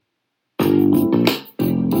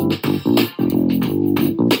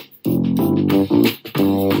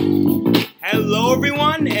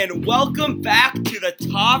and welcome back to the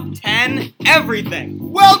Top 10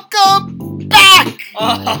 Everything. Welcome back!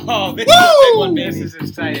 Oh, this is a big one, baby. This is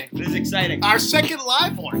exciting. This is exciting. Our second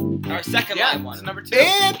live one. Our second Yeah, live one. it's number 2.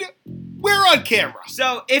 And we're on camera.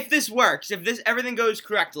 So, if this works, if everything goes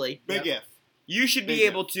correctly, Big if. you should be Big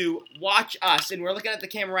able to watch us, and we're looking at the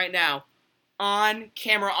camera right now, on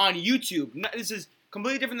camera on YouTube. This is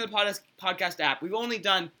completely different than the podcast app. We've only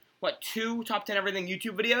done, 2 Top 10 Everything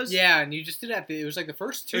YouTube videos? Yeah, and you just did that. It was like the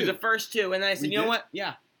first 2. It was the first 2, and then I said, We you know did? what?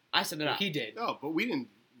 Yeah, I set it up. He did. No, but we didn't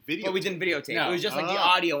video. But we didn't videotape. No. It was just like the Oh,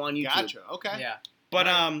 audio on YouTube. Gotcha. Okay. Yeah. But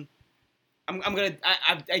I'm gonna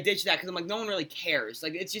I ditched that because I'm like, no one really cares.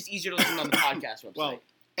 Like, it's just easier to listen on the podcast website. Well,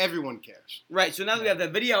 everyone cares. Right. So now that we have the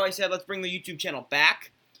video, I said let's bring the YouTube channel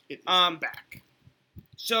back. It is back.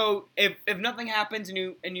 So if nothing happens and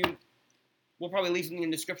you we'll probably leave something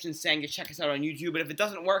in the description saying to check us out on YouTube. But if it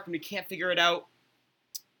doesn't work and we can't figure it out,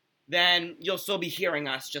 then you'll still be hearing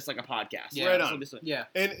us just like a podcast. Yeah. Right So on. Yeah.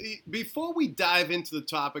 And before we dive into the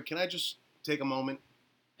topic, can I just take a moment?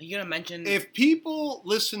 Are you gonna mention? If people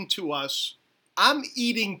listen to us, I'm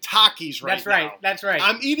eating Takis right That's right. now. That's right.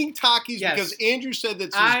 I'm eating Takis Yes. because Andrew said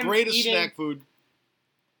that's his I'm greatest eating- snack food.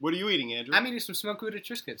 What are you eating, Andrew? I'm eating some smoked Gouda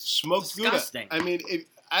Triscuits. Smoked Gouda. Disgusting. I mean,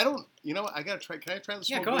 I don't. You know what? I gotta try. Can I try the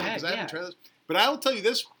Yeah, smoked go Gouda? ahead, Because I haven't yeah. tried this. But I will tell you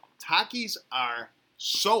this: Takis are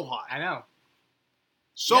so hot, I know.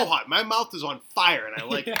 so Yeah. hot. My mouth is on fire, and I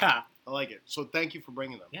like it. Yeah. I like it. So thank you for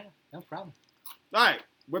bringing them. Yeah. No problem. All right,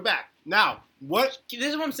 we're back now. What? this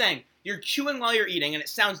is what I'm saying. You're chewing while you're eating, and it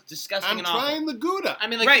sounds disgusting I'm and awful. trying the Gouda. I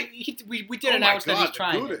mean, like, Right. we did Oh announce my that he's God,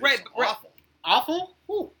 trying. the Gouda it. is Right, right. awful. Awful?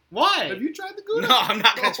 Ooh. Why? Have you tried the Gouda? No, I'm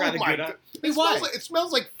not gonna try Oh the my Gouda. God. Wait, It why? smells, like, it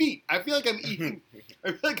smells like feet. I feel like I'm eating.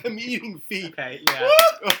 I feel like I'm eating feet. Okay. Yeah.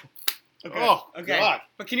 Okay. Oh, Okay. God.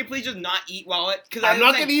 But can you please just not eat while it? Because I'm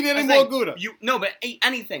not gonna eat any more Gouda. But eat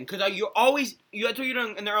anything because you're always that's what you're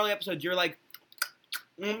doing in the early episodes. You're like,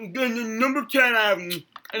 number 10, and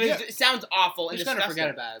Yeah. it sounds awful We're and just gonna disgusting.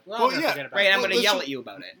 forget about it. We're all Well, gonna yeah. forget about Right, it. I'm Well, gonna yell listen- at you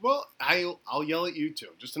about it. Well, I'll yell at you too.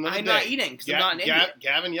 Just another I'm day. not eating because I'm not an idiot.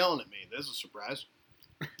 Gavin yelling at me. There's a surprise.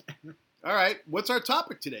 All right, what's our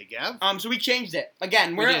topic today, Gav? So we changed it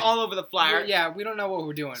again. We We're did. all over the flyer. Yeah, we don't know what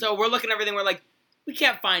we're doing. So we're looking at everything. We're like, we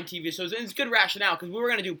can't find TV shows. And it's good rationale because we were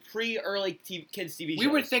gonna do pre-early kids TV shows. we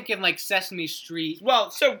were thinking like Sesame Street.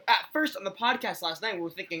 Well, so at first on the podcast last night, we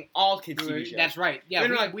were thinking all kids TV shows. That's right. Yeah,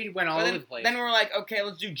 Then we're like- we went all But over the place. Then we're like, okay,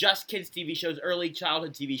 let's do just kids TV shows, early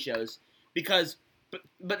childhood TV shows, because,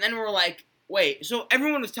 but then we're like, wait. So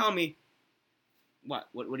everyone was telling me, what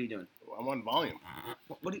are you doing? I'm on volume.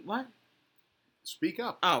 What? Speak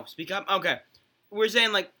up. Oh, speak up. Okay, we're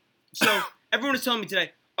saying like, so everyone was telling me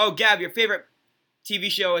today, oh, Gab, your favorite TV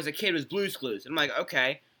show as a kid was Blue's Clues. And I'm like,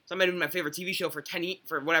 okay, so I'm gonna do my favorite TV show for 5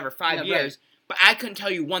 Yeah, years. But I couldn't tell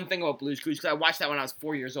you one thing about Blue's Clues because I watched that when I was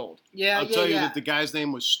 4 years old. yeah, I'll yeah, tell you yeah. that the guy's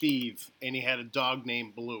name was Steve, and he had a dog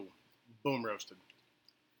named Blue. Boom roasted.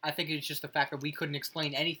 I think it's just the fact that we couldn't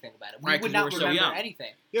explain anything about it. We Right, 'cause would we not were so remember young.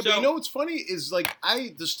 anything. Yeah, So- but you know what's funny is like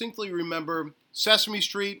I distinctly remember Sesame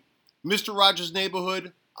Street, Mr. Rogers'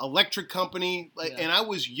 Neighborhood, Electric Company, like, Yeah. and I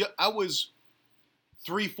was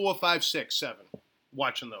 3, 4, 5, 6, 7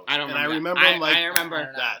 watching those. I don't and remember. I remember that. them like I remember. I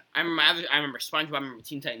don't know. that. I remember SpongeBob. I remember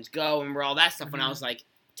Teen Titans Go. I remember all that stuff when I was like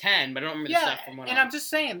 10, but I don't remember the Yeah, stuff from when and I I'm was. just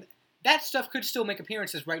saying that stuff could still make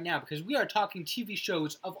appearances right now because we are talking TV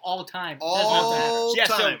shows of all time. It does not All matter. So, yeah,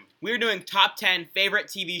 so time. we're doing top 10 favorite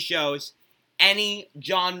TV shows, any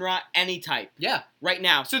genre, any type, Yeah. right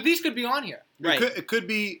now. So these could be on here. Right. It could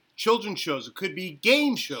be children's shows. It could be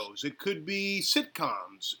game shows. It could be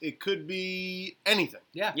sitcoms. It could be anything.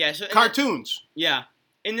 Yeah. Yeah. So Cartoons. yeah.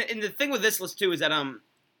 And the thing with this list too is that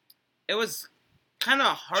it was kind of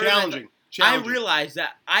hard. Challenging. I realized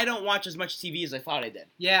that I don't watch as much TV as I thought I did.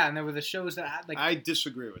 Yeah, and there were the shows that had, like I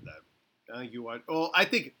disagree with that. I think you watch. Well, I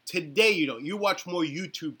think today you don't. You watch more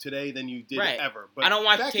YouTube today than you did Right. ever. But I don't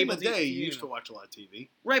watch back in the cable day. TV. You used to watch a lot of TV.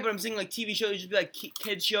 Right, but I'm saying like TV shows used to be like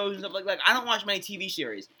kids shows and stuff like that. I don't watch many TV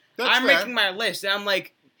series. That's I'm fair. making my list and I'm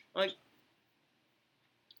like,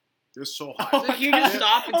 It's so hot. so can you just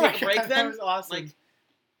stop and Oh take my a break God, then? That was awesome. Like,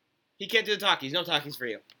 he can't do the talkies. No talkies for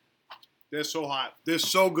you. They're so hot. They're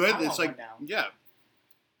so good. I It's want like one now. yeah.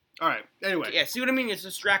 All right. Anyway, Yeah, see what I mean? It's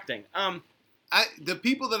distracting. the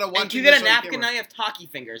people that are watching. And you get this a on napkin, camera- now you have talkie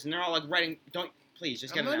fingers, and they're all like writing. Don't please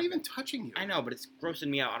just get I'm a not napkin. even touching you. I know, but it's grossing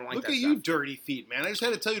me out. I don't like Look that at stuff. you, dirty feet, man. I just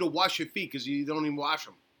had to tell you to wash your feet because you don't even wash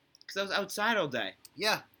them. Because I was outside all day.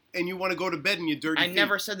 Yeah, and you want to go to bed in your dirty I feet.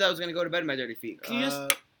 never said that I was going to go to bed in my dirty feet. Can you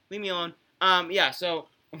just leave me alone? Yeah, so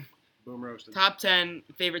Boom roasted. top 10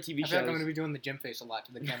 favorite TV I feel like I'm shows. going to be doing the Jim face a lot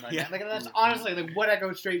to the camera. Yeah. Like that's honestly like what I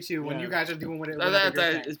go straight to when Yeah. you guys are doing what That you're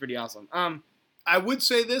saying. is pretty awesome. I would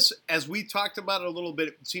say this, as we talked about it a little bit,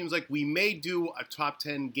 it seems like we may do a top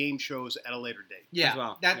 10 game shows at a later date. Yeah, As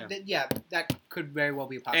well, that could very well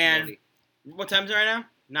be a possibility. What time's it right now?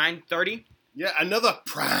 9:30. Yeah, another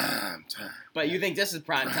prime time. But you think this is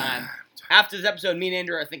prime time? After this episode, me and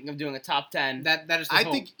Andrew are thinking of doing a top 10. That is the I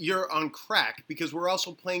hope. think you're on crack because we're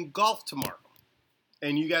also playing golf tomorrow.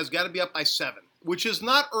 And you guys got to be up by 7, which is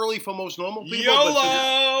not early for most normal people.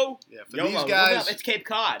 YOLO! But for YOLO. these Look it guys, up. It's Cape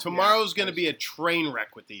Cod. tomorrow's going to be a train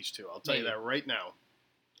wreck with these two. I'll tell you Maybe. that right now.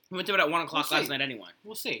 We went to it at 1 o'clock We'll last see. night anyway.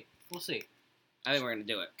 We'll see. I think we're going to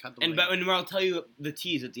do it. Cut the And lane. I'll tell you the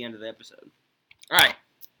tease at the end of the episode. All right.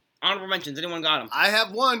 Honorable mentions. Anyone got them? I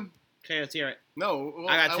have one. Okay, let's hear it. No. Well,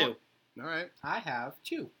 I got 2. All right. I have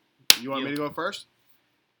 2. You want me to go first?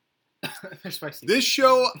 They're spicy. This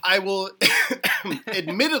show, I will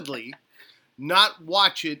admittedly not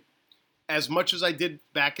watch it as much as I did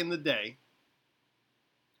back in the day.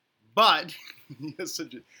 But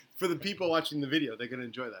for the people watching the video, they're going to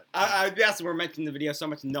enjoy that. Yes, we're mentioning the video so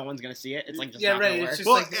much no one's going to see it. It's like just Yeah, not right, going to it's work. just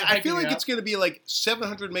Well, like I feel hyping like it it's up. going to be like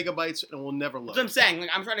 700 megabytes and it will never load. That's what I'm saying. Like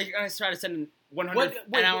I'm trying to send 100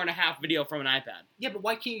 an hour and a half video from an iPad. Yeah, but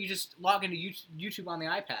why can't you just log into YouTube on the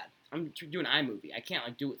iPad? I'm doing iMovie. I can't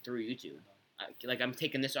like do it through YouTube. I'm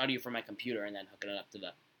taking this audio from my computer and then hooking it up to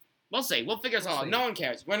the. We'll see. We'll figure this all out. No one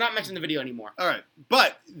cares. We're not mentioning the video anymore. All right.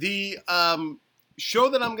 But the show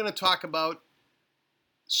that I'm going to talk about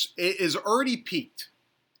is already peaked.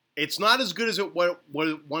 It's not as good as what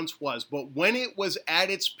it once was, but when it was at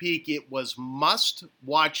its peak, it was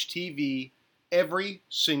must-watch TV every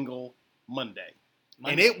single Monday.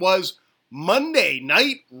 And it was Monday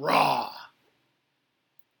Night Raw.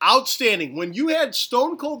 Outstanding. When you had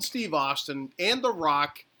Stone Cold Steve Austin and The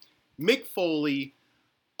Rock, Mick Foley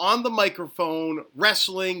on the microphone,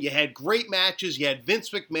 wrestling, you had great matches. You had Vince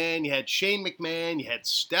McMahon, you had Shane McMahon, you had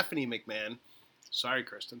Stephanie McMahon. Sorry,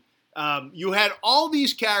 Kristen. You had all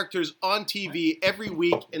these characters on TV every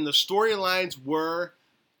week, and the storylines were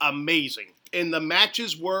amazing. And the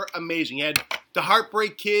matches were amazing. You had the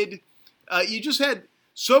Heartbreak Kid. You just had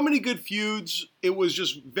so many good feuds. It was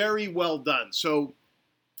just very well done. So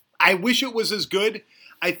I wish it was as good.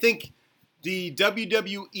 I think the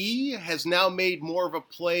WWE has now made more of a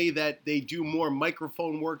play that they do more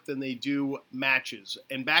microphone work than they do matches.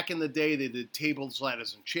 And back in the day, they did tables,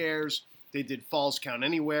 ladders, and chairs. They did Falls Count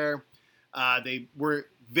Anywhere. They were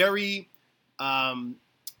very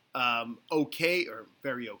okay, or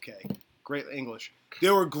very okay. Great English. They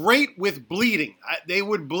were great with bleeding. They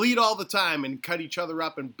would bleed all the time and cut each other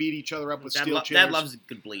up and beat each other up with steel chairs. Dad loves a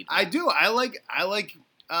good bleed. I do. I like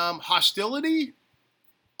hostility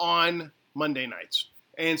on Monday nights.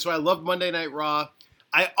 And so I loved Monday Night Raw.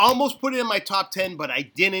 I almost put it in my top 10, but I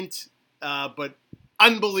didn't. But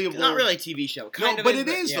unbelievable. It's not really a TV show. Kind No, of but it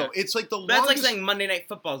is, yeah. though. It's like the But that's longest, like saying Monday Night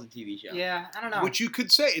Football is a TV show. Yeah, I don't know. which you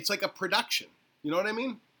could say. It's like a production. You know what I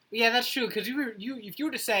mean? Yeah, that's true. Because if you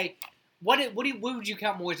were to say, what would you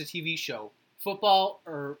count more as a TV show? Football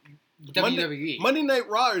or WWE? Monday Night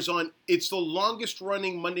Raw is on. It's the longest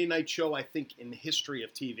running Monday night show, I think, in the history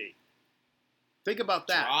of TV. Think about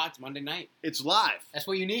It's that. Raw, it's Monday night. It's live. That's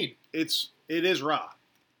what you need. It is Raw.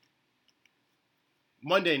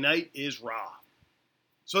 Monday night is Raw.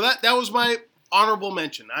 So that was my honorable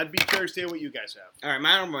mention. I'd be curious to hear what you guys have. All right,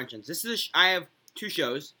 my honorable mentions. I have 2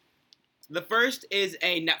 shows. The first is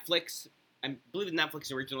a Netflix. I believe it's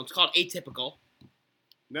Netflix original. It's called Atypical.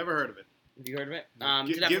 Never heard of it. Have you heard of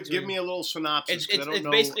it? Give me a little synopsis. 'Cause I don't It's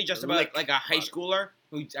know basically just about lick like a high about it. schooler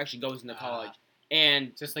who actually goes into college,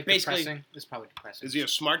 and Just like basically depressing. It's probably depressing. Is he a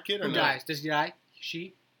smart kid or Who no? dies? Does he die?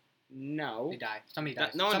 She? no, They die. Somebody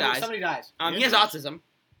dies. No one dies. Somebody dies. he has autism.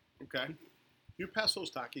 Okay. You pass those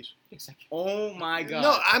Takis. Exactly. Oh my god!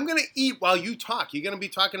 No, I'm gonna eat while you talk. You're gonna be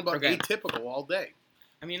talking about Okay. Atypical all day.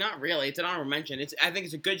 I mean, not really. It's an honorable mention. I think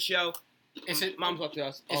it's a good show. Is it? Mom's watched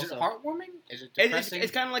us. Is it also. heartwarming? Is it It's depressing?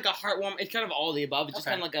 kind of like a heartwarming. It's kind of all the above. It's just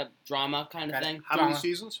Okay. kind of like a drama kind of Got it. thing. How many Drama.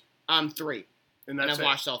 seasons? 3, And and that's I've it.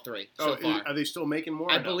 watched all 3 so far. Are they still making more?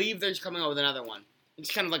 I or no? believe they're just coming out with another one. It's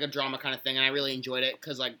kind of like a drama kind of thing, and I really enjoyed it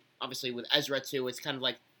because, like, obviously with Ezra too, it's kind of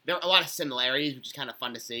like there are a lot of similarities, which is kind of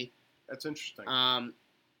fun to see. That's interesting.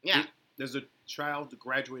 Yeah, There's a child that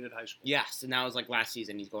graduated high school. yes, and that was like last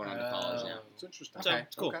season. He's going on to college now. It's interesting. So Okay.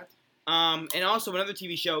 it's cool. Okay. And also another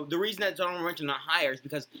TV show. The reason that Honorable Mention not higher is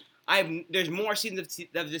because there's more seasons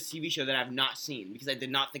of this TV show that I've not seen because I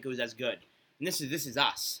did not think it was as good. And this is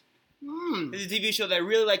Us. This is a TV show that I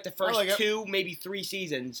really liked the first like it. 2, maybe 3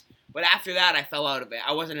 seasons, but after that I fell out of it.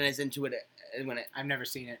 I wasn't as into it when it. I've never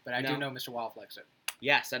seen it, but I No. do know Mr. Wild likes it.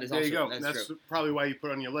 Yes, that is There also you go. That's true. probably why you put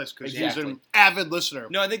it on your list because Exactly. he's an avid listener.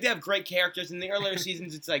 No, I think they have great characters. In the earlier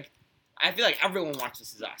seasons, it's like I feel like everyone watched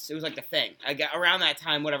This Is Us. It was like the thing. I got around that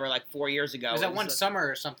time, whatever, like 4 years ago. It was that one like- summer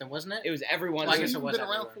or something, wasn't it? It was everyone. Well, I Has guess it it was been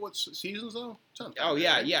around everywhere. for what seasons though? Something, Oh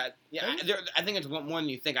yeah, right? yeah. Really? I think it's more than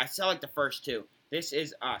you think. I saw like the first 2. This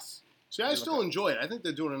Is Us. See, I still enjoy it. I think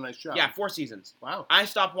they're doing a nice job. Yeah, 4 seasons. Wow. I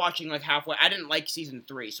stopped watching like halfway. I didn't like season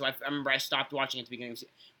 3, so I remember I stopped watching at the beginning.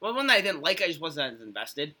 Well, one that I didn't like, I just wasn't as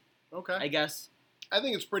invested. Okay. I guess. I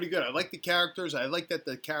think it's pretty good. I like the characters. I like that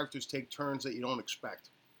the characters take turns that you don't expect.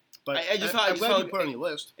 But I just felt- I'm I just glad felt- you put it on your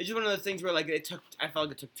list. It's just one of those things where like I felt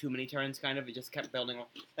like it took too many turns. Kind of, it just kept building.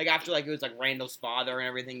 Like after like it was like Randall's father and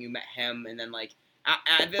everything, you met him, and then like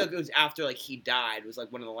I feel like it was after like he died. Was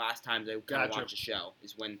like one of the last times I kind of Gotcha. watched the show.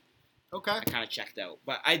 Is when Okay. I kind of checked out.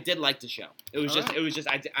 But I did like the show. It was All just right. it was just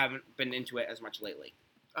I haven't been into it as much lately.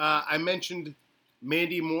 I mentioned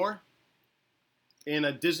Mandy Moore in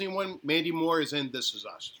a Disney one. Mandy Moore is in This Is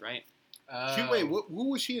Us. Right? Wait, who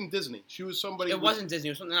was she in Disney? She was somebody. It wasn't Disney.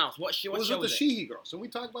 It was something else. What It what was show with the was it? Sheehy girls. Did we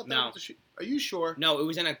talk about that? No. With the Are you sure? No, it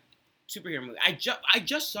was in a superhero movie. I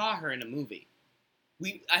just saw her in a movie.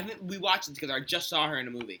 I think we watched it together. I just saw her in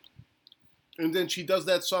a movie. And then she does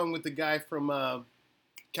that song with the guy from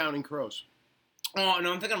Counting Crows. Oh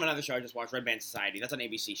no, I'm thinking of another show I just watched, Red Band Society. That's on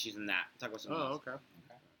ABC. She's in that. Talk about something Oh, else. okay.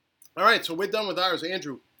 All right, so we're done with ours.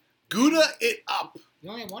 Andrew, Gouda it up. You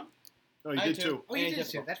only have one? Oh, you I did did too. too. Oh, you Yeah, did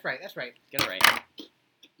just too. one. That's right. That's right. Get it right.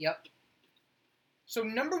 Yep. So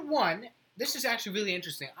number 1, this is actually really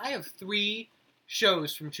interesting. I have 3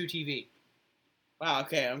 shows from True TV. Wow.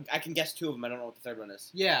 Okay, I can guess 2 of them. I don't know what the third one is.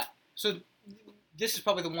 Yeah. So this is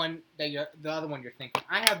probably the one that the other one you're thinking.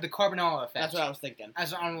 I have the Carbonara Effect That's what I was thinking.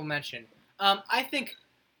 as an honorable mention. I think.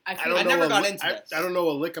 I feel- don't know never a got li- into I, this. I don't know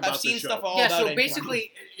a lick about I've seen the show. stuff all yeah. about So it.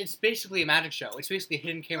 basically, it's basically a magic show. It's basically a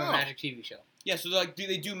hidden camera Oh. magic TV show. Yeah. So like,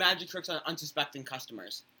 they do magic tricks on unsuspecting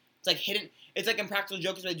customers? It's like hidden. It's like Impractical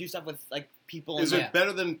Jokers. They do stuff with like people. Is and it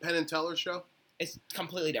better than Penn and Teller's show? It's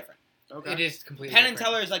completely different. Okay. It is completely Penn and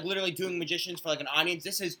different. Teller is like literally doing magicians for like an audience.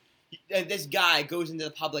 This guy goes into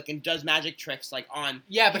the public and does magic tricks like on.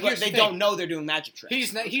 Yeah, but People, here's they the thing. don't know they're doing magic tricks.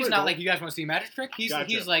 He's not pretty like, cool. you guys want to see a magic trick? He's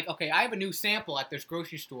Gotcha. like, okay, I have a new sample at this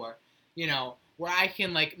grocery store, where I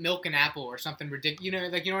can like milk an apple or something ridiculous.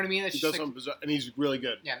 You know what I mean? It's He just does like, something bizarre, and he's really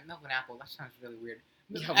good. yeah, milk an apple. That sounds really weird.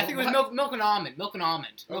 Yeah, I think it was what? milk and almond. Milk and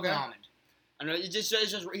almond. Milk and Okay. almond. I don't know. It's just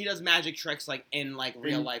he does magic tricks like in like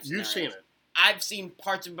real And life. You've scenarios. seen it. I've seen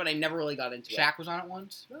parts of it, but I never really got into Shaq was on it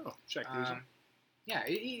once. Oh, check these. Yeah,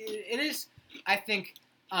 it is. I think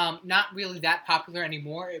not really that popular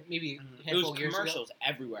anymore. Maybe it. a It handful was of years ago. commercials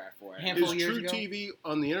everywhere for it. Handful Is of years True ago. TV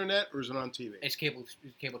on the internet or is it on TV? It's cable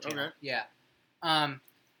channel. Okay. Yeah.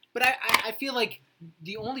 But I feel like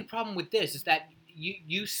the only problem with this is that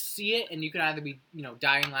you see it and you can either be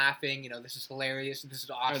dying laughing, this is hilarious, this is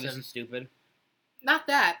Oh, awesome. this is stupid. Not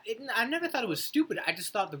that I never thought it was stupid. I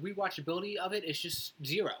just thought the rewatchability of it is just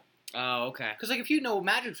 0. Oh, okay. Because like if you know a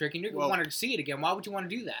magic trick and you're Well- gonna want to see it again, why would you want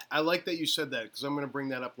to do that? I like that you said that because I'm going to bring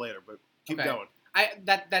that up later, but keep Okay. going.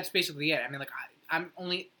 That's basically it. I mean, like I'm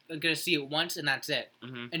only gonna see it once and that's it.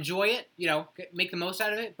 Mm-hmm. Enjoy it, make the most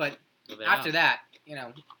out of it. But after that,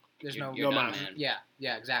 there's You're no. done, done. man.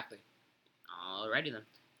 Yeah, exactly. Alrighty then.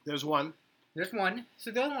 There's one. There's one.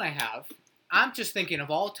 So the other one I have, I'm just thinking of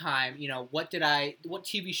all time. What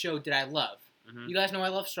TV show did I love? Mm-hmm. You guys know I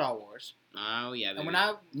love Star Wars, Oh yeah. and Baby.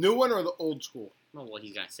 when New one or the old school? well,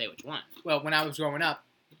 he's gonna say which one. when I was growing up,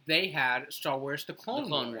 they had Star Wars: The Clone, The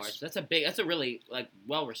Clone Wars. That's a really like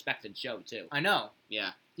well respected show too. I know.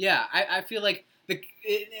 Yeah. Yeah, I feel like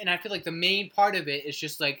I feel like the main part of it is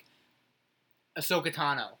just like Ahsoka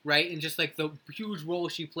Tano, right? And just like the huge role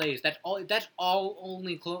she plays. That's all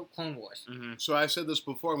only Clone Wars. Mm-hmm. So I said this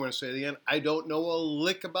before. I'm going to say it again. I don't know a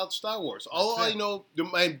lick about Star Wars. All That's I fair. know,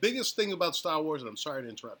 my biggest thing about Star Wars, and I'm sorry to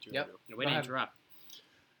interrupt you. Yep. Andrew. Way Go to ahead. interrupt.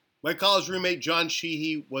 My college roommate John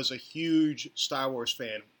Sheehy was a huge Star Wars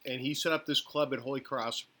fan, and he set up this club at Holy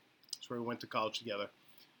Cross. That's where we went to college together.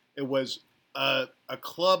 It was a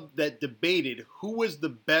club that debated who was the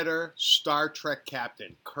better Star Trek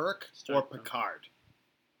captain, Kirk Star or Trek. Picard.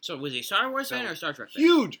 So was he a Star Wars fan So, or a Star Trek fan?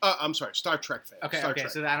 Huge. I'm sorry, Star Trek fan. Okay, Star okay.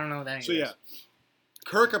 Trek. So I don't know that. So yeah,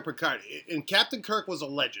 Kirk or Picard, and Captain Kirk was a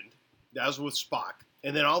legend. That was with Spock,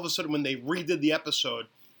 and then all of a sudden, when they redid the episode,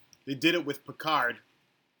 they did it with Picard,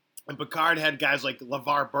 and Picard had guys like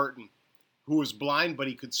LeVar Burton, who was blind but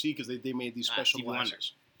he could see because they made these special Stevie Wonder.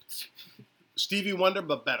 glasses. Stevie Wonder,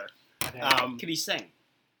 but better. Okay. Can he sing?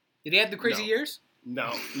 Did he have the crazy no. years?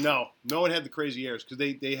 No one had the crazy ears because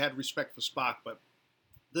they had respect for Spock, but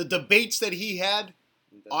the debates that he had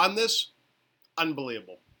on this,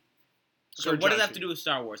 unbelievable. So Kurt what does that have Johnson. to do with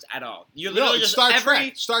Star Wars at all? You're No, literally it's just Star every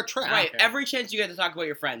Trek. Star Trek. right. Okay. Every chance you get to talk about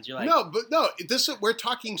your friends, you're like, No, we're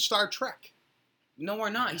talking Star Trek. no, we're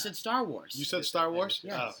not. He said Star Wars. You said Star Wars?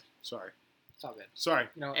 Yes. Oh, sorry. It's all good. Sorry.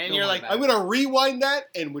 You know, And don't you're worry like, about I'm it. going to rewind that,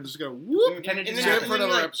 and we're just going to whoop. Pretend it And didn't then Save it happen. for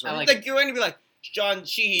another like, episode. I like like you're going to be like John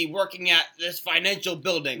Sheehy working at this financial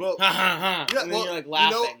building. Well, Ha ha ha. Yeah, And then well, you're like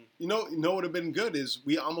laughing. You know what would have been good is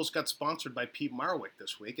we almost got sponsored by Pete Marwick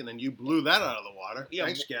this week, and then you blew that out of the water. Yeah,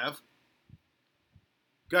 Thanks, Gav.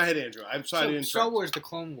 Go ahead, Andrew. I'm sorry to So interrupt. Star Wars: The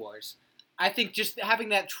Clone Wars. I think just having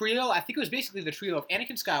that trio. I think it was basically the trio of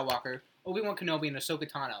Anakin Skywalker, Obi-Wan Kenobi, and Ahsoka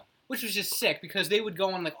Tano, which was just sick because they would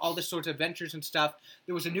go on like all this sorts of adventures and stuff.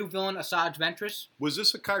 There was a new villain, Asajj Ventress. Was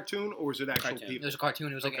this a cartoon or was it actual Cartoon. It people? was a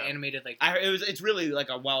cartoon. It was like Okay. an animated like. It's really like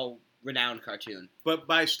a well-renowned cartoon But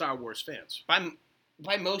by Star Wars fans.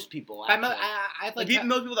 by most people. I, Actually. I like.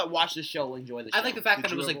 Most people that watch the show enjoy the show. I like the fact Did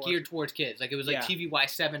that it you was ever like watch geared towards kids. Like it was like Yeah.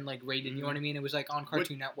 TVY7 like rated. You know what I mean? It was like on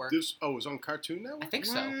Cartoon Network. It was on Cartoon Network? I think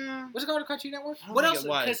so. Mm, Was it called Cartoon Network? I don't What think else? it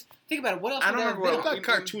was. Because think about it. What else? I would don't there have remember I been? what-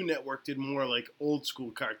 thought Cartoon Network did more like old school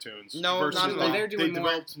cartoons. No, versus not at like, all. They're doing they more-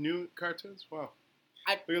 developed new cartoons. Wow,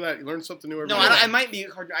 I- look at that! You learn something new every No, day. I might be a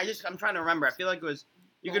cartoon. I'm trying to remember. I feel like it was.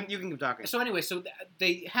 You can keep talking. So anyway,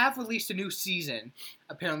 they have released a new season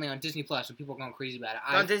apparently on Disney Plus, and people are going crazy about it.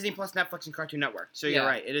 It's on Disney Plus, Netflix, and Cartoon Network. So you're Yeah.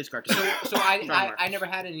 right. It is cartoon. So I Somewhere. never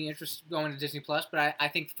had any interest going to Disney Plus, but I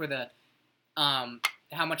think for the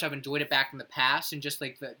how much I've enjoyed it back in the past and just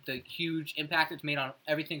like the huge impact it's made on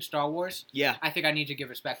everything Star Wars, Yeah. I think I need to give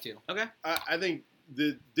respect to. I think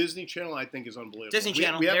the Disney Channel I think is unbelievable. Disney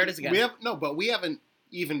Channel, We there haven't- it is again. We haven't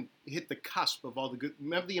even hit the cusp of all the good.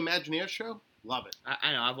 Remember the Imagineers show? Love it.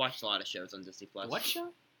 I know. I've watched a lot of shows on Disney Plus. What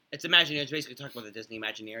show? It's Imagineers. Basically, talking about the Disney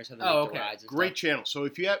Imagineers. How they Oh, make the okay. rides and Great stuff. channel. So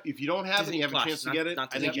if you don't have Disney it, you have Plus, a chance to not- get it. Not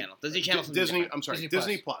I Disney think Channel. Disney Channel. Disney. I'm sorry, Disney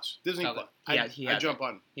Disney Plus. Plus. Disney Okay. Plus. Yeah, he I has jump it.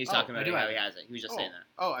 on. He's Oh, talking I about do how have he it. has it. He was just saying that.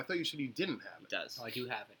 Oh, I thought you said you didn't have He it. does. Oh, I do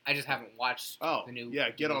have it. I just haven't watched Oh, the new.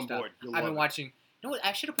 yeah, get new on stuff. board. You'll I've love been it. watching. You know what?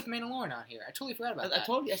 I should have put the Mandalorian on here. I totally forgot about I that.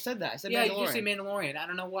 told you. I said that. I said Yeah, Mandalorian. you did say Mandalorian. I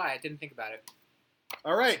don't know why. I didn't think about it.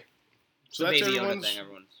 All right. So that's Baby Yoda everyone's. thing.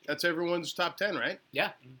 Everyone's. That's everyone's top 10, right?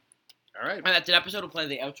 Yeah. All right. And that's an episode. Will play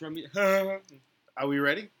the outro music. yeah, Are we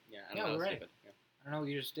ready? I Yeah, know, we're it's ready. stupid. I don't know what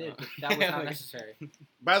you just did, Oh. but that was not necessary.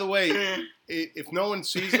 By the way, if no one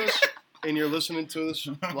sees this and you're listening to this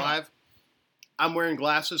live, I'm wearing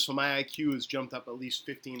glasses, so my IQ has jumped up at least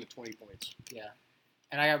 15 to 20 points. Yeah.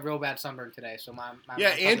 And I got real bad sunburn today, so my Yeah,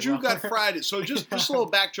 my Andrew probably got wrong. fried. So just a little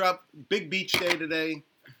backdrop. Big beach day today.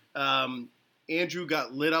 Andrew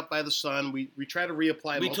got lit up by the sun. We tried to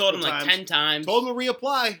reapply We multiple told him like times. 10 times. Told him to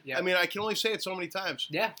reapply. Yeah. I mean, I can only say it so many times.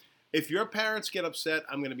 Yeah. If your parents get upset,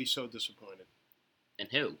 I'm going to be so disappointed. And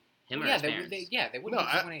who? Him or Yeah, his they parents? wouldn't No, be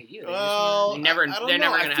disappointed at you. They just Well, wanted- Never- I don't they're know.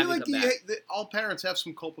 never I gonna feel have like you come back. that all parents have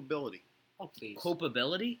some culpability. oh please.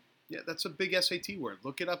 Culpability? Yeah, that's a big SAT word.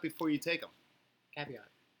 Look it up before you take them. Caveat.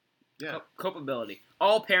 Yeah. Culpability.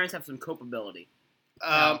 All parents have some culpability.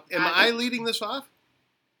 Am I leading this off?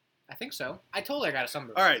 I think so. I told her I got a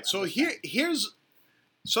sunburn. All right. So here's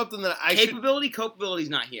something that I Capability? Culpability's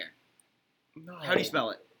not here. should. No. How do you spell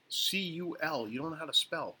it? C-U-L. You don't know how to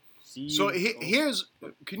spell. C- So here's.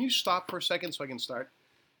 Can you stop for a second so I can start?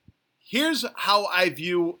 Here's how I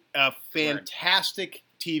view a fantastic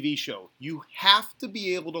TV show. You have to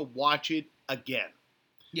be able to watch it again.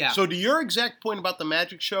 Yeah. So to your exact point about the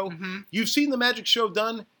magic show, hmm you've seen the magic show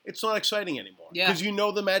done. It's not exciting anymore. Yeah. Because you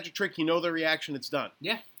know the magic trick. You know the reaction. It's done.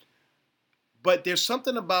 Yeah. But there's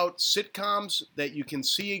something about sitcoms that you can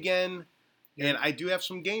see again. Yeah. And I do have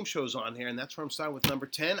some game shows on here, and that's where I'm starting with number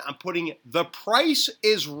 10. I'm putting The Price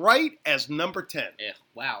is Right as number 10.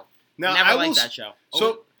 Wow. Now, Never I liked will, that show.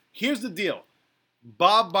 So here's the deal.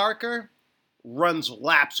 Bob Barker runs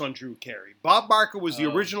laps on Drew Carey. Bob Barker was the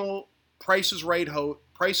Oh. original Price is Right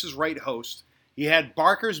host. He had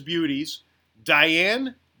Barker's Beauties,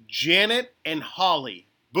 Diane, Janet, and Holly.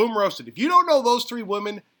 Boom roasted. If you don't know those three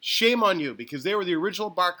women, shame on you because they were the original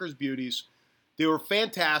Barker's Beauties. They were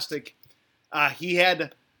fantastic. He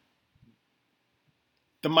had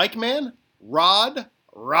the Mike Man,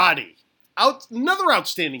 Roddy. Another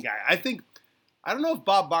outstanding guy. I don't know if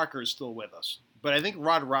Bob Barker is still with us, but I think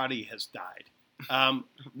Roddy has died.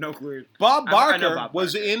 no clue. Bob I know Barker Bob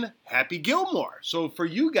was Barker. in Happy Gilmore. So for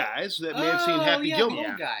you guys that may have seen Happy yeah, Gilmore, the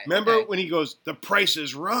old guy. remember Okay. when he goes, "The price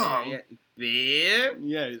is wrong." Yeah. Beep.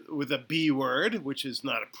 Yeah, with a B word, which is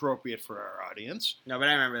not appropriate for our audience. No, but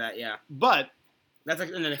I remember that, yeah. But That's like,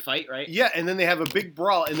 and then they fight, right? yeah, and then they have a big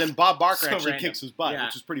brawl, and then Bob Barker So actually random. kicks his butt, Yeah.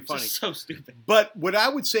 which is pretty It's funny. just so stupid. But what I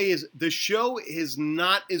would say is the show is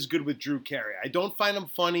not as good with Drew Carey. I don't find him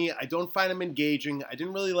funny. I don't find him engaging. I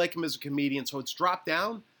didn't really like him as a comedian, so it's dropped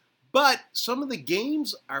down. But some of the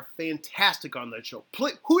games are fantastic on that show.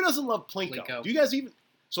 Who doesn't love Plinko? Plinko. Do you guys even?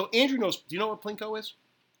 So Andrew knows. Do you know what Plinko is?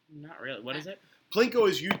 Not really. What is it? Plinko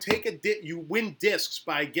is you take you win discs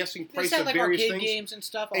by guessing They price said of like various arcade things, games and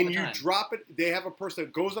stuff all and the you time. drop it. They have a person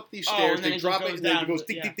that goes up these Oh, stairs. and then They it drop just it, goes and then it down, goes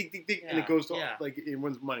tick yeah. tick tick tick tick, and Yeah, it goes to yeah. like it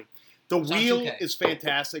wins money. The It's on wheel 2K. is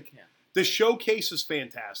fantastic. Yeah. The showcase is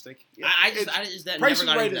fantastic. I It's- just never Price is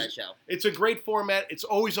got Right into is- that show. It's a great format. It's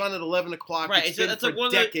always on at 11 o'clock. Right, It's it's- been that's for like one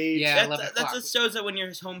of the- decades. Yeah. 11 That's o'clock. what shows that when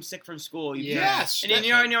you're homesick from school. You Yeah. Yes. And then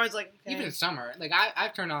you're always like, okay. Even in summer, like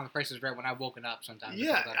I've turned on The Price is Right when I've woken up sometimes.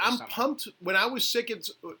 Yeah, It's I'm summer. pumped. When I was sick,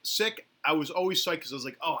 I was always psyched because I was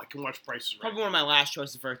like, oh, I can watch Prices Right. Probably one of my last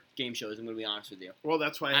choices for game shows. I'm gonna be honest with you. Well,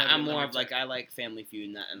 that's why I had it I'm in more my of like time. I like Family Feud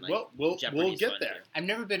and that, and like Well, we'll Jeopardy's get fun, there. too. I've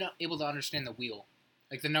never been able to understand the wheel.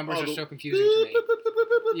 Like the numbers Oh, are the- so confusing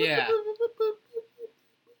to me. Yeah.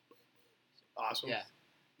 Awesome. Yeah.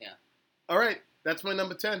 All right, that's my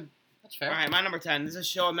number 10. That's fair. All right, my number 10. This is a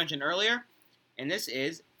show I mentioned earlier, and this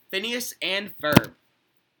is Phineas and Ferb.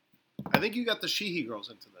 I think you got the Sheehy girls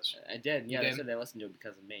into this. I did. Yeah, You they did? said they listened to it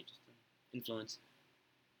because of me, just influence.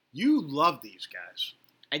 You love these guys.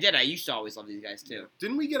 I did. I used to always love these guys too.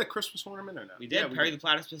 Didn't we get a Christmas ornament or not? We did. Yeah, Perry the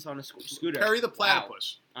Platypus on a scooter Perry the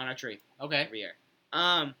Platypus. on a tree Okay. every year.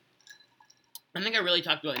 I think I really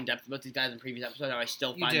talked about in depth about these guys in previous episodes. How I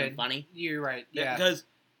still You find them did. funny. You're right. Yeah. Because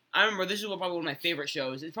I remember this is probably one of my favorite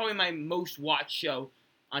shows. It's probably my most watched show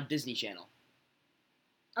on Disney Channel.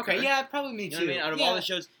 Okay. Okay. Yeah. Probably me You know too. what I mean? Out of yeah. all the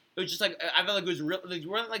shows, it was just like I felt like it was real. There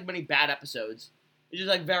weren't like many bad episodes. It was just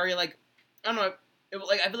like very like I don't know. It was,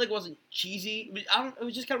 like I feel like it wasn't cheesy. It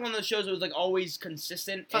was just kind of one of those shows that was like always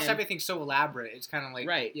consistent. Plus, and, everything's so elaborate. It's kind of like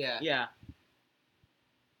right. Yeah. Yeah.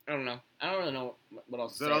 I don't know. I don't really know what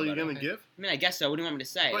else Is to that say all you're about going it. to give? I mean, I guess so. What do you want me to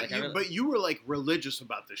say? But, Like, I you, really- but you were like religious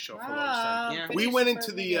about this show for a long time. Yeah. We went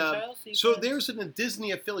into the, So there's a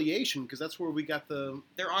Disney affiliation because that's where we got the.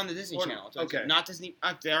 They're on the Disney Or- Channel. So okay. Not Disney.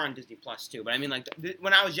 They're on Disney Plus too. But I mean, like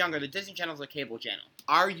when I was younger, the Disney Channel is a cable channel.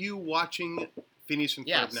 Are you watching Phineas and Ferb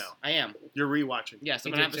Yes, now? I am. You're rewatching. Yes,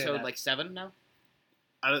 You I'm on did say episode that. like 7 now.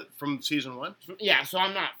 From season 1? Yeah, so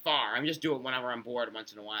I'm not far. I'm just do it whenever I'm bored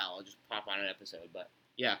once in a while. I'll just pop on an episode. But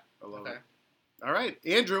yeah, I love Okay. it. All right,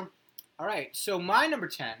 Andrew. All right. So my number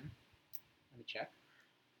 10. Let me check.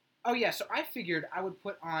 Oh yeah. So I figured I would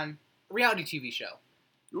put on a reality TV show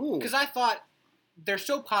Ooh. because I thought they're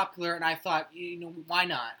so popular, and I thought why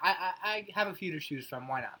not? I have a few to choose from.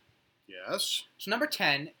 Why not? Yes. So number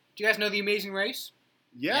 10. Do you guys know The Amazing Race?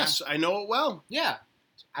 Yes, I know it well. Yeah.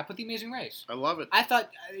 I put The Amazing Race. I love it. I thought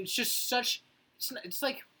it's just such. It's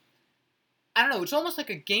like I don't know. It's almost like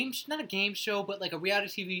a game, not a game show, but like a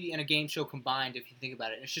reality TV and a game show combined. If you think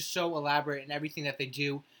about it, it's just so elaborate and everything that they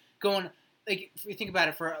do. Going like if you think about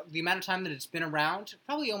it, for the amount of time that it's been around,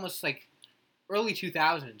 probably almost like early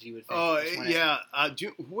 2000s. You would think. Oh, is when it- yeah.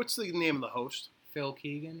 What's the name of the host? Phil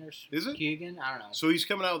Keegan or Is it? Keegan? I don't know. So he's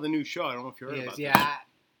coming out with a new show. I don't know if you heard He is, about yeah. this.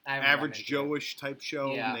 I haven't gotten Average into it. Joe-ish type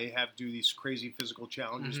show, Yeah. and they have to do these crazy physical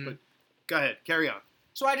challenges. Mhm. But go ahead, carry on.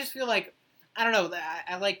 So I just feel like I don't know.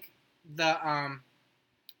 I like the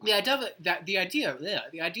idea of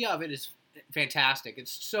it, the idea of it is fantastic.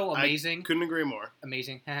 It's so amazing. Couldn't agree more.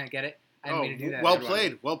 Amazing. Get it? I didn't Oh, mean to do that. well Everyone.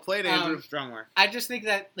 played. Well played, Andrew. strong work. I just think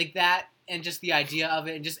that that and just the idea of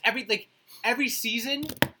it and just every season,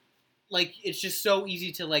 like it's just so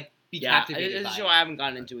easy to be Yeah, captivated it's by a show it. I haven't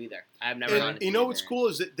gotten into either. I've never gotten And into you know it what's either. cool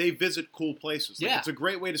is that they visit cool places. Like, Yeah. It's a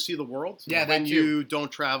great way to see the world. Yeah, when that too. you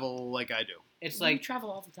don't travel like I do. It's You like travel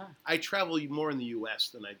all the time. I travel more in the U.S.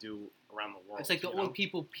 than I do around the world. it's like the you know? old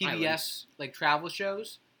people Islands. PBS travel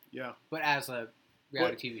shows, Yeah. but as a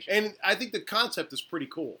reality TV show. And I think the concept is pretty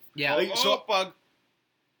cool. Yeah, Like, so- bug.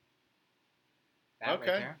 that right Okay.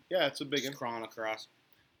 there. Yeah, it's a big Just one. crawling across.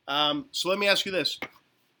 So let me ask you this.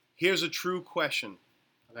 Here's a true question.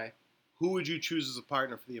 Okay. Who would you choose as a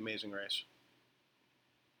partner for The Amazing Race?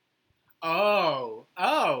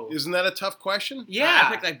 Oh. Isn't that a tough question? Yeah.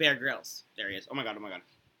 I picked like Bear Grylls. There he is. Oh my god.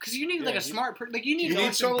 Because you need Yeah, a smart person. You need You someone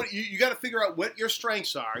need someone. You got to figure out what your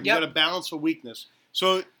strengths are. You Yep. got to balance a weakness.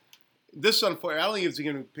 So this is unfortunate. I don't think it's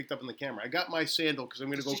going to be picked up in the camera. I got my sandal because I'm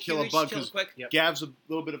going to go kill a bug because quick. Yep. Gav's a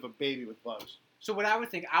little bit of a baby with bugs. So what I would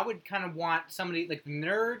think, I would kind of want somebody like the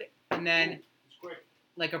nerd, and then It's quick.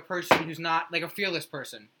 like a person who's not like a fearless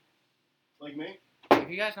person. Like me? Like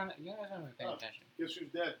you guys haven't been paying Oh. attention. Guess who's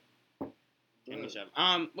dead? Give me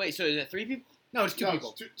some. Wait. So is it 3 people? No, it's two No,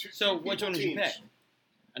 people. it's So two which people one would you teams. pick?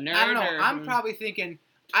 A nerd? I don't know. Or, I'm probably thinking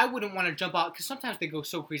I wouldn't want to jump out because sometimes they go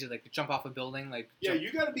so crazy, like to jump off a building, like Yeah, jump-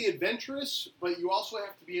 you got to be adventurous, but you also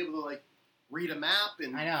have to be able to read a map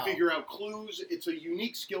and I know. figure out clues. It's a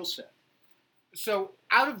unique skill set. So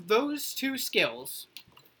out of those two skills,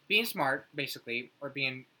 being smart, basically, or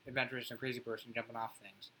being adventurous and a crazy person jumping off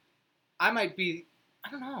things, I might be.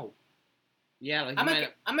 I don't know. Yeah, like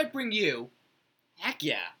I might bring you heck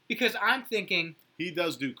yeah. because I'm thinking He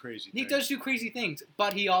does do crazy he things. does do crazy things,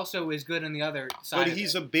 but he also is good on the other side. But of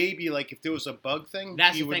he's it. a baby. Like, if there was a bug thing,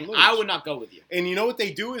 That's he the would thing. lose. I would not go with you. And you know what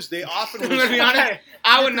they do is they often... I'm gonna be honest. Okay.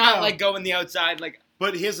 I would Good to not know. like go in the outside. Like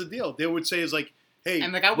But here's the deal. They would say is like, hey...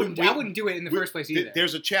 And like I wouldn't do it in the first place either.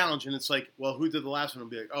 There's a challenge, and it's like, well, who did the last one?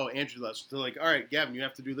 And be like, oh, Andrew did the last one. They're like, all right, Gavin, you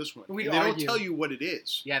have to do this one. We'd And they don't argue. tell you what it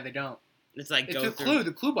is. Yeah, they don't. it's like It's go a through. clue,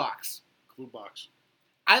 the clue box. Clue box.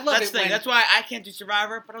 I love That's it the thing. when That's why I can't do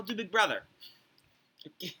Survivor, but I'll do Big Brother.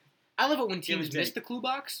 I love it when Give teams it to miss me. the clue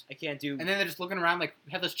box, I can't do. and then they're just looking around like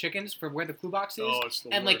headless chickens for where the clue box is. Oh, it's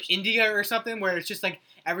the And worst. like India or something, where it's just like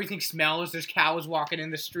everything smells. There's cows walking in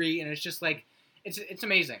the street, and it's just like it's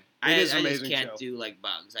amazing. I, It is I amazing just can't show. do like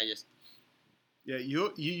bugs. I just Yeah,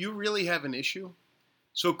 you really have an issue.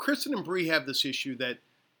 So Kristen and Bree have this issue that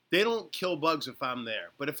they don't kill bugs if I'm there,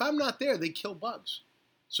 but if I'm not there, they kill bugs.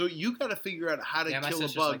 So you got to figure out how to Yeah, my kill a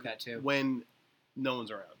sister's bug like that too. when no one's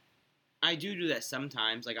around. I do that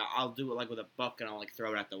sometimes. Like I'll do it like with a book and I'll like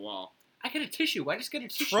throw it at the wall. I get a tissue. Why just get a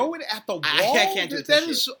tissue? Throw it at the wall. I can't do a That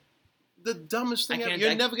tissue. is the dumbest thing I ever. can't-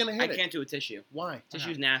 You're I- never gonna I hit it. can't do a tissue. Why?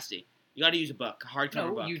 Tissue's nasty. You got to use a book, a hardcover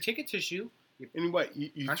No, book. you take a tissue. And what?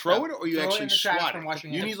 You Crunch throw it it up. or you Throw it actually in the trash swat from it?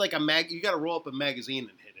 washing You hands. need like a mag. You got to roll up a magazine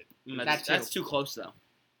and hit it. That's, That too. that's too close though.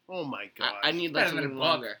 Oh my god! I need like better than a something book.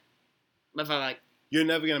 longer. But if I like, You're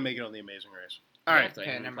never gonna make it on the Amazing Race. All right, exactly,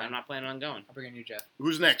 okay, I'm never mind. not planning on going. I'll bring in you, Jeff.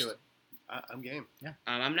 who's Let's next? do it. I'm game.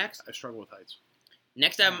 I'm next. I struggle with heights.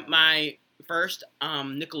 Next time, my first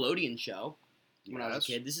Nickelodeon show when I was a Yes.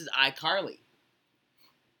 kid. This is iCarly.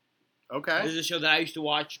 Okay. This is a show that I used to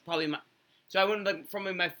watch. So I went like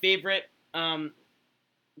from my favorite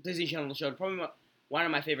Disney Channel show to probably one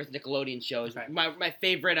of my favorite Nickelodeon shows. Okay. My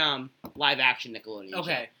favorite live action Nickelodeon.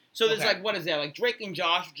 Okay. Show. So there's Okay. like what is there like Drake and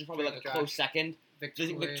Josh, which is probably Drake like a and close Josh. second. There's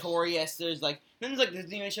Victorious. Victorious. There's like then there's like the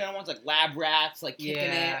Disney Channel ones like Lab Rats, like Kicking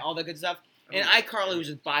Yeah. It, all that good stuff. Oh, And iCarly was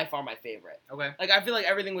just by far my favorite. Okay. Like I feel like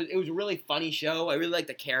it was a really funny show. I really like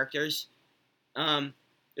the characters.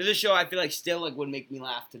 There's a show I feel like still like would make me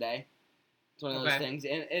laugh today. It's one of those Okay. things,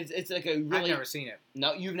 and it's like a I've really never seen it.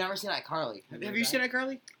 no. You've never seen iCarly. Have Have you you seen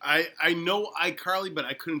iCarly? I know iCarly, but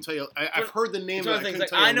I couldn't tell you. I've heard the name, It's but one I of those couldn't things. Like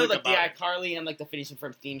tell you I know a lick like the about it. iCarly and like the Phineas and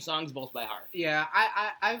Ferb theme songs both by heart. Yeah,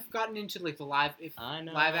 I've gotten into like the live I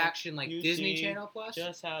know. live action like you Disney see Channel Plus.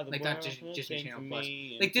 Just how the Like, not world Disney has Channel changed for Plus.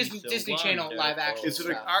 me Like and it's Disney Channel live action Is it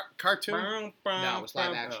a stuff. cartoon? No, it's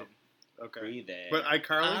live action. Okay. Breathe it. But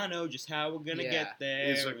iCarly I know just how we're gonna Yeah. get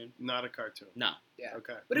there. is and- not a cartoon. No. Yeah.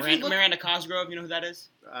 Okay. But if you Miranda, look, Miranda Cosgrove, you know who that is?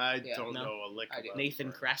 I Yeah. don't No. know a lick I about do. Nathan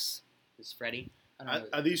it. Kress is Freddy. I don't know.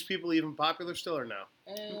 Are these people even popular still or no?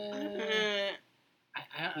 I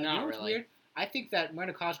you Not know what's really. weird? I think that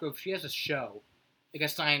Miranda Cosgrove, she has a show, like a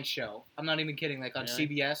science show. I'm not even kidding. Like on Really?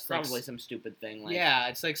 CBS. like, Probably some stupid thing. Like, yeah,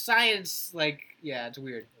 it's like science. Like yeah, it's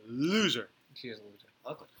weird. Loser. She is a loser. I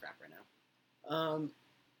look like crap right now.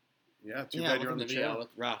 Yeah, too Yeah, bad you're on the video. I channel.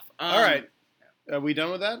 look rough. All right. Are we done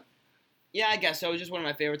with that? Yeah, I guess so. It was just one of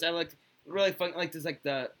my favorites. I like really fun. Like there's like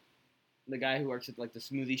the guy who works at like the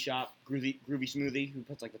smoothie shop, Groovy Smoothie, who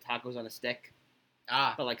puts like the tacos on a stick,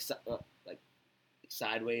 Ah, but like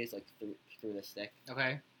sideways, like through the stick.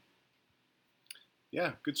 okay.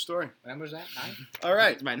 Yeah, good story. When was that? 9? All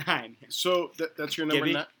right. It's my 9. So that's your number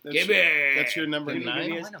Gibby. 9. Gibby. That's your number Gibby, 9.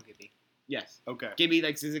 Gibby. Oh, I know Gibby. Yes. Okay. Gibby,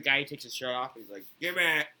 like, sees a guy who takes his shirt off. He's like, Gibby.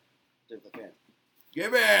 There's the fan.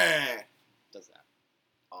 Gibby. Does that.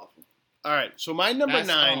 Awful. All right. So my number That's-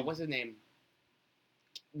 9. Oh, what's his name?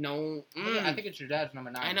 No. I think it's your dad's number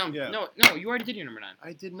 9. I know. Yeah. No, you already did your number 9.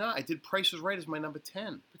 I did not. I did Price is Right as my number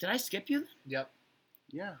 10. But did I skip you? Yep.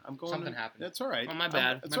 Yeah, I'm going. Something happened. That's all right. Oh, my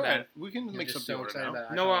bad. That's My all right. bad. We can You're make just something so order excited now.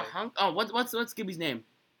 about Noah iCarly. Hunk. Oh, what's Gibby's name?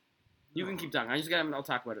 You can keep talking. I just got him. I'll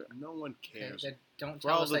talk about it. No one Okay, cares. then don't For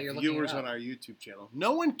tell all us that the you're looking it viewers up. on our YouTube channel,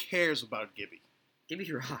 no one cares about Gibby.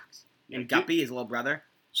 Gibby rocks. Yeah, And Gib- Guppy, his little brother.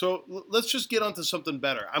 So let's just get on to something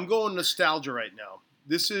better. I'm going nostalgia right now.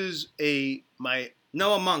 This is my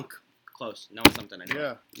Noah Monk. Close. Noah something. I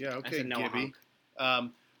know. yeah I okay said Noah Gibby.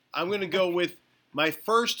 Hunk. I'm going to go with my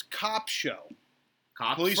first cop show.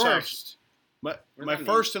 Cops Police first. My What my does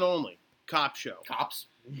that first and only cop show. Cops.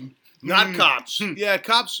 Not cops. Yeah,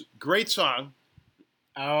 cops. Great song.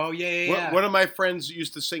 Oh yeah, yeah, yeah. One of my friends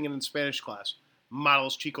used to sing it in Spanish class.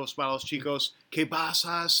 Malos chicos, que vas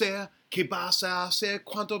a hacer,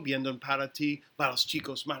 cuánto vienen para ti, malos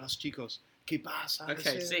chicos, que vas a hacer.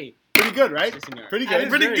 Okay, see. Pretty good, right? Sí, señor. Pretty That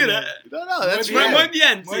good. is very good. No, that's Muy right. Muy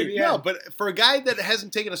bien. Muy Sí. bien. No, but for a guy that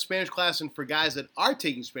hasn't taken a Spanish class and for guys that are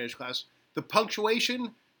taking Spanish class, the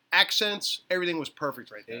punctuation accents, everything was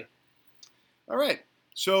perfect right there. All right.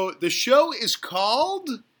 So the show is called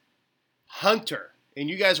Hunter, and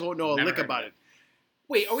you guys won't know a Never lick heard about of it.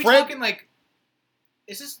 Wait, are we Fred- talking like?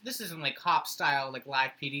 This isn't like cop style like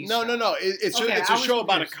live PD? No, stuff. no. It's Okay, a I was show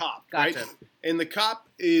about a confused. cop, Gotcha. right? And the cop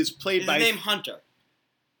is played His by name Hunter.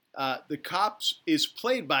 the cops is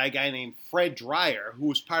played by a guy named Fred Dreyer, who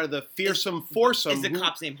was part of the fearsome foursome. Is the who,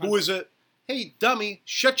 cop's name who Hunter? was a hey dummy,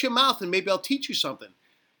 shut your mouth and maybe I'll teach you something.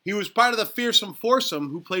 He was part of the fearsome foursome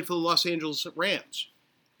who played for the Los Angeles Rams.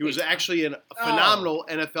 He was actually a phenomenal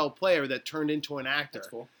NFL player that turned into an actor. That's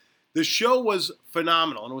cool. The show was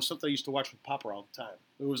phenomenal, and it was something I used to watch with Papa all the time.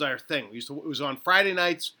 It was our thing. It was on Friday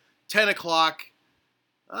nights, 10 o'clock.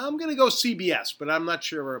 I'm going to go CBS, but I'm not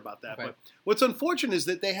sure about that. Okay. But what's unfortunate is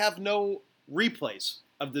that they have no replays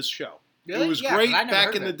of this show. Really? It was Yeah, great I never back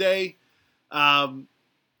heard in of the it. day.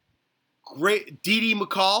 Great. Dee Dee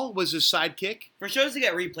McCall was his sidekick. For shows to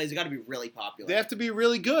get replays, they got to be really popular. They have to be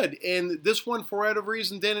really good. And this one, for whatever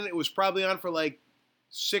reason, didn't. It was probably on for like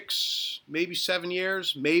 6, maybe 7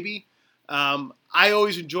 years, maybe. I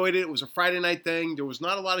always enjoyed it. It was a Friday night thing. There was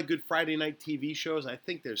not a lot of good Friday night TV shows. I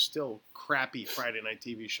think there's still crappy Friday night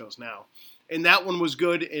TV shows now. And that one was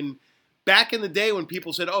good. And back in the day when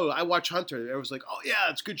people said, oh, I watch Hunter, it was like, oh, yeah,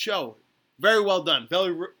 it's a good show. Very well done.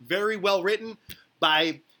 Very, very well written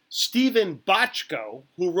by Stephen Bochco,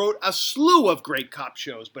 who wrote a slew of great cop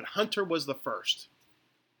shows, but Hunter was the first.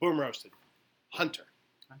 Boom roasted. Hunter.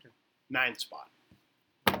 9 spot.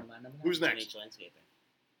 Who's next? NH Landscaping.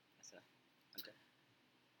 That's Hunter.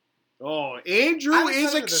 Oh, Andrew I'm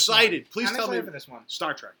is excited for this excited. one. Please I'm tell me. excited for this one.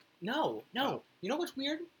 Star Trek. No. Oh. You know what's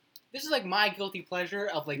weird? This is like my guilty pleasure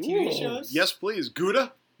of like TV Ooh. shows. Yes, please.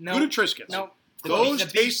 Gouda. No. Gouda Triscuits. No. Those the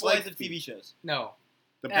Beast taste Boys like of TV shows. No.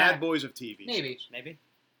 the bad boys of TV. Maybe. Maybe.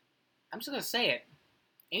 I'm just gonna say it.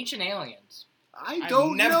 Ancient Aliens. I I've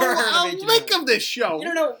don't never know heard of a Ancient lick Aliens. of this show. You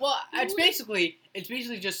don't know? Well, it's basically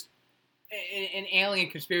just an alien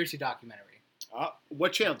conspiracy documentary.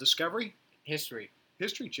 What channel? Discovery? History.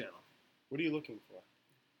 History Channel. What are you looking for?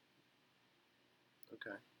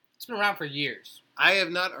 Okay. It's been around for years. I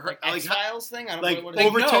have not heard. Like X-Files thing? I don't like know what Like,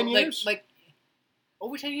 over 10 like- years? Like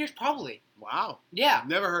over 10 years, probably. Wow. Yeah.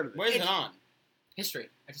 Never heard of it. Where's it It's- on? History.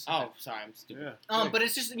 I just Oh, sorry, I'm stupid. Yeah. But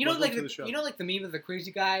it's just you know Welcome like to the show. the meme of the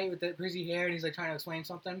crazy guy with the crazy hair and he's like trying to explain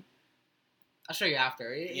something. I'll show you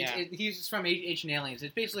after. He's from Ancient Aliens.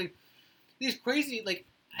 It's basically these crazy like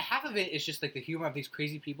half of it is just like the humor of these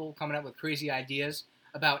crazy people coming up with crazy ideas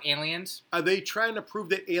about aliens. Are they trying to prove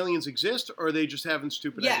that aliens exist, or are they just having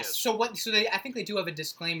stupid Yes. ideas? So what? So I think they do have a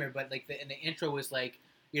disclaimer, but like in the intro was like,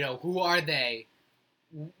 you know, who are they?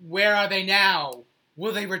 Where are they now?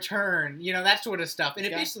 Will they return? You know, that sort of stuff. And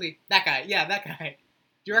it Yeah. basically that guy. Yeah, that guy.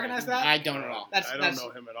 Do you recognize that? I don't at all. I That's- don't know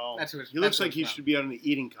him at all. that's who he it's- looks that's like who he it's from. should be on an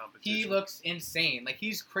eating competition. He looks insane. Like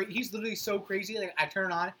he's he's literally so crazy. Like I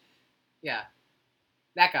turn on, yeah,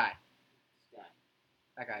 that guy.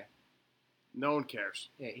 That guy. No one cares.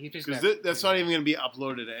 Yeah, he just. Because that's not even going to be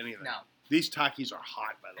uploaded to anything. No, These Takis are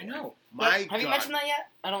hot, by the I way. know. My Have God. you mentioned that yet?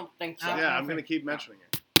 I don't think so. I Yeah, don't I'm going to think- keep mentioning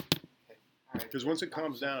it. All right. Because once it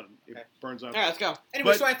calms down, it Okay. burns up. All right, let's go.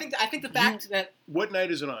 Anyway, But so I think the fact that What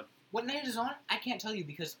night is it on? what night it is on, I can't tell you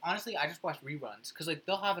because honestly, I just watch reruns because like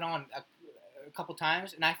they'll have it on a couple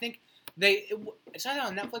times, and I think it's either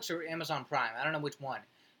on Netflix or Amazon Prime. I don't know which one,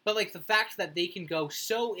 but like the fact that they can go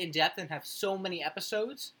so in depth and have so many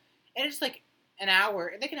episodes, and it's like an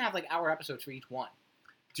hour. They can have like hour episodes for each one.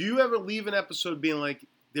 Do you ever leave an episode being like,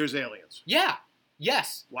 there's aliens? Yeah.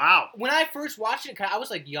 Yes. Wow. When I first watched it, 'cause I was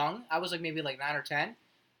like young. I was like maybe like 9 or 10.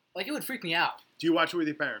 Like it would freak me out. Do you watch it with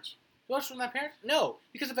your parents? Do I watch it with my parents? No,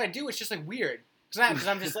 because if I do, it's just like weird. Because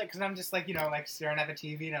I'm just like you know like staring at the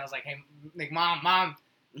TV and I was like, hey, like mom,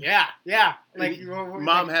 yeah, like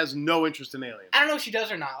Mom has no interest in aliens. I don't know if she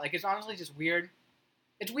does or not. Like it's honestly just weird.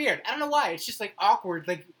 It's weird. I don't know why. It's just like awkward.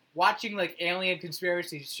 Like watching like alien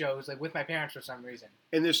conspiracy shows like with my parents for some reason.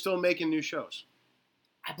 And they're still making new shows.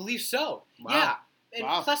 I believe so. Wow. Yeah. And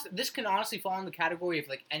Wow. plus, this can honestly fall in the category of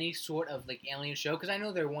like any sort of like alien show because I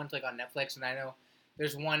know there are ones like on Netflix and I know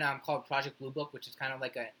there's one called Project Blue Book, which is kind of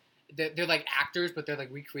like they're like actors but they're like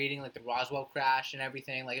recreating like the Roswell crash and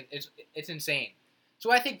everything. Like it's insane.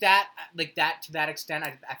 So I think that like that to that extent,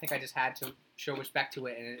 I think I just had to show respect to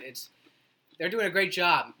it, and they're doing a great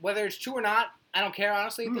job. Whether it's true or not, I don't care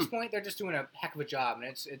honestly at this point. They're just doing a heck of a job, and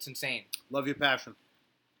it's insane. Love your passion.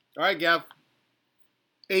 All right, Gav.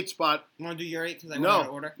 8 spot. You want to do your 8 because I went out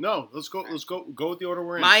of order? No. Let's go with the order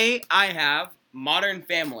we're in. My 8, I have Modern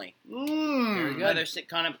Family. Very good. Another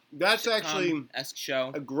sitcom. That's actually esque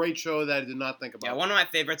show. a great show that I did not think about. Yeah, one of my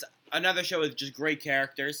favorites. Another show with just great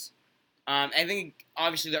characters. I think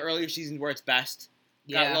obviously the earlier seasons were its best.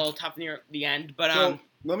 Got a Yeah. little tough near the end, but So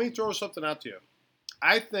let me throw something out to you.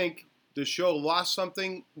 I think the show lost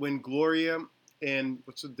something when Gloria and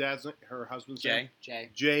what's the dad's name? Her husband's name? Jay.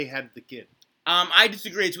 Jay had the kid. I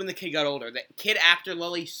disagree. It's when the kid got older. The kid after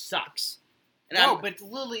Lily sucks. And No, I'm- but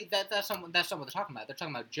Lily, that's not what they're talking about. They're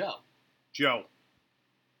talking about Joe. Joe.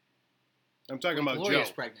 I'm talking about Gloria's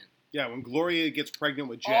Joe. pregnant. Yeah, when Gloria gets pregnant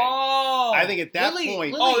with Jay. Oh, I think at that Lily-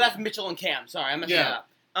 point, Lily- oh, that's Mitchell and Cam. Sorry, I messed Yeah. that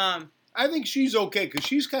up. I think she's okay because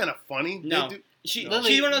she's kind of funny. No. They do- She's No.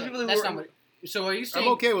 Lily, one of those people who that's are not what, so are you saying?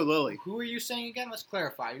 I'm okay with Lily. Who are you saying again? Let's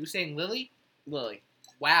clarify. Are you saying Lily? Lily.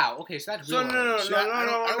 Wow. Okay, so that's So real. no. So I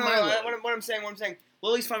don't mind Lily. What I'm saying,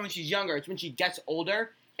 Lily's fun when she's younger. It's when she gets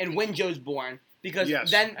older and when Joe's born. Because Yes.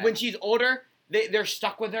 then Okay. when she's older, they're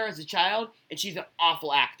stuck with her as a child, and she's an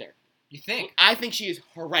awful actor. You think? I think she is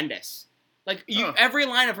horrendous. Like Huh. every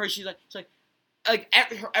line of her, she's like every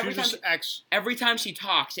She time just acts. every time she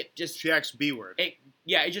talks, it just She acts B word. it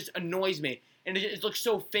just annoys me, and it looks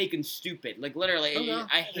so fake and stupid. Like literally, Okay, I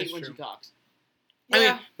that hate is when true. she talks. Yeah. I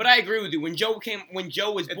mean, but I agree with you. When Joe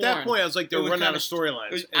was At born, that point, I was like, they're it was running out kinda of storylines.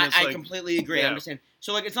 it was- And it's I like, completely agree. I yeah. understand.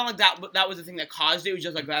 So like, it's not like that was the thing that caused it. It was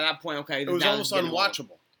just like at that point, okay, it was now almost it's getting old.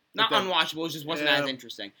 unwatchable. Not At that- unwatchable. It just wasn't Yeah. as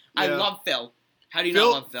interesting. I Yeah. love Phil. How do you not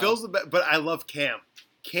love Phil? Phil's the best, but I love Cam.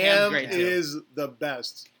 Cam's Cam great, too. is the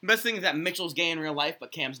best. The best thing is that Mitchell's gay in real life,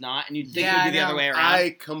 but Cam's not, and you'd think Yeah, it would I be the other know. way around. I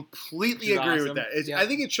completely Which is agree with awesome. that. Yeah. I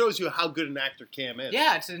think it shows you how good an actor Cam is.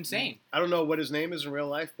 Yeah, it's insane. I don't know what his name is in real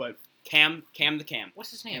life, but Cam the Cam.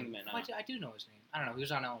 What's his Cam name? the Man, I do know his name. I don't know. He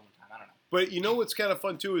was on Ellen one time. I don't know. but you know what's kind of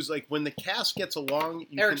fun too is like when the cast gets along.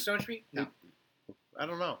 Eric Stone Street? No. I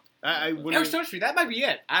don't know. I wouldn't. Eric Stone Street. That might be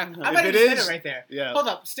it. I don't know. I If might it have said is- it right there. Yeah. Hold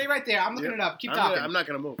up. Stay right there. I'm looking Yep. it up. Keep I'm talking. I'm not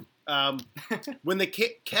going to move. When the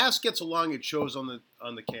cast gets along, it shows on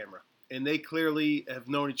the camera, and they clearly have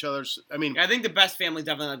known each other. I mean, I think the best family is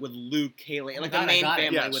definitely like with Luke, Kaylee, Oh like God, the I main got it.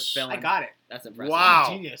 family Yes. with Phil. I and- got it. That's impressive. Wow.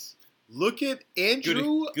 Genius. look at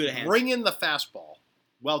Andrew Good hand. bringing the fastball.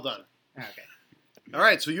 Well done. Okay. All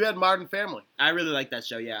right, so you had Modern Family. I really like that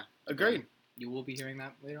show. Yeah. Agreed. You will be hearing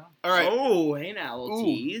that later on. All right. Oh, hey now, little Ooh.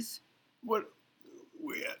 tease. What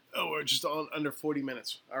we at? Oh, we're just on under 40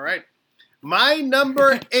 minutes. All right. My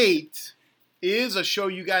number 8 is a show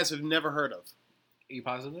you guys have never heard of. Are you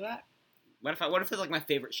positive of that? What if it's like my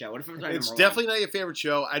favorite show? What if it was my It's number definitely not your favorite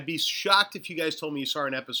show. I'd be shocked if you guys told me you saw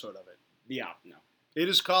an episode of it. one? Yeah. No. It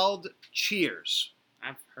is called Cheers.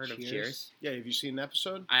 I've heard of Cheers. Cheers. Yeah, have you seen an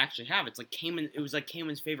episode? I actually have. It's like It was like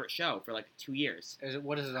Cayman's favorite show for like 2 years.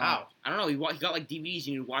 What is it on? How? I don't know. He got like DVDs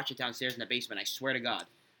and you'd watch it downstairs in the basement. I swear to God.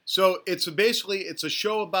 So it's a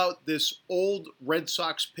show about this old Red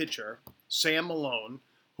Sox pitcher, Sam Malone,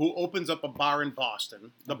 who opens up a bar in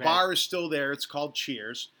Boston. The Okay. bar is still there. It's called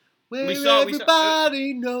Cheers. Where We saw-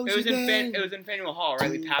 everybody knows It was your in name. it was in Faneuil Hall, right?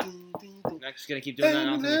 We passed. I'm just gonna keep doing that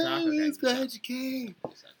And until we talk. I'm Okay. glad you came.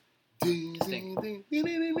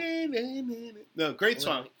 No, great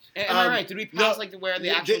song. Am I right? Did we pass like where the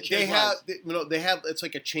actual Cheers was? They have it's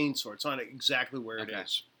like a chainsaw. It's not exactly where it Okay.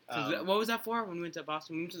 is. So what was that for when we went to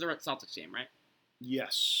Boston? We went to the Celtics game, right?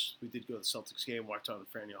 Yes, we did go to the Celtics game, watch on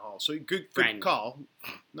Faneuil Hall. So good Faneuil. call.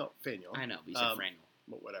 No, Faneuil. I know, but you said Frankel.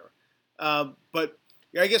 But whatever. But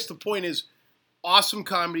I guess the point is, awesome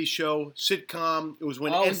comedy show, sitcom. It was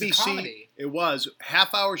when Oh, it's a NBC. comedy. It was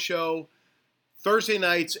half-hour show, Thursday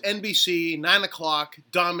nights, NBC, 9:00,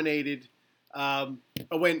 dominated.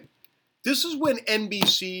 This is when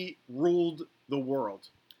NBC ruled the world.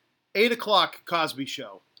 8:00 Cosby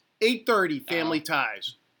Show, 8:30 Family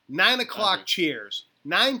Ties, 9:00 Cosby. Cheers,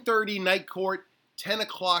 9:30 Night Court,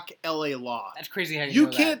 10:00 LA Law. That's crazy how You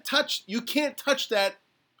know can't touch that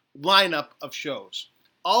lineup of shows.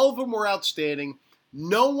 All of them were outstanding.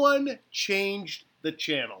 No one changed the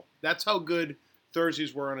channel. That's how good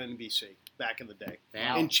Thursdays were on NBC back in the day.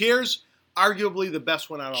 Damn. And Cheers, arguably the best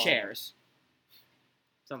one out of all. Chairs.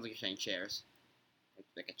 Sounds like you're saying chairs.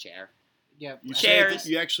 Like a chair. that. Yeah. You Chairs.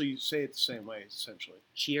 you actually say it the same way, essentially.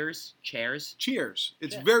 Cheers. Chairs. Cheers.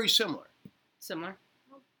 It's Yeah. very similar. Similar.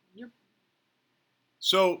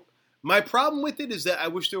 So my problem with it is that I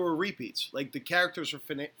wish there were repeats. Like the characters are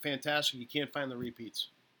fantastic. You can't find the repeats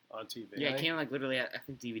on TV. Yeah, it Really? came like literally, I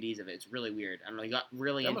think DVDs of it. It's really weird. I don't know. You got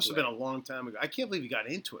really That into must have it. been a long time ago. I can't believe you got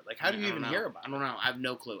into it. Like, how do you I don't even know. hear about I it? don't know. I have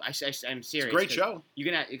no clue. I'm serious. It's a great 'cause show. You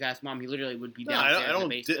can ask Mom. He literally would be No, I downstairs in don't the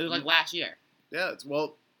basement. It was like last year. Yeah,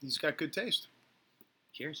 well, he's got good taste.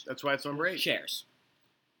 Cheers. That's why it's number 8. Chairs.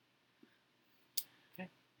 Okay.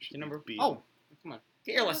 Your number. Beat. Oh, Come on.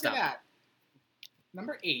 Get your look list at up. that.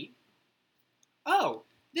 Number 8. Oh,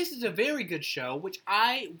 this is a very good show, which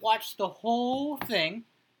I watched the whole thing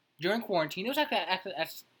during quarantine. It was actually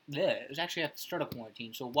It was actually at the start of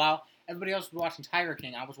quarantine. So while everybody else was watching Tiger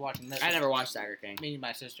King, I was watching this. I never watched Tiger King. Me and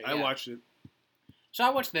my sister. I yeah. watched it. So I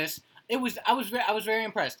watched this. I was very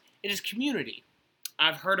impressed. It is Community.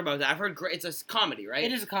 I've heard about that. I've heard great. It's a comedy, right?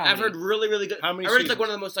 It is a comedy. I've heard really, really good. How many I heard it's like seasons? one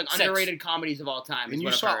of the most like 6. underrated comedies of all time. And is you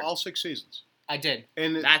what I've saw heard. all 6 seasons. I did.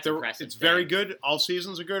 And That's impressive, It's very dang. good. All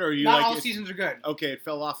seasons are good, or you Not like all it? seasons are good. Okay, it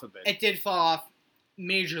fell off a bit. It did fall off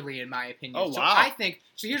majorly, in my opinion. Oh, So wow. I think.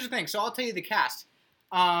 So here's the thing. So I'll tell you the cast.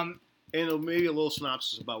 And maybe a little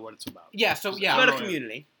synopsis about what it's about. Yeah. So It's yeah. about a Oh, yeah.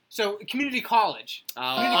 community. So community college.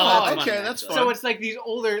 Community Oh, college. that's Okay, fun, that's actually. fun. So it's like these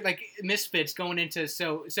older like misfits going into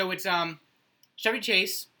so it's Chevy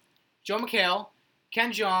Chase, Joe McHale,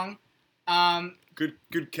 Ken Jeong,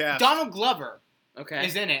 Good cast. Donald Glover Okay.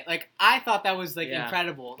 is in it. Like I thought that was like Yeah.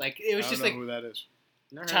 incredible. Like it was I don't just know like who that is.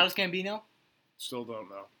 Never heard. Childish Gambino. Still don't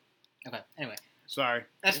know. Okay. Anyway, Sorry.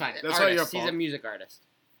 that's fine. That's not your Artist. He's a fault. music artist.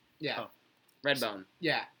 Yeah. Oh. Redbone.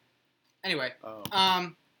 Yeah. Anyway, Oh.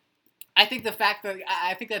 I think the fact that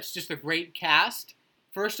I think that's just a great cast,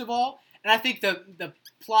 first of all, and I think the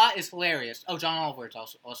plot is hilarious. Oh, John Oliver is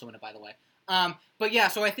also in it, by the way. But yeah,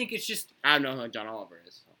 so I think it's just I don't know who John Oliver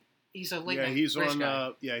is. he's a late Yeah, night he's British on.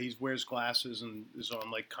 guy. He wears glasses and is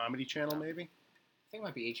on like Comedy Channel, maybe. I think it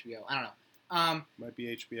might be HBO. I don't know. Might be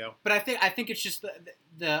HBO. But I think it's just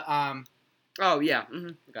the Oh yeah.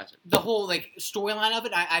 Gotcha. the whole like storyline of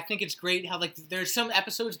it. I think it's great how like there's some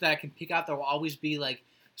episodes that I can pick out that will always be like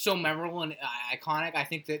so memorable and iconic. I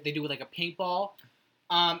think that they do like a paintball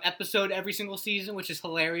episode every single season, which is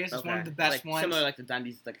hilarious. It's one of the best like, ones. Similar like the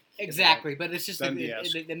Dundies. Like Exactly, but it's just like,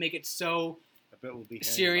 Dundee-esque. they make it so. I bet we'll be hanging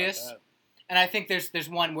Serious? about And I think there's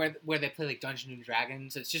one where they play like Dungeons and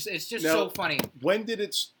Dragons. It's just No. so funny. that. When did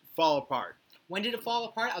it fall apart? When did it fall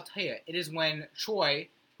apart? I'll tell you. It is when Troy,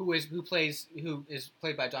 who is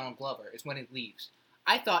played by Donald Glover, is when he leaves.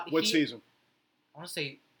 I thought What season? I want to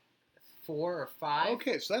say 4 or 5.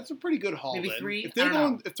 Okay, so that's a pretty good haul. Maybe then. 3? If they're I don't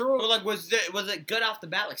going, know. if they're Well, like was it good off the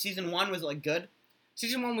bat? Like season 1 was it like good?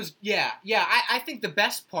 Season 1 was yeah. I think the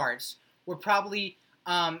best parts were probably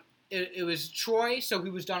it was Troy, so he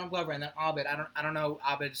was Donald Glover, and then Abed. I don't know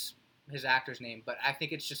Abed's his actor's name, but I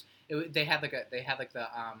think it's just they had like the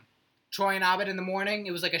Troy and Abed in the morning.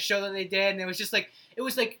 It was like a show that they did, and it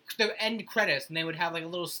was like the end credits, and they would have like a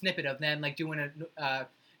little snippet of them like doing a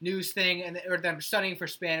news thing, or them studying for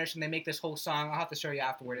Spanish, and they make this whole song. I'll have to show you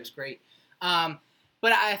afterward. It's great.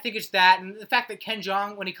 But I think it's that, and the fact that Ken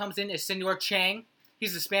Jeong, when he comes in, is Senor Chang.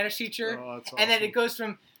 He's the Spanish teacher, Oh, that's and then awesome. it goes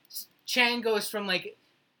from Chang goes from like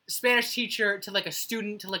Spanish teacher to like a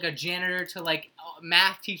student to like a janitor to like a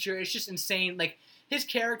math teacher. It's just insane. Like his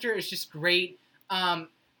character is just great.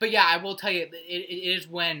 But yeah, I will tell you, it is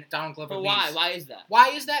when Donald Glover But leaves. why? Why is that? Why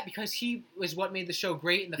is that? Because he was what made the show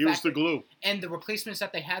great, and He was the glue. and the replacements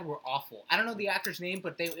that they had were awful. I don't know the actor's name,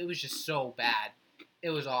 but it was just so bad. It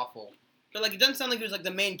was awful. But like it doesn't sound like he was like the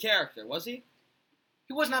main character, was he?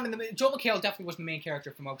 He was not in the. Joel McHale definitely was the main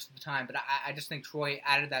character for most of the time, but I just think Troy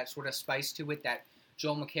added that sort of spice to it that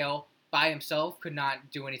Joel McHale by himself could not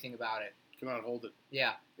do anything about it. Cannot hold it.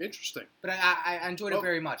 Yeah, Interesting. but I enjoyed it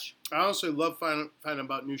very much. I honestly love finding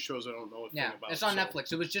about new shows I don't know a thing Yeah, about. it's on so.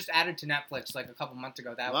 Netflix. It was just added to Netflix like a couple months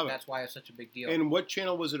ago. Love it. That's why it's such a big deal. And what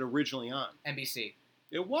channel was it originally on? NBC.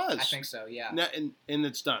 It was. I think so. Yeah, And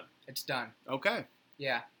it's done. it's done. Okay.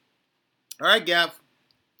 Yeah. All right, Gav.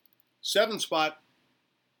 7 spot.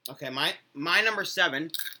 Okay, my number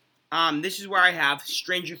 7. This is where I have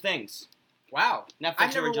Stranger Things. Wow. Netflix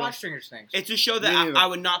I've never original. watched Stranger Things. It's a show Me that neither. I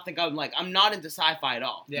would not think I would like. I'm not into sci-fi at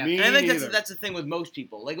all. Yeah. Me And I think neither. that's the thing with most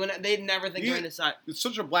people. Like when they never think You- they're into sci. It's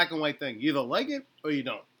such a black and white thing. You either like it or you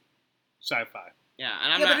don't. Sci-fi. Yeah,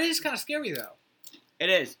 and I'm Yeah, not. but it is kind of scary though. It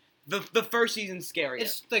is. The first season's scary.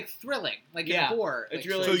 It's like thrilling, like Yeah, in horror. it's like,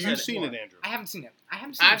 really So sort of you've good. seen horror. it, Andrew. I haven't seen it.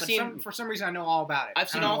 I've but seen- for some reason I know all about it. I've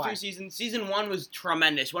seen I don't all know 3 why. seasons. Season 1 was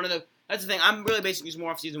tremendous. That's the thing. I'm really basing this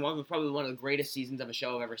more off season 1. It was probably one of the greatest seasons of a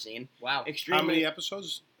show I've ever seen. Wow. Extremely. How many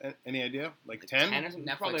episodes? Any idea? Like 10? 10 or something?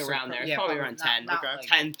 Netflix, Probably so around there. It's yeah, probably probably around not- 10. not Okay. like-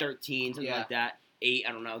 10, 13, something Yeah. like that. 8,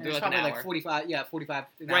 I don't know. And They're it's like an probably hour. like 45. Yeah, 45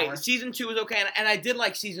 an Right. hour. Season 2 was okay, and I did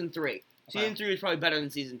like season 3. Okay. Season 3 was probably better than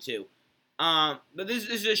season 2. But this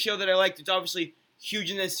is a show that I liked. It's obviously huge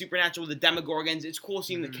in the supernatural with the Demogorgons. It's cool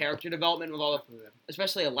seeing Mhm. the character development with all of,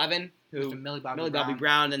 especially 11, who Mr. Millie Bobby Millie Brown. Bobby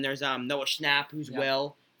Brown. Then there's Noah Schnapp, who's Yeah.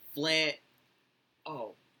 Will, Flint.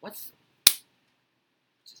 Oh, what's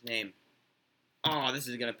his name? Oh, this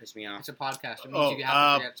is gonna piss me off. It's a podcast. It means Oh, you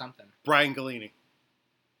have to forget something. Brian Galini.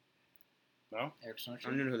 No? Eric I don't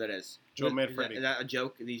Snowshoe. know who that is. Joe Is Manfredi. that a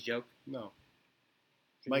joke? Are these joke? No.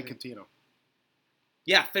 Mike Catino.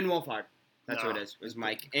 Yeah, Finn Wolfhard. That's No. who it is. It was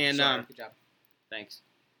Mike. And Sorry, good job. thanks.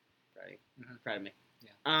 Proud of you. Mhm. Proud of me.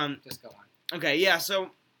 Just go on. Okay, yeah.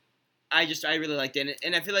 So I really liked it,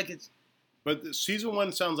 and I feel like it's But season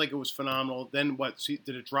 1 sounds like it was phenomenal. Then what? Did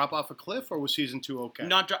it drop off a cliff, or was season 2 okay?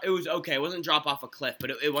 it was okay. It wasn't drop off a cliff, but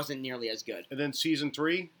it wasn't nearly as good. And then season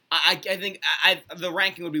 3? I think the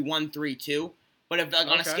ranking would be 1, 3, 2. But if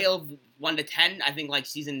on a scale of 1 to 10, I think like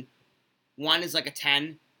season 1 is like a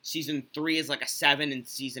 10, season 3 is like a 7, and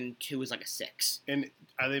season 2 is like a 6. And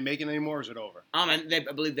are they making any more, or is it over? And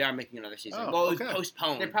I believe they are making another season. Oh, well, it was okay.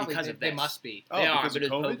 postponed because of this. They must be. Oh, They are, because but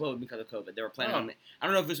of it was COVID? postponed because of COVID. They were planning Oh. on. I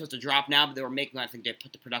don't know if it was supposed to drop now, but they were making. I think they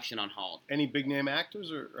put the production on hold. Any big name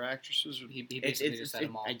actors or actresses? Or... He basically just said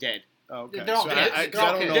them all. I did. Oh, okay. They're all So good. I They're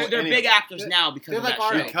all don't good. know They're any big of them. actors now because they're of like that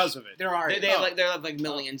our show. age. Because of it. They're already. They have like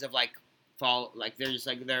millions of like they're just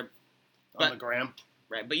like they're On the gram.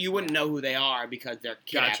 right, but you wouldn't know who they are because they're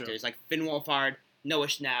kid Gotcha. actors. Like Finn Wolfhard, Noah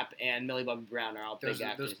Schnapp, and Millie Bobby Brown are all Those big are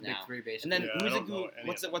actors those big now. 3 basically. And then Yeah, I who's don't know any of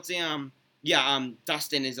what's them. the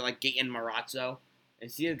Dustin is like Gaten Marazzo.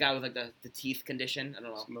 Is he the guy with like the teeth condition? I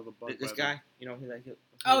don't It's know. another bug This by guy, you know who that?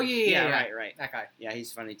 Oh, yeah. Right. That guy. Yeah,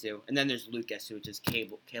 he's funny too. And then there's Lucas, which is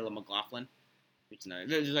Caleb McLaughlin. Which no,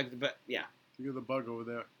 there's like, but yeah, Look at the bug over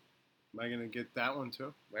there. Am I going to get that one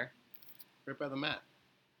too? where? Right by the mat.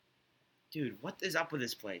 Dude, what is up with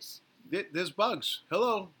this place? There's bugs.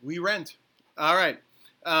 Hello, we rent. All right.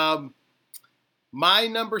 My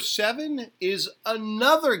number 7 is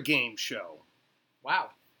another game show. Wow.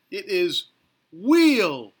 It is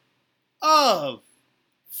Wheel of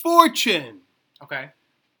Fortune. Okay.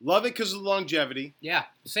 Love it because of the longevity. Yeah.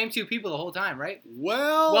 The same 2 people the whole time, right?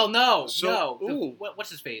 Well, Well, no. so- no. ooh. What's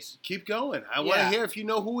his face? keep going. I want to Yeah. hear if you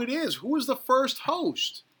know who it is. Who was the first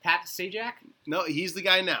host? Pat Sajak? No, he's the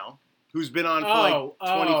guy now who's been on for Oh,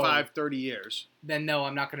 like 25, 30 years. Then no,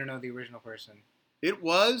 I'm not going to know the original person. It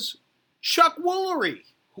was Chuck Woolery.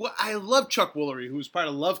 Who I love Chuck Woolery, who was part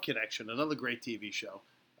of Love Connection, another great TV show.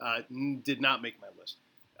 Did not make my list.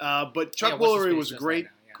 But Chuck Yeah, what's his Woolery face was a does great, that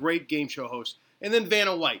now, yeah. great game show host. And then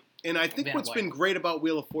Vanna White. And I think Vanna what's White. been great about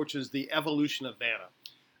Wheel of Fortune is the evolution of Vanna.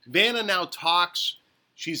 Vanna now talks.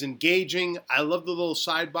 She's engaging. I love the little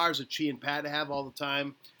sidebars that she and Pat have all the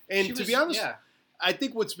time. And She to was- be honest, yeah. I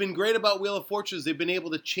think what's been great about Wheel of Fortune is they've been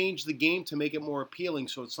able to change the game to make it more appealing.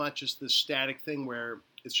 So it's not just this static thing where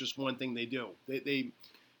it's just one thing they do.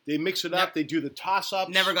 They mix it up. They do the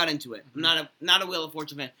toss-ups. Never got into it. I'm not a Wheel of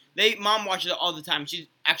Fortune fan. Mom watches it all the time. She's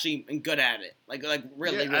actually good at it. Like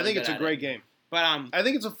really, Yeah, really I think good it's a at great it. game. But I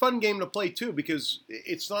think it's a fun game to play too because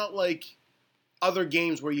it's not like other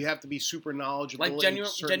games where you have to be super knowledgeable. like in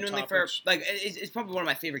certain genuinely topics. it's probably one of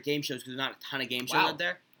my favorite game shows because there's not a ton of game shows Wow. out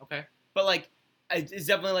there. Okay. But like it's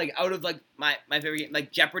definitely like out of like my favorite game,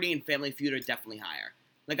 like Jeopardy and Family Feud are definitely higher.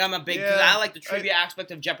 Like I'm a big because Yeah, I like the trivia aspect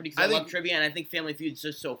of Jeopardy because I love think- trivia and I think Family Feud's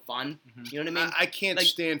just so fun. Mhm. You know what I mean? I can't like-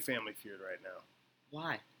 stand Family Feud right now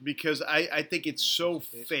Why? because I think it's so What's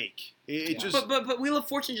his face? fake. It Yeah. just. But Wheel of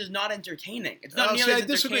Fortune is not entertaining. It's not Oh, nearly see, I as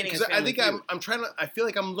disagree entertaining as because I Family think Feud. I'm trying to. I feel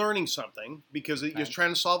like I'm learning something because you're Okay.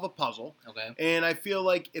 trying to solve a puzzle, Okay. and I feel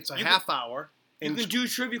like it's a You half hour. You And can do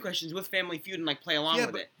trivia questions with Family Feud and like play along Yeah,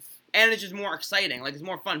 with but- it, and it's just more exciting. Like it's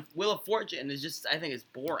more fun. Wheel of Fortune is just I think it's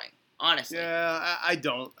boring. Honestly, yeah, I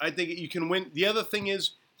don't. I think you can win. The other thing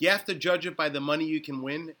is you have to judge it by the money you can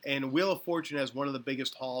win, and Wheel of Fortune has one of the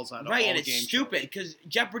biggest hauls out of right, all and the it's game stupid shows. because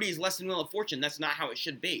Jeopardy is less than Wheel of Fortune. That's not how it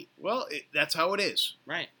should be. Well, that's how it is.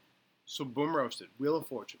 Right. So boom roasted. Wheel of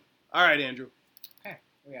Fortune. All right, Andrew.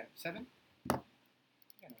 We got 7? Yeah,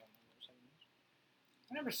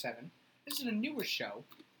 no, number 7. This is a newer show.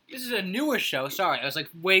 Sorry, I was like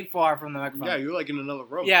way far from the microphone. Yeah, you're like in another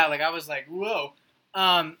room. Yeah, like I was like, whoa.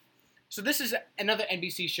 So this is another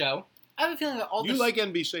NBC show. I have a feeling that all You like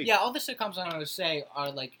NBC. yeah, all the sitcoms I'm going to say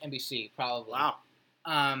are like NBC probably. Wow.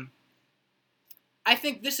 I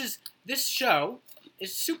think this show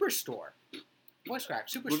is Superstore. Voice crack,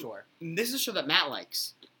 Superstore. This is a show that Matt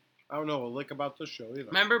likes. I don't know a lick about this show either.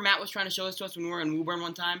 Remember, Matt was trying to show this to us when we were in Woburn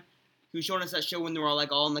one time. He was showing us that show when they were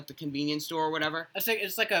like all in like the convenience store or whatever.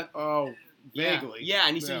 It's like a Oh, vaguely. Yeah,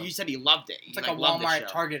 and he said he loved it. it's He, like a loved the Walmart show.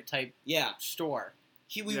 Target type Yeah, store.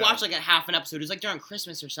 we Yeah. watched like a half an episode. It was like during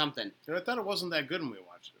Christmas or something. And I thought it wasn't that good when we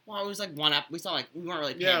watched it. Well, it was like one up. We saw like we weren't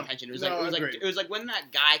really paying Yeah, attention. It was no, like agreed. it was like when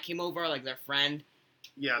that guy came over, like their friend.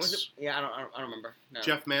 Yes. Was it? Yeah, I don't remember. No.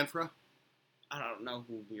 Jeff Manfra. I don't know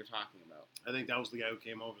who we were talking about. I think that was the guy who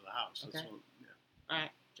came over to the house. That's Okay. what- yeah. All right,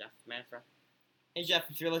 Jeff Manfra. Hey Jeff,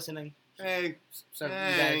 if you're listening, Hey. So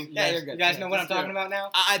Hey. you Yeah, guys, you're good. you guys Yeah, know what I'm just do talking it. about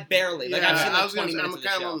now? I barely like Yeah, I've seen like I was 20 gonna say, minutes I'm of the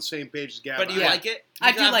kind of show. on the same page as Gavin. But do you Yeah. like it?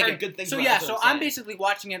 I Because do I've like heard it. Good things So about yeah, it, so that's I'm what basically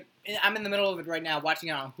watching it. I'm in the middle of it right now, watching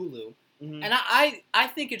it on Hulu, saying. and I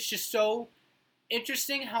think it's just so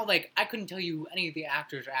interesting how like I couldn't tell you who any of the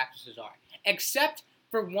actors or actresses are, except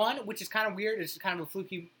for one, which is kind of weird, it's kind of a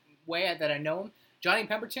fluky way that I know him. Johnny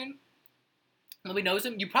Pemberton, nobody knows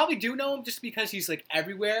him. You probably do know him just because he's like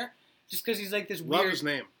everywhere. Just because he's like this weird. Love his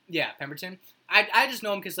name. Yeah, Pemberton. I just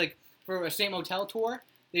know him because like for a State Motel tour,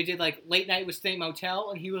 they did like late night with State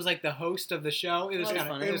Motel, and he was like the host of the show. It was Oh, kind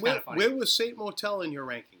funny. of And funny. where was Saint Motel in your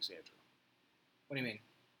rankings, Andrew? What do you mean?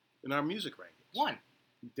 In our music rankings. 1.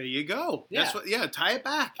 There you go. Yeah. That's what. Yeah, tie it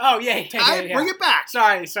back. Oh yeah, Bring it back.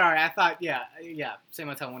 Sorry. I thought yeah. State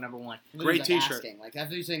Motel number 1. Great T-shirt. Asking. Like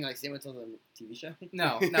after you saying like Same Motel the TV show.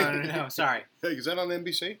 No. Sorry. Hey, is that on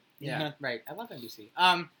NBC? Yeah, right. I love NBC.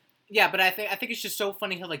 Yeah, but I think it's just so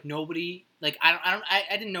funny how like nobody like I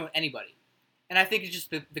didn't know anybody, and I think it's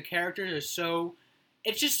just the characters are so,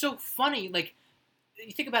 it's just so funny. Like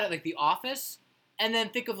you think about it like The Office, and then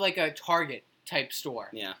think of like a Target type store.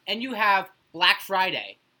 Yeah. And you have Black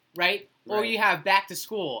Friday, right? Or Right. you have back to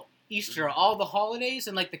school, Easter, all the holidays,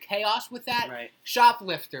 and like the chaos with that. Right.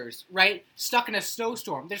 Shoplifters, right? Stuck in a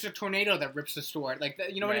snowstorm. There's a tornado that rips the store. Like,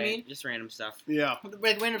 you know what I mean? Just random stuff. Yeah.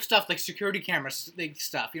 Random stuff like security cameras, like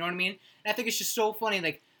stuff. You know what I mean? And I think it's just so funny,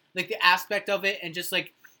 like the aspect of it, and just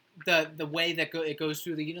like the way that it goes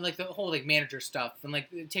through the like the whole like manager stuff, and like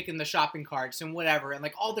taking the shopping carts and whatever, and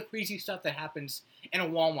like all the crazy stuff that happens in a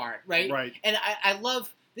Walmart, right? Right. And I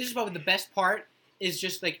love, this is probably the best part, is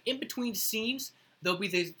just like in between scenes there'll be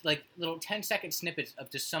these like little 10-second snippets of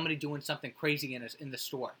just somebody doing something crazy in the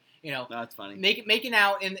store. You know, That's funny. making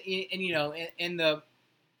out in the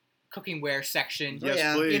cooking ware section. Yes,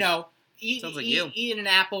 yeah. please. You know, Sounds like you. eating an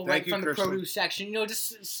apple Thank right you, from the Crystal. produce section. You know,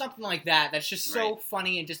 just something like that. That's just so Right.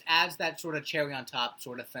 funny and just adds that sort of cherry on top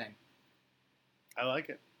sort of thing. I like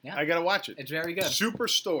it. Yeah. I gotta watch it. It's very good.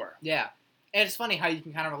 Superstore. Yeah. And it's funny how you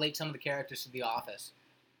can kind of relate some of the characters to The Office.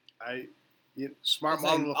 Smart It's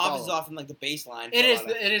model like, to Office is follow. often like the baseline. It is for a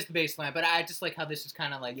lot of- it is the baseline, but I just like how this is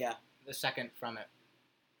kind of like Yeah. the second from it.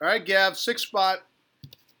 All right, Gav, 6th spot.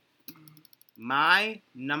 My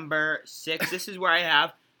number 6. This is where I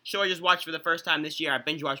have show I just watched for the first time this year. I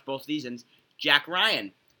binge watched both seasons. Jack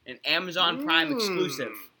Ryan, an Amazon Prime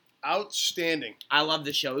exclusive. Outstanding. I love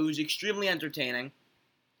the show. It was extremely entertaining.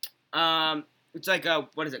 It's like a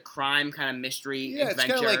crime kind of mystery Yeah, it's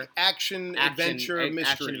adventure. kind of like action, adventure, mystery.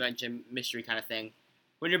 Action adventure mystery kind of thing.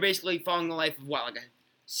 When you're basically following the life of like a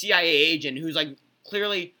CIA agent who's like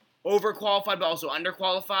clearly overqualified but also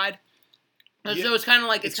underqualified. And Yeah, so it's kind of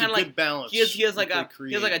like It's kind a of good like balance. he has like that a they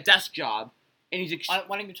he has like a create. desk job and he's Why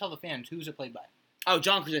don't you tell the fans who's it played by?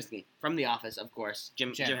 John Krasinski from The Office, of course,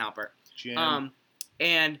 Jim Halpert. Jim.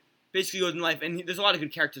 And basically goes in life, and there's a lot of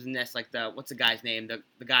good characters in this. Like what's the guy's name? The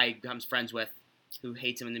guy he becomes friends with, who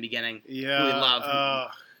hates him in the beginning. Yeah. who we love. Oh,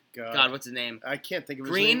 God. God, what's his name? I can't think of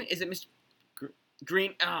his Green? name. Is it Mr.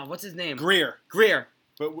 Green? What's his name? Greer. Greer.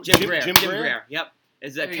 But Jim Greer. Jim Greer? Yep.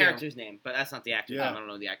 Is the There you character's name, but that's not the actor's Yeah. name. I don't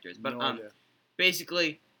know who the actor is. But No idea.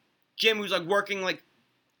 basically, Jim, who's like working like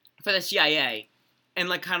for the CIA, and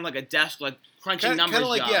like kind of like a desk, like crunching numbers Kind of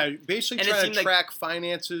like, job. yeah, basically And it trying seemed to like- track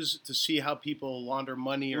finances to see how people launder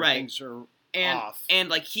money or Right. things are and off. and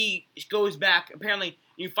like he goes back. Apparently,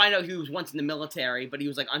 you find out he was once in the military, but he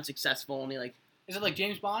was like unsuccessful, and he like Is it like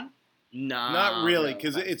James Bond? Not really,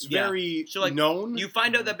 because it's Yeah. very So, like, known. You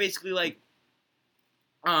find out that basically like,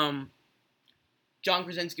 John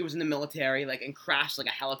Krasinski was in the military, like, and crashed like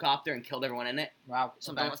a helicopter and killed everyone in it, Wow.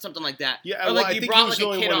 something like that. yeah, Or, well, like I he think brought he was like the a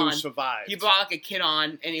only kid one on. who survived. He brought like a kid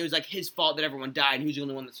on, and it was like his fault that everyone died, and he was the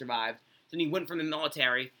only one that survived. So then he went from the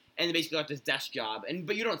military, and then basically got this desk job.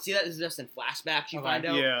 But you don't see that. This is just in flashbacks. You Okay. find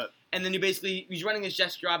out. Yeah, And then he's running his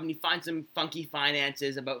desk job, and he finds some funky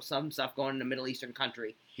finances about some stuff going in a Middle Eastern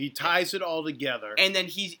country. he ties it all together. And then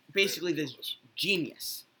he's basically this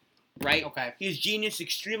genius, right? Okay. He's genius,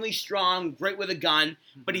 extremely strong, great with a gun,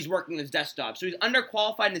 but he's working his desk job. So he's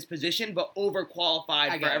underqualified in his position, but overqualified I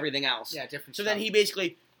for get it. everything else. Yeah, different. So stuff. then he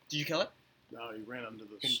basically, did you kill it? No, he ran under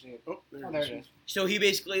the. Couldn't see it. Oh, Oh, there it is. So he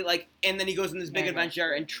basically and then he goes on this big There you go.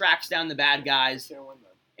 adventure and tracks down the bad guys Can't win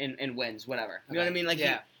that. and wins, whatever. You know Okay. what I mean? Like,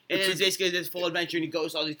 Yeah. and It's it's basically this full adventure, and he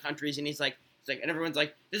goes to all these countries, and and everyone's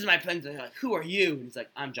like, "This is my plan." They're like, "Who are you?" And he's like,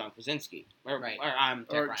 "I'm John Krasinski," or Right. or I'm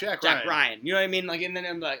Or Jack Jack Ryan. Ryan. You know what I mean? Like, and then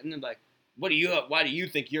I'm like, "What do you? Why do you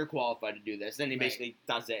think you're qualified to do this?" Then he Right. basically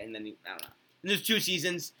does it, and then I don't know. And there's 2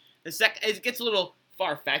 seasons. It gets a little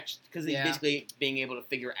far fetched because he's Yeah. basically being able to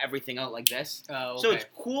figure everything out like this. Oh, okay. So it's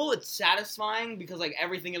cool, it's satisfying because like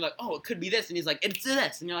everything you're like, oh, it could be this, and he's like, it's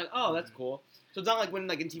this, and you're like, oh, that's cool. So it's not like when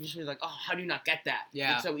like in TV shows like, oh, how do you not get that?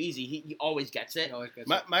 Yeah. It's so easy. He always gets it. It always gets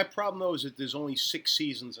My problem though is that there's only 6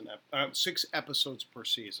 seasons and 6 episodes per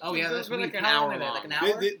season. Oh yeah, It's that's been like we an how hour long are they? long. Like an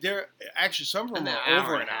hour. They're actually some of them An are hour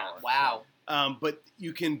over and an a half. hour. Wow. But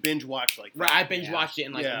you can binge watch like that. Right, I binge watched it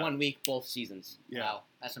in like Yeah. 1 week, both seasons. Yeah. Wow,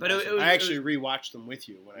 that's But impressive. it I actually rewatched them with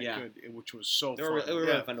you when Yeah. I could, which was so They fun. were really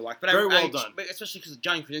Yeah. fun to watch. But Very well done. But especially because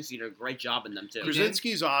Johnny Krasinski did a great job in them too.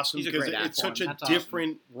 Krasinski's awesome He's a because great it's actor. such a That's awesome.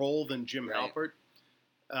 different role than Jim Right. Halpert.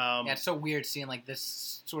 Yeah, it's so weird seeing like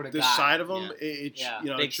this sort of This guy. side of him, Yeah. it, Yeah.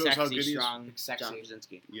 Big, it shows how sexy, good he is. strong, Big, sexy. John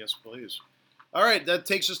Krasinski. Yes, please. All right, that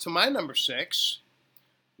takes us to my number 6,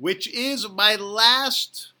 which is my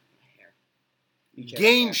last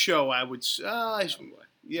game show. I would.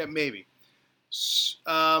 Yeah, maybe.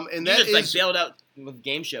 And You that just like is bailed out with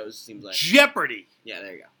game shows. Seems like. Jeopardy. Yeah,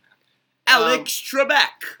 there you go. Alex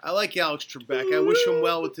Trebek. I like Alex Trebek. I wish him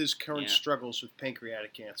well with his current Yeah. struggles with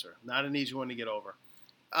pancreatic cancer. Not an easy one to get over.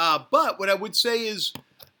 But what I would say is,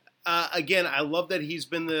 again, I love that he's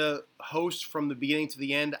been the host from the beginning to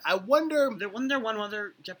the end. I wonder, Wasn't there one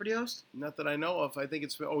other Jeopardy host? not that I know of, I think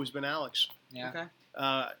it's always been Alex. Yeah. Okay.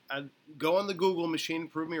 I go on the Google machine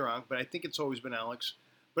and prove me wrong, but I think it's always been Alex.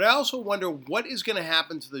 But I also wonder what is going to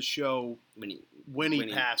happen to the show when he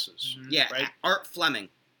passes. Mhm. Yeah, Right? Art Fleming.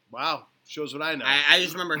 Wow, shows what I know. I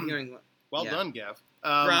just remember hearing Well yeah. done, Gav.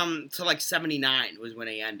 from to like 79 was when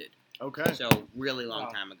he ended. Okay. So really long Wow.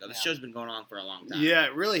 time ago. The Yeah. show's been going on for a long time. Yeah,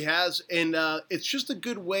 it really has, and it's just a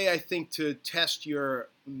good way, I think, to test your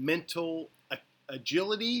mental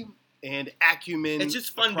agility and acumen. It's just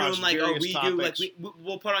fun across doing like various we do like topics.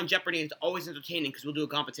 we'll put on Jeopardy and it's always entertaining because we'll do a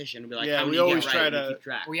competition and be like Yeah, how we many you always get try right and to- we keep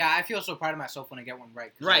track. Well, yeah, I feel so proud of myself when I get one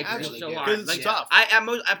right. 'cause Right, I because really it's so do. hard. Because it's Like, tough.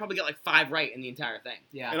 I probably get like 5 right in the entire thing.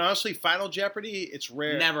 Yeah. And honestly, Final Jeopardy, it's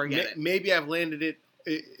rare. Never get it. Maybe I've landed it.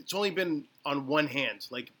 It's only been on one hand,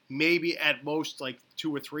 like maybe at most like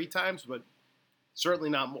 2 or 3 times, but certainly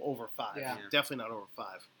not over 5. Yeah. Definitely not over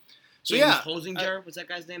 5. So James yeah, Holzinger, what's that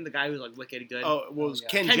guy's name? The guy who's like wicked good. oh, well, it was yeah.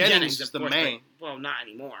 Ken, Ken Jennings is of the course, main. but- well, not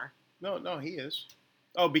anymore. No, he is.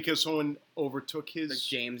 Oh, because someone overtook The his.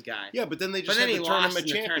 James guy. Yeah, but then they But just then had he the lost tournament in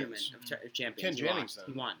the champions. tournament of champions. Ken He Jennings, lost.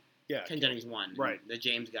 then. He won. Yeah. Ken Jennings won. Right. The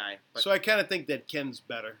James guy. But, So I kind of think that Ken's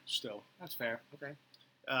better still. That's fair. okay.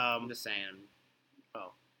 I'm Um, just saying.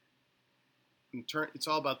 it's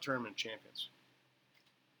all about tournament champions.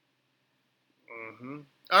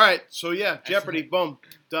 All right, so yeah, Jeopardy, boom,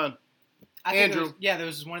 done. I think Andrew. there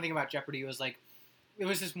was this one thing about Jeopardy. It was like, it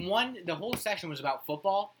was this one. The whole section was about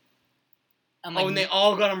football. I'm Oh, and they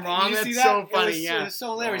all got him wrong. You That's see so that? funny. It Yeah. was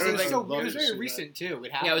so hilarious. I It was would so. love It was to very see that. recent too.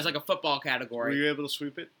 It Yeah, it was like a football Were category. you able to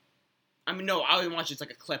sweep it? I mean, no, I only watched it's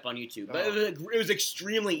like a clip on YouTube, but Oh. it was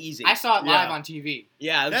extremely easy. I saw it live Yeah. on TV.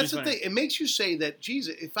 yeah, it was That's just the funny. thing. It makes you say that, geez,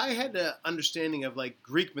 if I had an understanding of like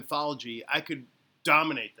Greek mythology, I could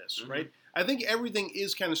dominate this, Mhm. right? I think everything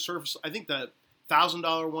is kind of surface. I think the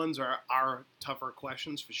 $1,000 ones are tougher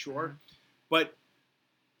questions for sure, Mhm. but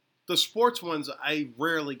the sports ones I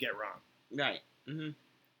rarely get wrong. Right.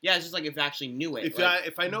 Yeah, it's just like if I actually knew it.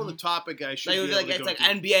 If I know the topic, I should like, be it was able like to it's go like through-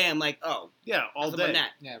 NBA. I'm like, oh, yeah, all nothing but day.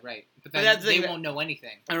 net. Yeah, right. But But then that's the they thing that- won't know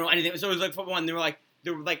anything. I don't know anything. So it was like for one, they were like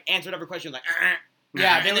answered every question like.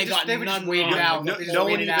 Yeah, they and would just- got they would just none wait it wrong. out. No, They just no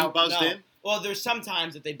wait one it even out. buzzed No. in. Well, there's some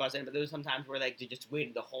times that they buzzed in, but there was some times where like they just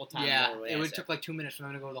waited the whole time. Yeah, no one would it would answer. took like 2 minutes for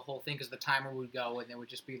them to go the whole thing because the timer would go and there would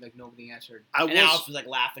just be like nobody answered. I And will. Alice was like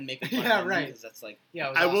laughing, making fun Yeah, of them right. because that's like Yeah, it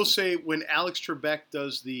was I will awesome. say when Alex Trebek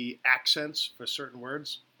does the accents for certain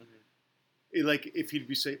words, like if he'd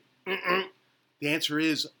be say, the answer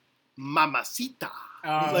is mamacita.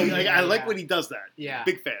 Oh, Like yeah, I like yeah. when he does that. Yeah.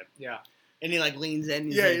 Big fan. Yeah. and he like leans in.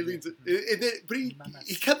 He's Yeah, like, he leads it, but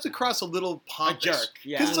he comes across a little a pompous. jerk.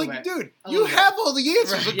 Yeah, Because it's A like, little dude, A you little bit. have all the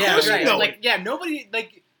answers. Of Yeah, course right. you know Like, it. yeah,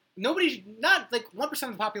 nobody, not like 1%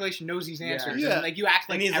 of the population knows these Yeah. answers. Yeah. And, like you act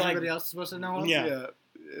like And he's like- everybody else is supposed to know them. Yeah.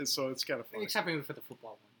 So it's kind of funny. Except maybe for the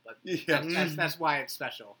football one, but Yeah. that's why it's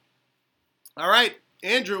special. All right,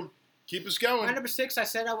 Andrew, keep us My going. number 6, I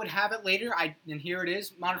said I would have it later. And here it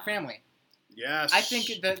is, Modern Family. Yes. I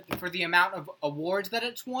think that for the amount of awards that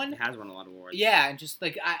it's won, It has won a lot of awards. yeah, and just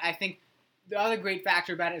like I think the other great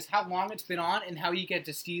factor about it is how long it's been on and how you get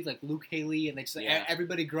to see like Luke Haley and like Yeah.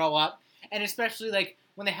 everybody grow up, and especially like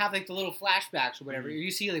when they have like the little flashbacks or whatever, Mhm.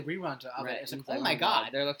 you see like reruns of Right. it. It's like, It's oh like, my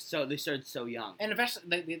god. they started so young. And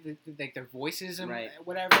especially like their voices and Right.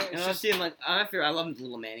 whatever. And It's I just, see him like I love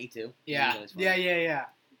Little Manny too. yeah, He's always funny. yeah.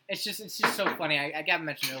 It's just so funny. I Gavin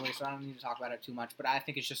mentioned earlier, so I don't need to talk about it too much. But I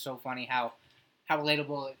think it's just so funny how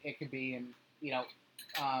relatable it could be, and you know,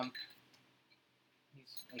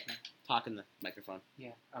 he's making. Talk in the microphone.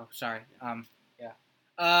 Yeah. Oh, sorry.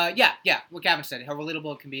 Yeah. Yeah. What Gavin said, how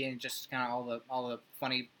relatable it can be, and just kind of all the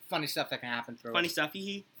funny stuff that can happen through Funny it. stuff.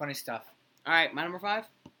 Hee. Funny stuff. All right, my number 5.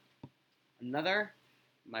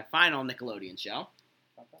 My final Nickelodeon show.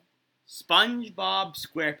 SpongeBob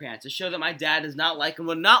SquarePants, a show that my dad does not like and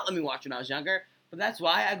would not let me watch when I was younger, but that's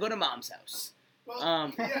why I go to mom's house.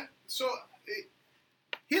 Well, yeah. So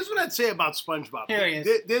here's what I'd say about SpongeBob. Here he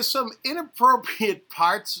is. There's some inappropriate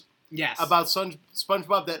parts Yes. about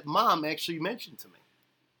SpongeBob that Mom actually mentioned to me.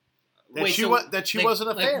 That Wait, she so, that she like- wasn't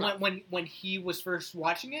a like fan of. when he was first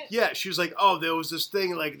watching it. Yeah, she was like, "Oh, there was this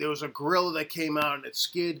thing, like there was a gorilla that came out and it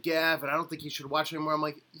scared Gav, and I don't think he should watch it anymore." I'm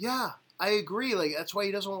like, "Yeah, I agree. Like that's why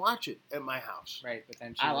he doesn't watch it at my house." Right, but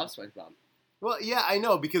then I love SpongeBob. Well, yeah, I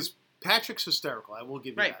know because Patrick's hysterical. I will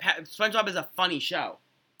give you Right, that. SpongeBob is a funny show.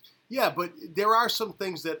 Yeah, but there are some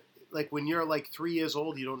things that, like when you're like 3 years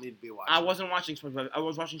old, you don't need to be watching. I wasn't watching SpongeBob. I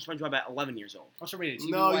was watching SpongeBob at 11 years old. Also rated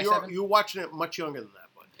No, TVY7. you're watching it much younger than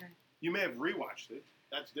that, bud. Okay. You may have rewatched it.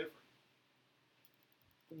 That's different.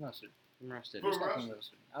 Boom roasted. I'm roasted. Boom Just like roasted. boom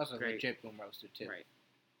roasted. I was a Great. legit boom roasted too. Right.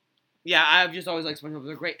 Yeah, I've just always liked SpongeBob.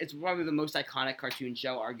 They're great. It's probably the most iconic cartoon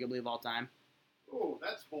show, arguably, of all time. Oh,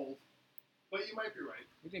 that's bold. But you might be right.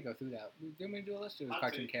 We did go through that. Didn't we do a list of I'll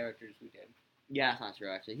cartoon take- characters? We did. Yeah, that's not true,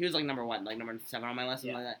 actually. He was like number 1, like number 7 on my list,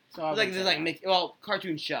 something Yeah. like that. So It was like, this like,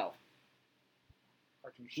 cartoon show.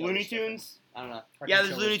 cartoon show Looney is different. Tunes? I don't know. Cartoon Yeah, show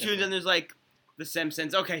there's is Looney Tunes different. and there's like The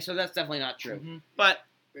Simpsons. Okay, so that's definitely not true. Mhm. But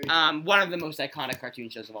There you go. one of the most iconic cartoon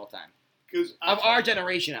shows of all time. 'Cause Of our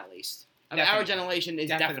generation, at least. Of our Definitely. generation is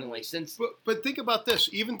Definitely. definitely. Since But think about this.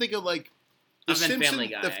 Even think of like Other than Family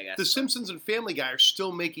Guy, I guess. The Simpsons and Family Guy are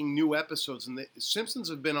still making new episodes, and the Simpsons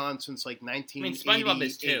have been on since like 1988. SpongeBob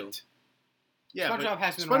is too. Yeah, SpongeBob but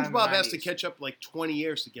has been around in the SpongeBob has to 90s. catch up like 20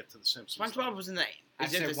 years to get to the Simpsons. SpongeBob was in the I'd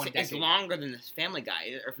say one it's decade. longer than the Family Guy,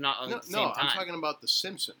 or if not No, at the same no, time. I'm talking about the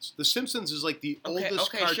Simpsons. The Simpsons is like the Okay, oldest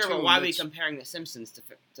okay, cartoon. sure, but why are we that's- comparing The Simpsons to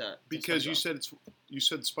Because you SpongeBob?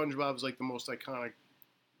 said SpongeBob is like the most iconic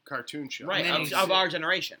cartoon show. right And then of, you of said- our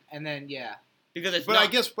generation, And then yeah, because it's But not, I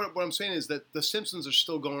guess what I'm saying is that the Simpsons are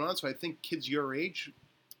still going on, so I think kids your age.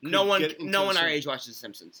 no could one get into no the one our Sim- age watches The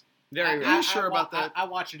Simpsons. Very Are rare. you sure about that? I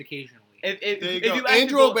watch it occasionally. If There you if go. you ask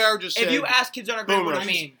Andrew people, O'Barrow just said. if you ask kids on our grade, Boom what roast. have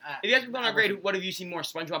I you, mean, if you ask people on our I grade, wasn't- what have you seen more,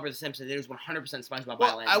 SpongeBob or The Simpsons? It is 100% SpongeBob. well, by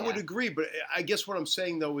a I landslide. would agree, but I guess what I'm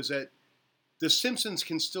saying though is that the Simpsons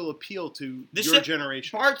can still appeal to The your Sim-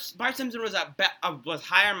 generation. Bart Simpson was was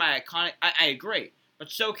higher in my iconic. I agree,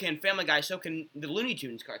 but so can Family Guy. So can the Looney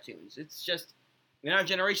Tunes cartoons. It's just in our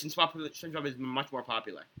generation, SpongeBob is much more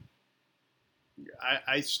popular.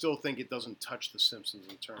 I still think it doesn't touch the Simpsons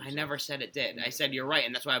in terms. I of- never said it did. I said you're right,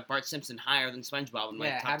 and that's why I have Bart Simpson higher than SpongeBob in my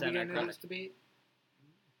yeah, top how do 10 we get into iconic. this debate?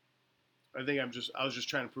 I think I was just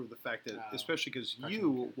trying to prove the fact that, Oh. especially because Cartoon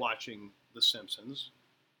you characters. watching The Simpsons.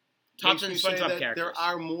 Top makes 10 me say SpongeBob that characters. there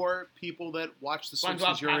are more people that watch The SpongeBob,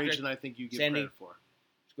 Simpsons your age Patrick, than I think you give Sandy. credit for.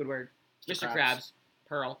 Squidward, Mr. Krabs. Krabs,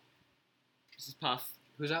 Pearl, Mrs. Puff,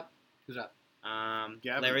 Who's up? Who's up?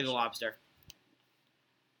 Gavin. Larry the Lobster.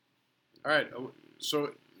 All right,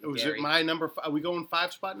 so was Gary. it my number? Are we going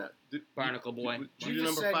 5 spot now? Barnacle Boy. Did You you do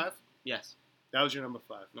just number said- 5? Yes, That was your number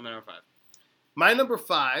 5. number 5. My number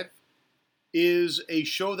 5 is a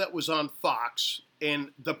show that was on Fox,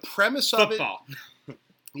 and the premise of Football. it.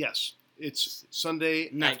 Yes, it's Sunday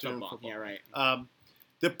Night afternoon football. football. Yeah, right.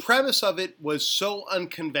 The premise of it was so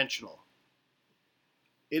unconventional.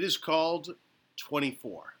 It is called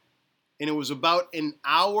 24. And it was about an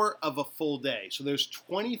hour of a full day. So there's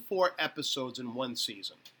 24 episodes in one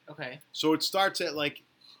season. Okay. So it starts at like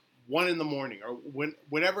 1 in the morning or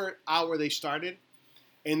whenever hour they started.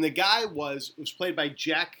 And the guy was played by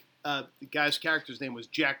Jack. The guy's character's name was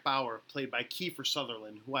Jack Bauer, played by Kiefer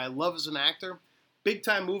Sutherland, who I love as an actor. Big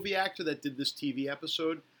time movie actor that did this TV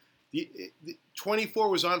episode. The 24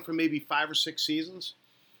 was on for maybe 5 or 6 seasons.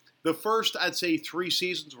 The first, I'd say, 3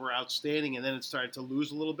 seasons were outstanding, and then it started to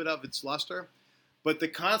lose a little bit of its luster. But the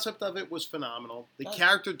concept of it was phenomenal. The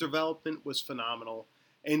character development was phenomenal.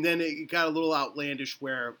 And then it got a little outlandish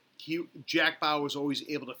where Jack Bauer was always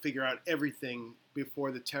able to figure out everything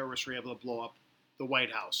before the terrorists were able to blow up the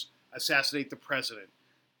White House, assassinate the president,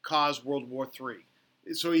 cause World War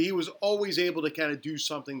III. So he was always able to kind of do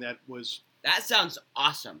something that was... That sounds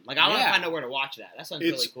awesome. Like, I want to Yeah. find out where to watch that. That sounds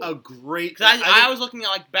It's really cool. a great... Because I think was looking at,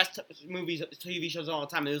 like, best movies, TV shows all the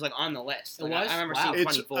time, and it was, like, on the list. It Like, was? I remember Wow. seeing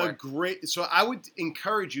it's 24. a great... So I would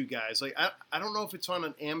encourage you guys. Like, I don't know if it's on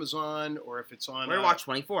an Amazon or if it's on... Where to watch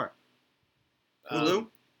 24? um, Hulu?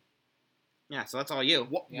 Yeah, so that's all you.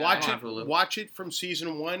 Yeah, watch I'm it. on Hulu. Watch it from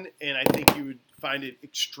season 1, and I think you would find it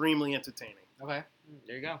extremely entertaining. Okay.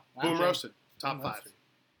 There you go. Wow, Boom Jay. roasted. Top Boom 5. roasted.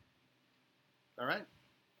 All right.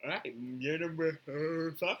 All right. Your number 5?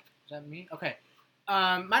 Is that me? Okay.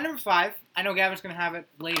 My number 5. I know Gavin's gonna have it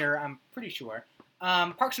later. I'm pretty sure.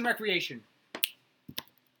 Parks and Recreation. Is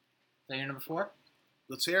that your number 4?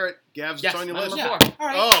 Let's hear it. Gav's, Yes, it's on your my list. number Yeah. 4. All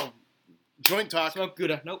right. Oh, Joint talk. Smoke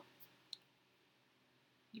Gouda. Nope.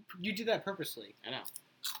 You do that purposely. I know.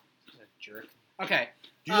 What a jerk. Okay.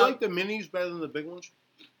 Do you like the minis better than the big ones?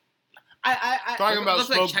 I Talking about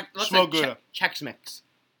smoke Gouda. Chex Mix.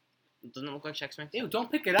 Doesn't it look like Chex Mix? Ew,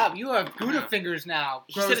 don't pick it up. You have Gouda fingers now.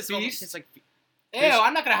 She said Gross it smells beast. it's like Ew,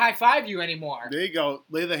 I'm not going to high five you anymore. There you go.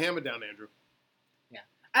 Lay the hammer down, Andrew.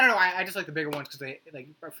 I don't know. I just like the bigger ones because they like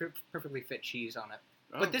perfectly fit cheese on it.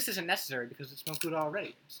 Oh, But this isn't necessary because it's smoked Gouda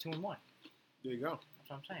already. It's 2-in-1. there you go. That's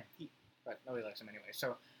what I'm saying. But nobody likes them anyway,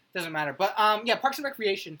 so it doesn't matter. But yeah, Parks and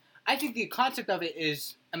Recreation. I think the concept of it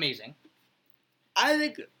is amazing. I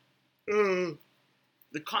think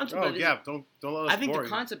the concept Oh of it yeah, don't let us I think bore the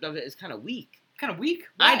you. concept of it is kind of weak. Kind of weak.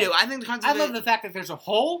 I Why? do. I think the concept I of love it, the fact that there's a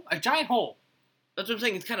hole, a giant hole, that's what I'm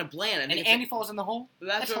saying. It's kind of bland. I and think Andy falls in the hole.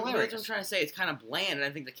 that's That's what hilarious. I'm trying to say. It's kind of bland, and I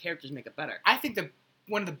think the characters make it better. I think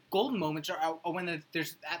one of the golden moments are when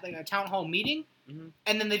there's at like a town hall meeting, Mhm.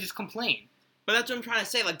 and then they just complain. But that's what I'm trying to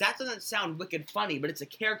say. Like, that doesn't sound wicked funny, but it's the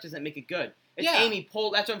characters that make it good. It's Yeah. Amy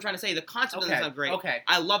Poehler. That's what I'm trying to say. The concept doesn't sound great. Okay.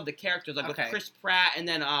 I love the characters, like Okay. with Chris Pratt, and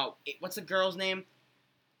then what's the girl's name?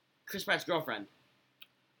 Chris Pratt's girlfriend.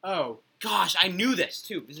 Oh. Gosh, I knew this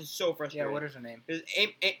too. This is so Yeah. frustrating. What is her .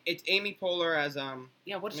 It's Amy Poehler as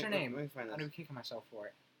Yeah. What's her name? Let me find I'm this. kicking myself for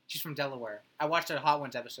it. She's from Delaware. I watched a Hot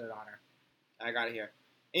Ones episode on her. I got it here.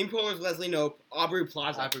 Amy Poehler's Leslie Knope. Aubrey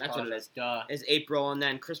Plaza. Aubrey That's Plaza. what it is. Duh. Is April, and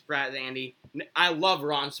then Chris Pratt is Andy. I love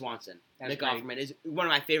Ron Swanson. That's Nick great. Offerman is one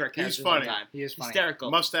of my favorite He's characters of all funny. time. He is funny. Hysterical.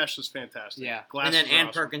 Mustache is fantastic. Yeah. Glasses And then are Ann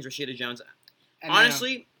awesome. Perkins, Rashida Jones. And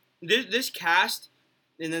Honestly, this cast,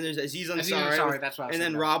 and then there's Aziz then, Ansari, sorry, that's what I was and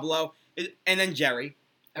then thinking. Rob Lowe, and then Jerry.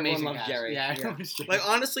 Everyone Amazing loves cast. Jerry. Yeah. everyone's Jerry. Like,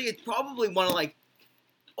 honestly, it's probably one of, like,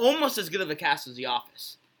 almost as good of a cast as The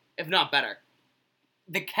Office, if not better.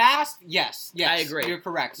 The cast, yes. I agree. You're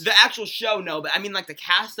correct. The actual show, no, but I mean, like, the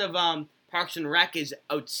cast of Parks and Rec is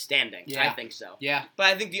outstanding. Yeah. I think so. Yeah. But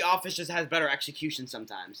I think The Office just has better execution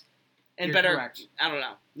sometimes. And You're better, correct. I don't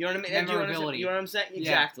know. You know what I mean? Do you Memorability. know what I'm saying? Yeah.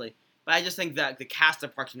 Exactly. But I just think that the cast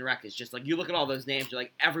of Parks and Rec is just, like, you look at all those names, you're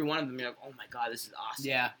like, every one of them, you're like, oh my god, this is awesome.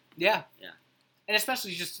 Yeah. Yeah. Yeah. And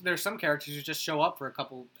especially just there's some characters who just show up for a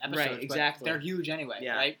couple episodes. Right, exactly. But they're huge anyway,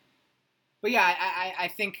 Yeah. right? But yeah, I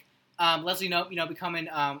think Leslie Knope, becoming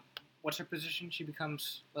what's her position? She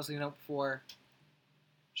becomes Leslie Knope for.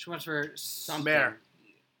 She wants for Something. Mayor.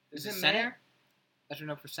 Is Is it it Senate? mayor? Leslie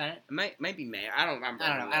Knope for Senate. It might be Mayor. I don't remember.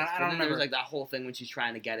 I don't know. who it was. I But don't then there was remember. like that whole thing when she's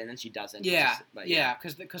trying to get it and then she doesn't. Yeah, But yeah,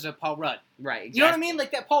 because of Paul Rudd. Right. Exactly. You know what I mean?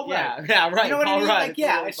 Like that Paul Rudd. Yeah. Yeah. Right. You know what Paul I mean? Rudd. Like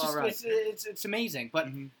yeah, It's it's Paul just Rudd. it's amazing. But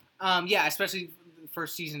Mhm. yeah, especially the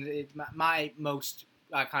first season, my most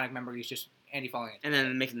iconic memory is just Andy falling in. And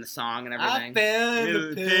then making the song and I everything. fell in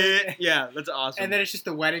the pit. Yeah, that's awesome. And then it's just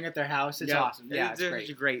the wedding at their house. It's awesome. Yeah, it's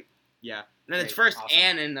great. great. Yeah. And then it's Great. first Awesome.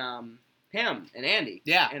 Anne and him and Andy.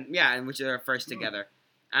 Yeah. And which are first together.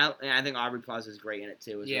 I think Aubrey Plaza is great in it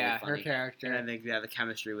too. It was Yeah, really her funny. character. And I think the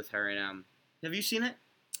chemistry with her and have you seen it?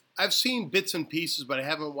 I've seen bits and pieces, but I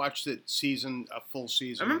haven't watched it a full I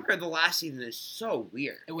season. remember the last season is so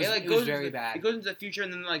weird. It was- like it was goes very into, bad. It goes into the future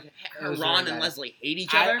and then like It her, was Ron very and bad. Leslie hate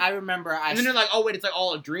each other. I remember and then they're like, oh wait, it's like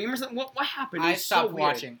all a dream or something. What happened? It I was stopped so weird.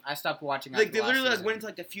 watching. I stopped watching. Like after they last literally like season. went into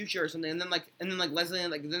like the future or something, and then Leslie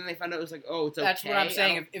and then they found out it was like, oh, it's okay. That's what I'm I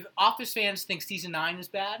saying. don't- If Office fans think season 9 is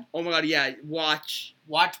bad, Oh my god, yeah, watch.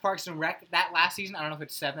 watch Parks and Rec. That last season, I don't know if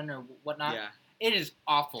it's 7 or whatnot. Yeah. It is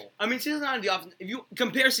awful. I mean, season 9 of The Office, if you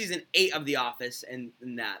compare season 8 of The Office and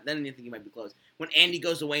that, then you think you might be close. When Andy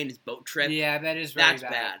goes away in his boat trip, Yeah, that is very that's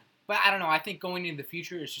bad. But I don't know. I think going into the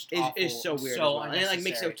future is just awful. Is so weird. So as well. And it like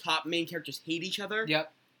makes unnecessary. the top main characters hate each other.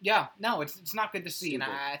 Yep. Yeah. No, it's not good to see, and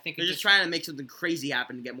Stupid. I think They're it's just trying to make something crazy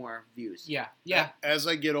happen to get more views. Yeah. Yeah. As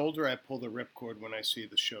I get older, I pull the ripcord when I see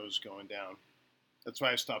the shows going down. That's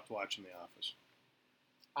why I stopped watching The Office.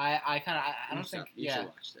 I kind of I don't think You yeah. should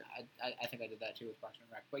watch that. I think I did that too with Parks and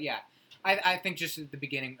Rec. But yeah, I think just at the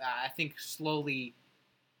beginning, I think slowly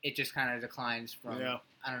it just kind of declines from Yeah.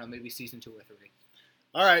 I don't know, maybe season 2 or 3.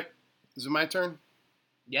 All right. Is it my turn?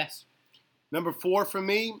 Yes. Number 4 for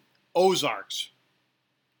me, Ozarks.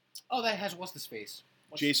 Oh, that has what's the space?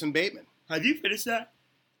 Jason Bateman. Have you finished that?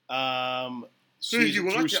 Season, you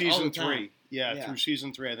watch through it all season the time. 3. Yeah, Yeah. through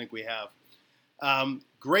season 3, I think we have.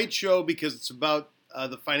 Great show because it's about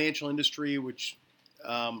the financial industry, which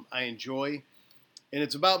I enjoy, and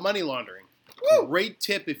it's about money laundering. Woo! Great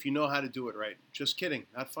tip if you know how to do it right. Just kidding,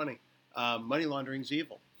 not funny. Money laundering's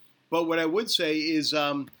evil. But what I would say is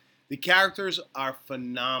the characters are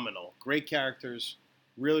phenomenal. Great characters,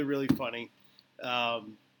 really, really funny,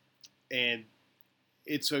 and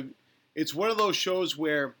it's one of those shows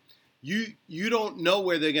where you don't know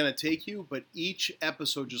where they're going to take you, but each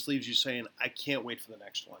episode just leaves you saying, I can't wait for the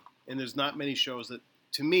next one. And there's not many shows that,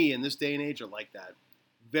 to me, in this day and age, are like that.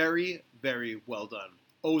 Very, very well done.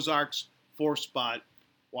 Ozarks, 4-Spot.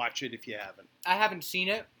 Watch it if you haven't. I haven't seen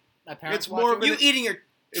it. My parents It's watch more it. of an- You eating your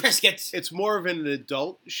Triscuits. It's more of an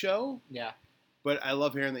adult show, Yeah. but I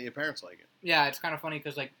love hearing that your parents like it. Yeah, it's kind of funny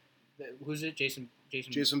because like, who's it? Jason.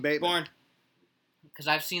 Jason Bateman. Born. Because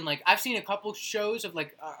I've seen a couple shows of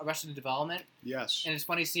like Arrested Development, Yes. and it's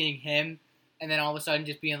funny seeing him, and then all of a sudden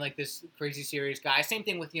just being like this crazy serious guy. Same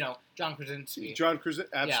thing with John Krasinski. John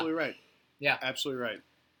Krasinski, absolutely right. Yeah. Absolutely right.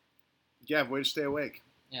 Yeah, way to stay awake.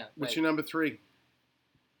 Yeah. What's right. your number 3?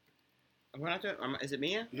 We're not doing, is it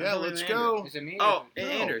me? Yeah, I'm let's doing go. Is it me? Oh, Or is it-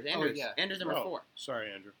 No. Anders. Oh, Anders. yeah. Anders number Oh, 4. Sorry,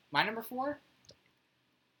 Andrew. My number 4?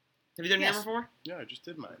 Have you done Yes. number 4? Yeah, I just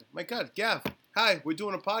did mine. My God, Gav. Hi, we're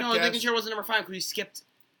doing a podcast. No, I was making sure it wasn't number 5 because we skipped.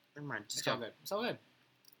 Never mind. Just It's all go. good. It's all good.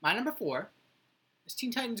 My number 4 is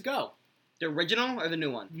Teen Titans Go, The original or the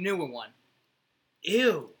new one? the newer one.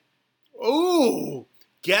 Ew. Oh,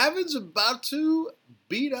 Gavin's about to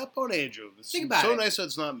beat up on Andrew. This Think is about so it. nice that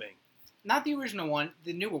it's not me. Not the original one,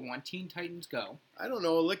 the newer one, Teen Titans Go. I don't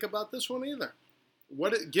know a lick about this one either.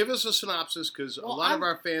 Give us a synopsis, because a Well, lot of I'm-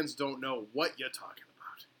 our fans don't know what you're talking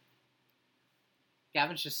about.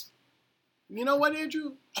 Gavin's just You know what, Andrew?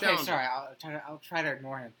 okay. Challenge Sorry, I'll try to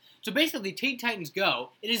ignore him. So basically, Teen Titans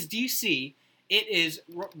Go. It is DC. It is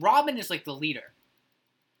Robin is like the leader.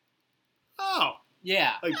 Oh,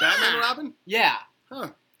 Yeah, like Batman and Robin? yeah. Huh.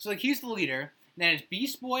 So like he's the leader. And then it's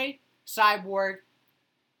Beast Boy, Cyborg,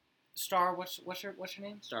 Star. What's your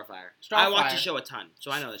name? Starfire. Starfire. I watch the show a ton,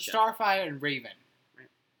 so I know the show. Starfire and Raven. Right.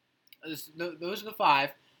 Those are the 5.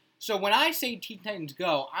 So when I say Teen Titans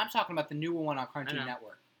Go, I'm talking about the newer one on I Cartoon know.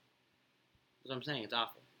 Network. That's what I'm saying. It's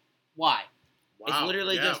awful. Why? Wow. It's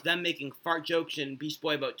literally yeah. just them making fart jokes and Beast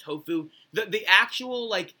Boy about tofu. The actual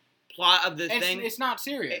like plot of the thing. It's not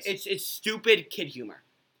serious. It's stupid kid humor.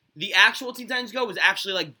 The actual Teen Titans Go was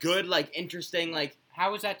actually like good, like interesting, like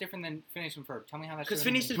How is that different than Phineas and Ferb? Tell me how that's because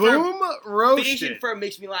different. Phineas than- and Ferb, Boom Phineas and roasted. Ferb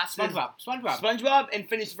makes me laugh. to this- SpongeBob. SpongeBob and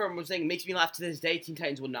Phineas and Ferb was saying makes me laugh to this day. Teen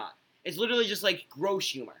Titans will not. It's literally just like gross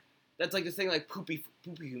humor. That's like this thing like poopy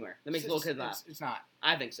humor that makes little kids laugh. It's not.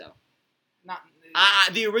 I think so. Not.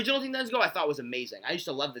 The original Teen Titans Go I thought was amazing. I used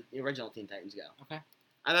to love the original Teen Titans Go. Okay.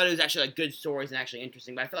 I thought it was actually like good stories and actually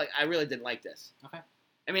interesting, but I feel like I really did like this. Okay.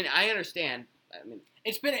 I mean, I understand. I mean,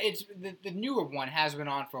 It's the newer one has been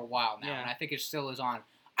on for a while now, Yeah. and I think it still is on.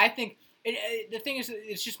 I think the thing is,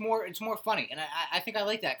 it's just more funny, and I think I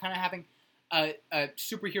like that kind of having a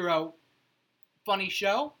superhero funny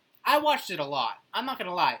show. I watched it a lot. I'm not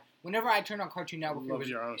gonna lie. Whenever I turned on Cartoon Network, Love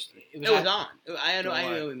your honesty. it it was on. on. I know Don't lie.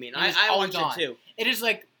 what you mean. It was I always watched on. it too. It is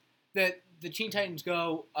like the Teen Titans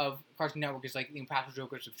Go of Cartoon Network is like the Impractical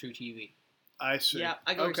Jokers of True TV. I see. Yeah,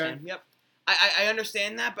 I go Okay. understand. Yep. I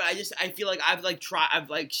understand that, but I feel like I've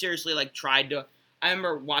seriously tried to. I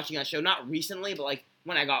remember watching that show not recently, but like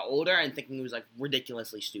when I got older and thinking it was like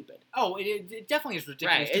ridiculously stupid. Oh, it definitely is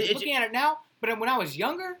ridiculous. Right, Looking at it now, but when I was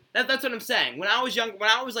younger, That's what I'm saying. When I was young, when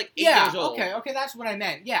I was like 8 yeah, years old. okay, that's what I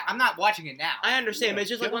meant. Yeah, I'm not watching it now. I understand, Yeah, but it's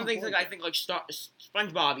just like get one on of the things board like I there. think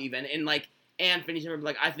like SpongeBob even and Phineas and Ferb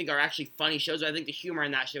like I think are actually funny shows. I think the humor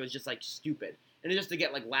in that show is just like stupid, and it's just to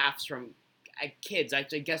get like laughs from kids. I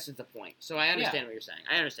guess is the point. So I understand what you're saying.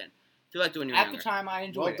 I understand. I feel like doing when you were At younger. the time, I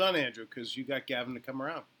enjoyed Well it. done, Andrew, because you got Gavin to come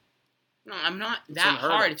around. No, I'm not It's that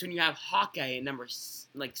unheard hard. of. It's when you have Hawkeye at number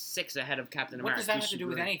 6 ahead of Captain What America. does that have to do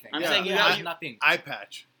with disagree. anything? I'm saying It you has got- nothing. Eye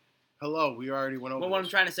patch. Hello, we already went over Well, what I'm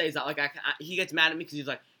this. trying to say is that like he gets mad at me because he's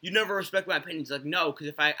like, you never respect my opinions. Like no, because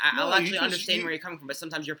if No, I'll you actually just- understand you- where you're coming from, but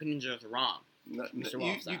sometimes your opinions are wrong. No, Mr. you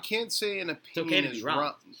Wallstyle. can't say an okay opinion to be is wrong.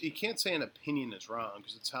 wrong. You can't say an opinion is wrong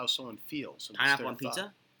because it's how someone feels. and it's Pineapple their on pizza.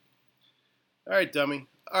 thought. All right, dummy.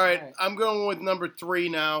 All right, All right. I'm going with number 3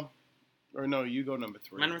 now. Or no, you go number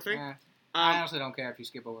 3. My number 3. I honestly don't care if you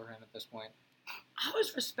skip over him at this point. I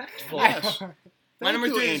was respectful. Yes. My Thank number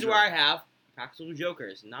you, 3 is Andrew. where I have Practical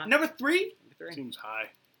Jokers, not Number 3? number 3. Seems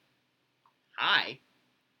high. High.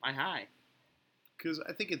 Why high? Because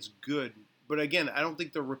I think it's good. But again, I don't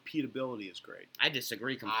think the repeatability is great. I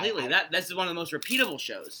disagree completely. I- This is one of the most repeatable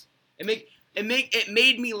shows. It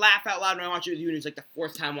made me laugh out loud when I watched it with you, and it's like the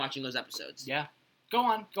 4th time watching those episodes. Yeah. Go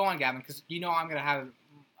on, Gavin, because you know I'm gonna have it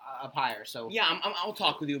up higher. So Yeah, I'll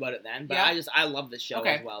talk with you about it then. But Yeah? I love this show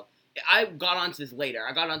Okay. as well. I got onto this later.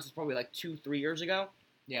 I got onto this probably like 2-3 years ago.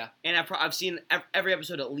 Yeah. And I've seen every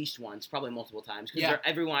episode at least once, probably multiple times. Because Yeah.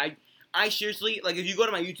 everyone, I seriously, like if you go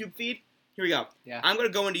to my YouTube feed, here we go. Yeah. I'm going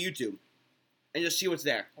to go into YouTube. and just see what's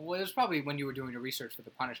there. Well, it was probably when you were doing your research for the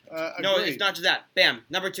punishment. No, Agreed. it's not just that. Bam.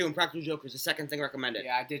 Number 2, Impractical Jokers. The second thing recommended.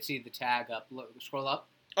 Yeah, I did see the tag up. Look, scroll up.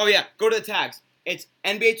 Oh, yeah. Go to the tags. It's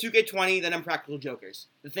NBA 2K20, then Impractical Jokers.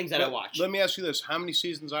 The things that I watch. Let me ask you this: how many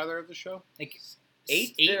seasons are there of the show? Like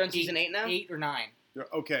 8? They're on season 8 now? 8 or 9.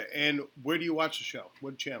 Okay, and where do you watch the show?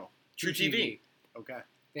 What channel? True TV. Okay.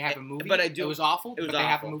 They have a movie. But I do- It was awful. it was but they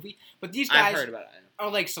have a awful. movie. But these I've guys heard about it. are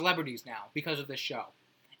like celebrities now because of this show,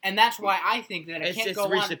 and that's why I think that it can't It's go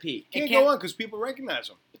reached on. the peak. It Can't can't- go on because people recognize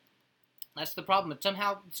them. That's the problem. But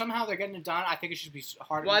somehow they're getting it done. I think it should be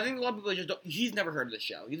harder. Well, I think a lot of people just don't. He's never heard of the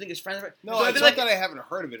show. You think his friends have No, so I it's feel not like that I haven't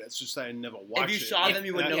heard of it. It's just that I never watched it. if you saw them,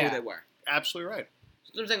 you would know Yeah. who they were. Absolutely right.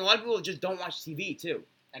 So I'm saying a lot of people just don't watch TV, too.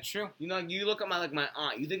 That's true. You know, you look at my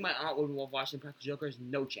aunt. You think my aunt would love watching Practical Jokers?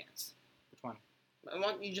 No chance. Which one? I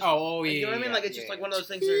want you just. Oh, yeah. You know what I mean? yeah, Like it's yeah, just yeah. like one of those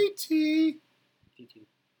things. Where, TT. TT.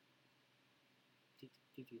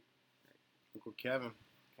 Uncle Kevin.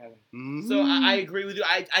 Kevin. Mhm. so I agree with you.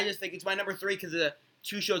 I just think it's my number 3 because the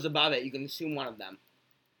 2 shows above it, you can assume one of them.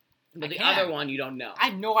 But I the can. other one, you don't know. I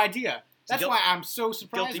have no idea. So That's why I'm so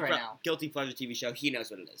surprised right now. Guilty Pleasure TV show. He knows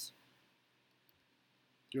what it is.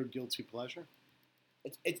 Your guilty pleasure?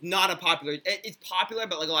 It's not a popular. It's popular,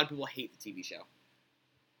 but like a lot of people hate the TV show.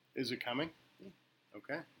 Is it coming?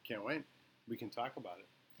 Okay, can't wait. We can talk about it.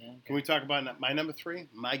 Yeah, Can we talk about my number 3?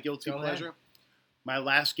 My guilty Go ahead. pleasure? My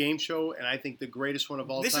last game show, and I think the greatest one of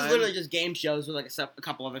all This time. is literally just game shows with like a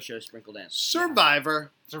couple other shows sprinkled in.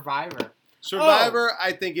 Survivor. Survivor. Survivor,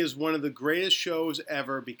 I think, is one of the greatest shows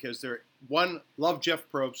ever because they're love Jeff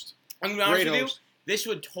Probst. I'm gonna be honest Great with you. host. This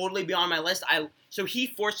would totally be on my list.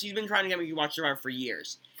 He's been trying to get me to watch Survivor for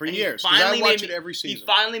years. For And he years. Because I finally watch made it every He season.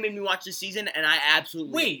 finally made me watch this season, and I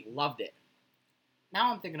absolutely loved it.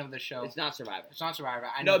 Now I'm thinking of the show. It's not Survivor. It's not Survivor.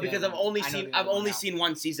 I No, know the because other I've one. only I know seen the I've other one only now. seen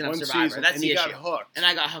one season One of Survivor. season, That's and the you issue. got hooked. And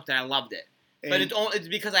I got hooked, and I loved it. But And- it's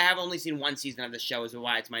because I have only seen one season of the show, is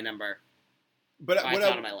why it's my number. But Why it's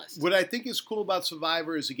not on my list. what I think is cool about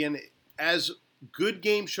Survivor is, again, as good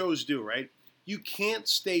game shows do, right? You can't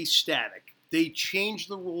stay static. They change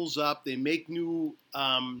the rules up. They make new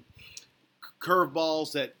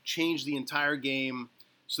curveballs that change the entire game.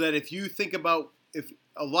 So that if you think about, if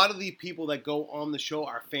a lot of the people that go on the show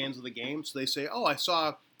are fans of the game, so they say, "Oh, I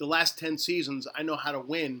saw the last 10 seasons. I know how to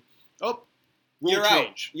win." Oh, rule You're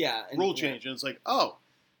change. out. Yeah. Rule change. And it's like, oh,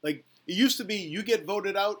 like it used to be you get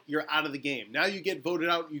voted out, you're out of the game. Now you get voted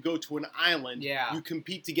out, you go to an island, Yeah. you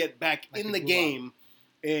compete to get back Like in the the Gulag. game,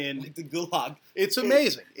 and Like the Gulag. it's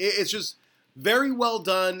amazing. It's just very well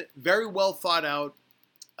done, very well thought out.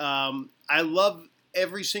 I love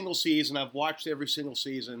every single season. I've watched every single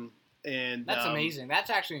season, and That's amazing. That's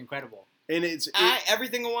actually incredible. And it's Every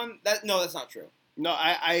single one. That's not true. no,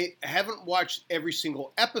 I haven't watched every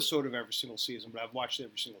single episode of every single season, but I've watched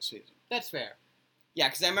every single season. That's fair. Yeah,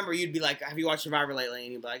 because I remember you'd be like, "Have you watched Survivor lately?"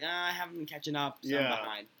 And you'd be like, "I haven't been catching up. So I'm Yeah.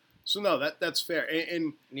 behind." So no, that's fair.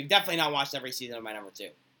 And And you've definitely not watched every season of my number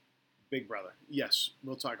 2. Big Brother. Yes,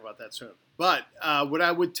 we'll talk about that soon. But what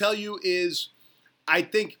I would tell you is, I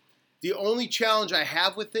think the only challenge I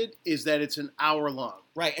have with it is that it's an hour long,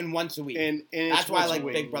 Right, and once a week. and That's it's why I once a like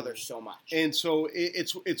week. Big Brother so much. And so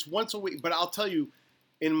it's once a week. But I'll tell you,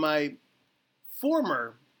 in my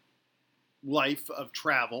former life of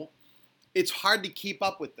travel, it's hard to keep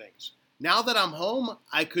up with things. Now that I'm home,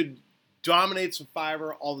 I could dominate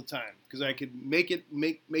Survivor all the time because I could make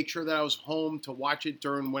sure that I was home to watch it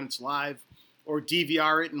during when it's live, or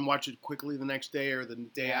DVR it and watch it quickly the next day or the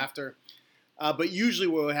day Yeah. after. But usually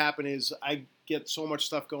what would happen is I get so much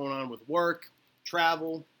stuff going on with work,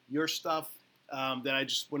 travel, your stuff, that I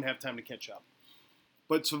just wouldn't have time to catch up.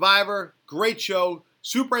 But Survivor, great show,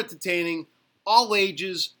 super entertaining, all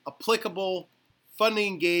ages, applicable, fun to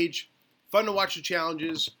engage, fun to watch the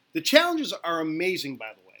challenges. The challenges are amazing,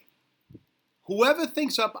 by the way. Whoever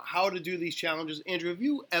thinks up how to do these challenges, Andrew, have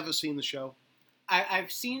you ever seen the show?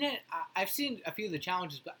 I've seen it. I've seen a few of the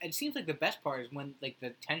challenges, but it seems like the best part is when, like, the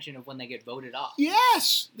tension of when they get voted off.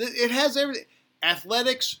 Yes, it has everything: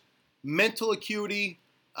 athletics, mental acuity,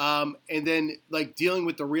 and then like dealing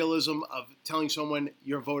with the realism of telling someone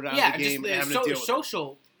you're voted out of the game and having to deal with it.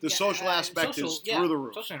 social. The social aspect is through the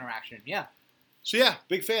roof. Social interaction. Yeah. So yeah,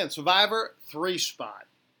 big fan. Survivor 3 spot.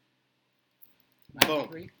 My Boom.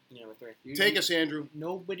 number 3. Number 3. Take us, Andrew.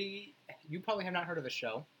 Nobody. You probably have not heard of the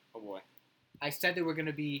show. Oh boy. I said there were going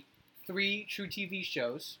to be 3 true TV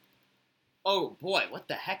shows. Oh boy, what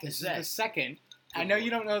the heck This is is the this? second. I know you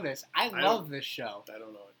don't know this. I love this show. I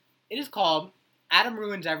don't know it. It is called Adam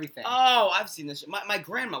ruins everything. Oh, I've seen this. My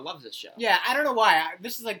grandma loves this show. Yeah, I don't know why.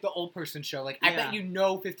 This is like the old person show. Like, I Yeah. bet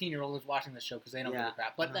 15-year-old is watching this show because they don't give Yeah. a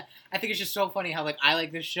crap. But Uh-huh. I think it's just so funny how, like, I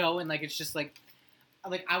like this show and, like, it's just, like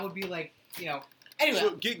I would be, like, Anyway,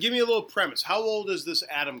 So give me a little premise. How old is this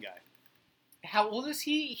Adam guy? how old is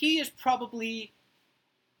he? He is probably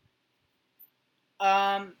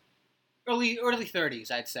early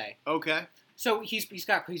 30s, I'd say. Okay. So he's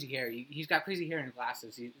got crazy hair. He's got crazy hair and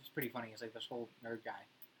glasses. He's pretty funny. He's like this whole nerd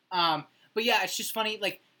guy. But yeah, it's just funny.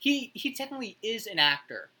 Like he technically is an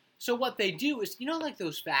actor. So what they do is, like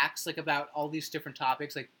those facts, like about all these different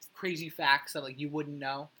topics, like crazy facts that like you wouldn't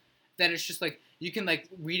know. That it's just like you can like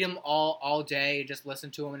read them all day and just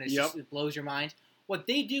listen to them, and it blows your mind. What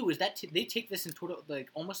they do is that they take this in total like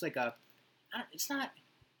almost like a, I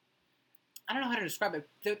don't know how to describe it.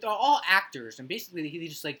 They're all actors, and basically he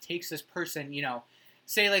just like takes this person,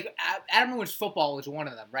 say like Adam Ruins Football is one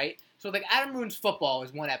of them, right? So like Adam Ruins Football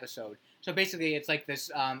is one episode. So basically it's like this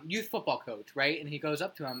youth football coach, right? And he goes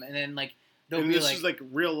up to him, and then like they'll be this like, is like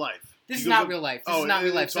real life. this is not real life. This is not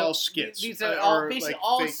real life. It's all skits. These are all basically like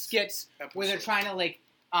all fake skits where they're episodes. trying to like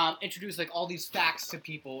introduce like all these facts to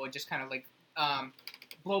people and just kind of like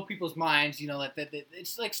blow people's minds. That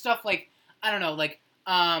it's like stuff like I don't know, like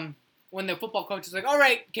when the football coach is like, all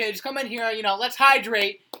right, kids, come in here, let's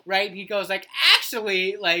hydrate, right? And he goes like,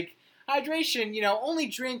 actually, like hydration, only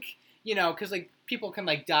drink, because like people can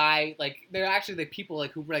like die, like they're actually like people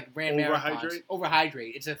like who like ran marathons,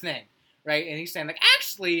 overhydrate. It's a thing. Right, and he's saying like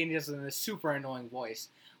actually, and he does it in a super annoying voice,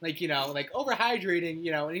 like like overhydrating,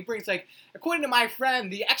 and he brings like according to my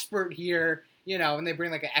friend, the expert here, and they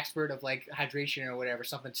bring like an expert of like hydration or whatever,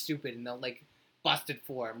 something stupid, and they'll like bust it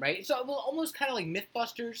for him, right? So almost kind of like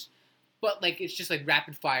MythBusters, but like it's just like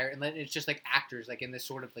rapid fire, and then it's just like actors like in this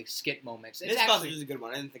sort of like skit moments. It's MythBusters actually, is a good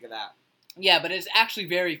one. I didn't think of that. yeah, but it's actually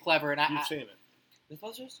very clever, and You've seen it?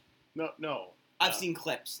 MythBusters? No. I've seen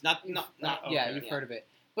clips. Not. yeah, okay. you've heard of it.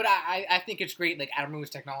 But I think it's great. Like Adam ruins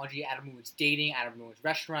technology, Adam ruins dating, Adam ruins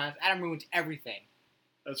restaurants, Adam ruins everything.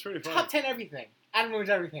 That's pretty funny. Top 10 everything. Adam ruins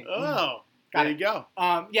everything. Oh, Got there it. you go.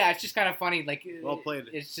 Yeah, it's just kind of funny. Like Well played.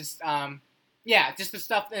 It's just yeah, just the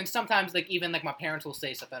stuff. And sometimes like even like my parents will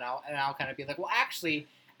say something, and I'll kind of be like, well, actually,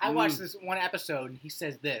 I watched this one episode and he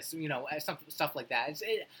says this, stuff like that.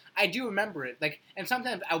 I do remember it. Like, and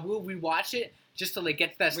sometimes I will rewatch it just to like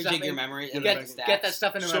get that stuff. Rejig your memory. And Get that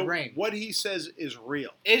stuff into my brain. What he says is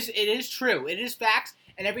real. It is true. It is facts.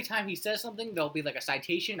 And every time he says something, there'll be like a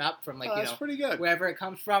citation up from like That's pretty good. wherever it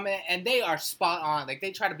comes from, and they are spot on. Like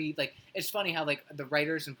they try to be like, it's funny how like the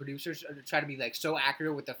writers and producers try to be like so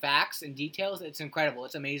accurate with the facts and details. It's incredible.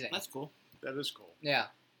 It's amazing. That's cool. That is cool. Yeah.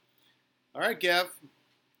 All right, Gav.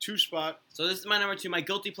 2 spot. So this is my number 2, my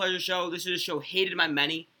guilty pleasure show. This is a show hated by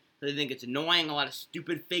many. They think it's annoying, a lot of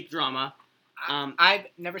stupid fake drama. I've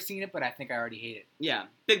never seen it, but I think I already hate it. Yeah,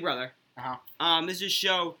 Big Brother. This is a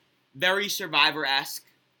show very Survivor-esque,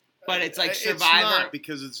 but it's like Survivor. It's not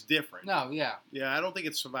because it's different. No, yeah. Yeah, I don't think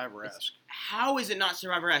it's Survivor-esque. How is it not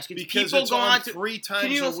Survivor-esque? It's Because people it's go on to. 3 times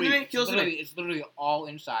Can you a listen to me? week. Can you listen to me? It's literally all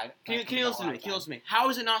inside. Can you listen to me? Can you listen to me? How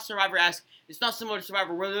is it not Survivor-esque? It's not similar to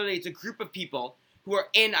Survivor, where literally it's a group of people who are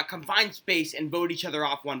in a confined space and vote each other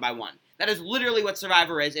off one by one. That is literally what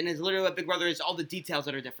Survivor is, and is literally what Big Brother is. All the details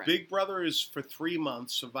that are different. Big Brother is for 3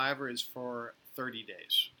 months. Survivor is for 30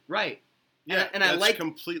 days. Right. Yeah, and I that's like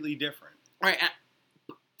completely different. Right.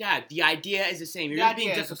 Dad, the idea is the same. You're just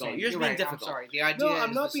being difficult. You're just being difficult. I'm sorry. The idea No, I'm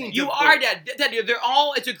is not the being same. You are, Dad. Dad, they're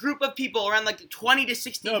all. It's a group of people, around like 20 to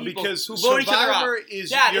 60 No, people because who vote each other off. Survivor is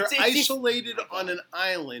Dad, you're it's isolated on an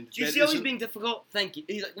island. Do you that see how he's isn't- being difficult? Thank you.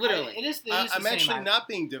 He's like, literally. It is I'm the same actually idea. not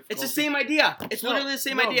being difficult. It's the same idea. It's No, literally the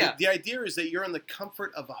same no, idea. The idea is that you're in the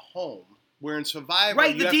comfort of a home, where in Survivor,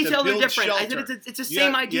 Right, you the have to details are build different. I shelter. said it's the You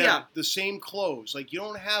same have- idea. you have the same clothes. Like, you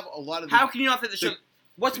don't have a lot of How can you not fit the show? the-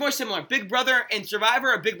 What's more similar, Big Brother and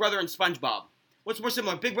Survivor, or Big Brother and SpongeBob? What's more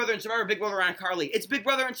similar, Big Brother and Survivor, or Big Brother and Carly? It's Big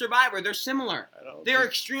Brother and Survivor. They're similar. I don't They're think-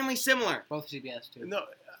 extremely similar. Both CBS too. No,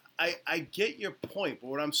 I get your point, but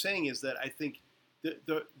what I'm saying is that I think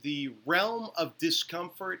the realm of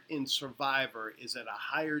discomfort in Survivor is at a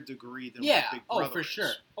higher degree than Yeah. what Big Brother Oh, for is.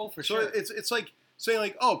 sure. Oh, for So sure. it's like saying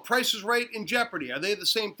like, oh, Price is Right and Jeopardy, are they the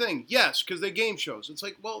same thing? Yes, because they're game shows. It's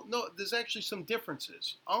like, well, no, there's actually some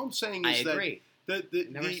differences. All I'm saying I is agree. that I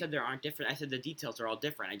never said there aren't different. I said the details are all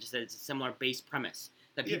different. I just said it's a similar base premise.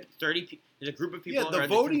 That people, 30, there's a group of people yeah, who are the in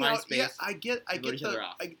the voting confined out. space. Yeah, I get vote each other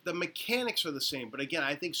off. the mechanics are the same, but again,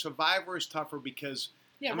 I think Survivor is tougher because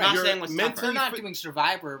yeah, I'm right. not You're saying what's mentally tougher. They're not fit- doing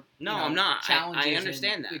Survivor. No, I'm not. Challenges. I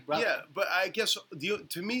understand and that. Big Brother. yeah, but I guess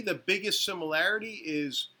to me the biggest similarity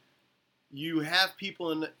is you have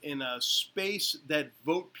people in a space that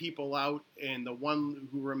vote people out, and the one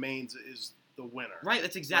who remains is the winner. Right,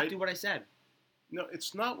 that's exactly Right? what I said. No,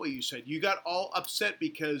 it's not what you said. You got all upset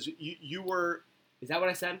because you were. Is that what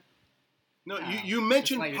I said? No, No, you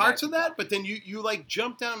mentioned just let your parts dad of that, talk. but then you like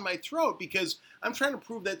jumped down my throat because I'm trying to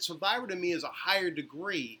prove that Survivor to me is a higher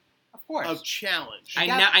degree Of course. of challenge.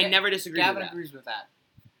 I never disagree Gavin with that. agrees with that.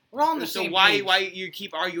 We're all on the So same why page. why you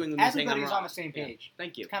keep arguing with me saying I'm Everybody's wrong? on the same Yeah. page.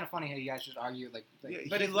 Thank you. It's kind of funny how you guys just argue like. Yeah,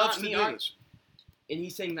 But he it's loves not to me do ar- this. And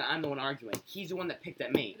he's saying that I'm the one arguing. He's the one that picked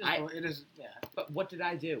at me. it is. Yeah. But what did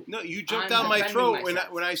I do? No, you jumped I'm down my defending throat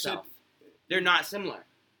myself, when I said so. They're not similar.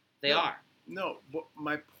 They No. are. no. What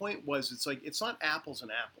my point was, it's not apples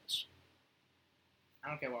and apples. I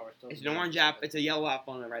don't care what we're still. It's an orange apple. It's a yellow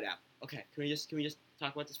apple and a red apple. Okay, can we just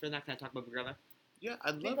talk about this for a second? Can I talk about Big Brother? Yeah,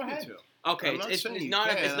 I'd Yeah, love go you ahead. to. Okay, I'm not it's saying you not.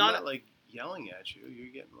 can. It's I'm not. not like yelling at you.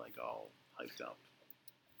 You're getting like all hyped up,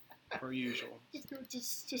 per usual.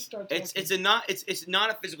 Just start. It's not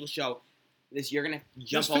a physical show. You're gonna jump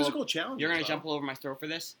There's all over, physical challenges. You're gonna though. jump all over my throat for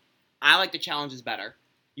this. I like the challenges better.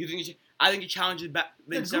 You think? I think the challenges better.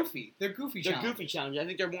 They're goofy. They're goofy. They're challenges. goofy challenges. I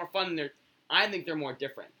think they're more fun. I think they're more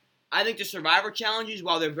different. I think the Survivor challenges,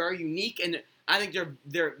 while they're very unique, and I think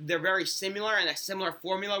they're very similar and a similar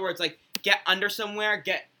formula where it's like get under somewhere,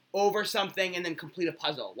 get over something, and then complete a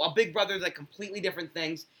puzzle. While Big Brother is like completely different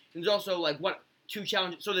things. There's also like two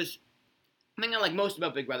challenges. So there's the thing I like most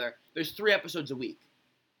about Big Brother. There's 3 episodes a week,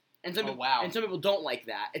 and some Oh, people, wow. and some people don't like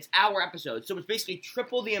that. It's hour episodes, so it's basically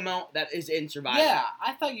triple the amount that is in Survivor. Yeah,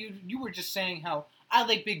 I thought you were just saying how I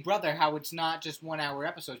like Big Brother, how it's not just 1 hour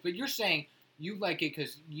episodes, but you're saying you like it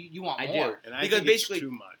because you want I more. do. And I Because think basically- it's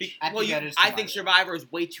too much. I think that is too I think much. Survivor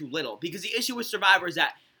is way too little because the issue with Survivor is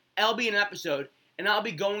that I'll be in an episode and I'll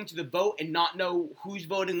be going to the vote and not know who's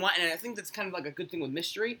voting what, and I think that's kind of like a good thing with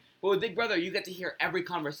mystery. But with Big Brother, you get to hear every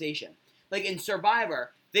conversation. Like in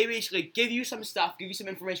Survivor, they basically give you some stuff, give you some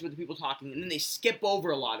information with the people talking, and then they skip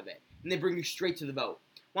over a lot of it and they bring you straight to the vote.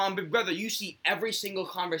 While in Big Brother, you see every single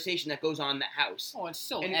conversation that goes on in that house. Oh, it's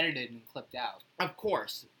still And- edited and clipped out. Of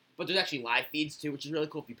course. But there's actually live feeds too, which is really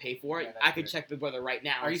cool if you pay for it. Yeah, that's I could weird. check Big Brother right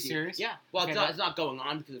now. Are and you see- serious? Yeah. Well, Okay, it's not going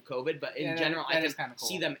on because of COVID, but in Yeah, that- general, that I is can kinda cool.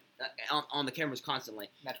 see them on the cameras constantly.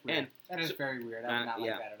 That's weird. And that is so- very weird. I would not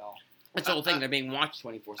yeah. like that at all. That's the whole thing. They're being watched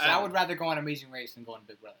 24/7. I would rather go on Amazing Race than go on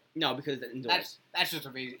Big Brother. No, because it's indoors. That's just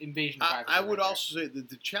invasion of I privacy. would right also say that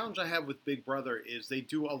the challenge I have with Big Brother is they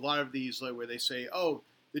do a lot of these like, where they say, "Oh,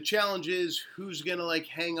 the challenge is who's gonna like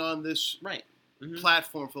hang on this Right. Mhm.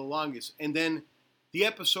 platform for the longest," and then the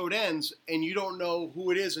episode ends and you don't know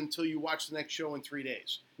who it is until you watch the next show in 3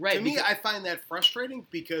 days. Right. To me, because- I find that frustrating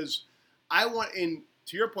because I want, in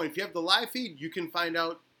to your point, if you have the live feed, you can find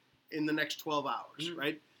out in the next 12 hours, Mhm.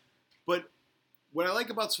 right? But what I like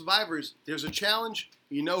about Survivor is there's a challenge,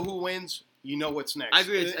 you know who wins, you know what's next. I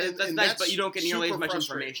agree. And That's nice, but you don't get nearly as super much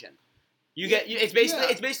frustrating. information. You Yeah, get it's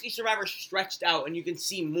yeah. basically Survivor stretched out, and you can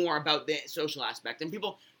see more about the social aspect. And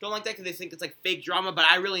people don't like that because they think it's like fake drama. But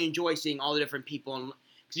I really enjoy seeing all the different people, and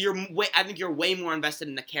because I think you're way more invested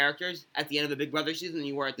in the characters at the end of the Big Brother season than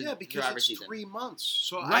you were at the Yeah, because Survivor it's season. 3 months,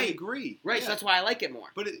 so I Right. agree. Right, Yeah. so that's why I like it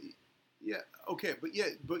more. But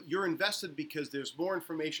but you're invested because there's more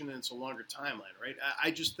information and it's a longer timeline, right?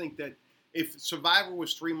 I just think that if Survivor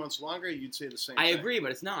was 3 months longer, you'd say the same I thing. agree,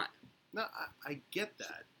 but it's not. No, I get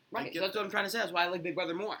that. I Right, get so that's what I'm trying to say. That's why I like Big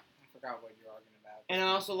Brother more. I forgot what you're arguing about. And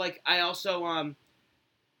I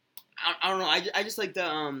don't know. I just like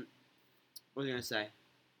the what was I gonna say?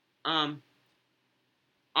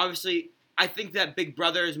 Obviously, I think that Big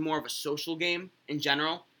Brother is more of a social game in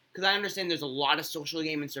general because I understand there's a lot of social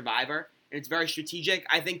game in Survivor and it's very strategic.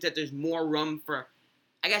 I think that there's more room for,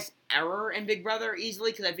 I guess, error in Big Brother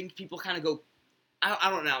easily because I think people kind of go, I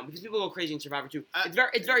don't know, because people go crazy in Survivor too.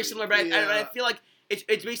 It's very similar, but I Yeah. feel like it's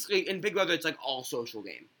basically in Big Brother it's like all social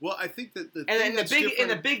game. Well, I think that the And thing then the that's big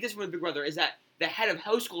different, difference with Big Brother is that the head of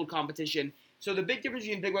household competition. So the big difference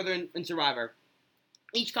between Big Brother and Survivor,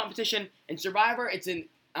 each competition in Survivor, it's in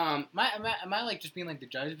Am I like just being like the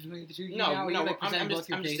judge between the two? No, now? Are you, no, like, I'm presenting just- both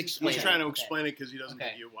your I'm just cases? explaining. he's trying to Okay. explain it because he doesn't Okay.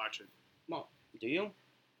 think you watch it. do you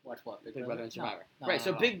Watch what? Big Brother and Survivor? No, right. no,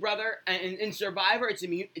 So no. Big Brother and in Survivor, it's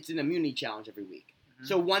an immunity challenge every week. Mhm.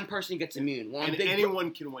 So one person gets immune. While in And Big Bro-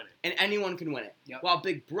 anyone can win it. and anyone can win it. Yep. While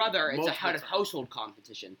Big Brother, it's a Multiple head of times. household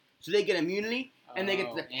competition. So they get immunity and they get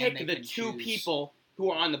Oh, to and pick they the can two choose. people who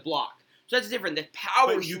are on the block. So that's different. The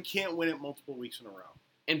power But you can't win it multiple weeks in a row,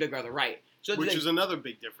 in Big Brother, right? So which the- is another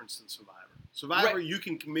big difference than Survivor. Survivor, Right. you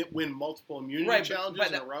can win multiple immunity Right, challenges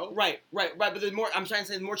in a row. Right. But there's more. I'm trying to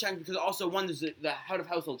say there's more challenges because also one is the head of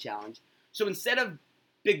household challenge. So instead of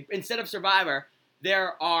Survivor,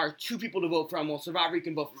 there are two people to vote from. Well, Survivor you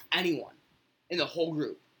can vote from anyone. in the whole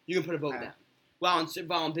group. You can put a vote Okay. down. Well,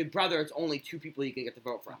 in Big Brother, it's only 2 people you can get the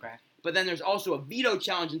vote from. Okay. But then there's also a veto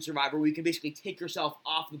challenge in Survivor where you can basically take yourself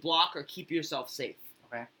off the block or keep yourself safe.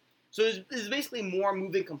 Okay. So there's basically more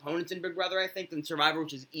moving components in Big Brother, I think, than Survivor,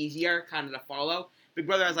 which is easier kind of to follow. Big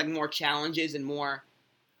Brother has like more challenges and more.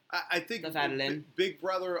 I think Stuff added in. Big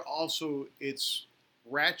Brother also it's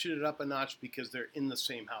ratcheted up a notch because they're in the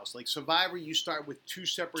same house. Like Survivor, you start with 2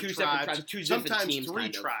 separate tribes, 2 different sometimes teams, 3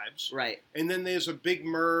 kind of. tribes, Right. and then there's a big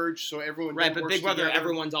merge, so everyone Right, then but works Big Brother, together.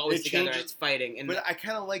 everyone's always It together. changes- It's fighting. And But I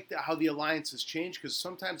kind of like how the alliances change because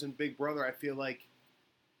sometimes in Big Brother, I feel like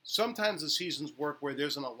sometimes the seasons work where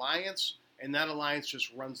there's an alliance and that alliance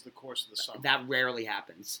just runs the course of the summer. that rarely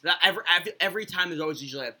happens. That every time there's always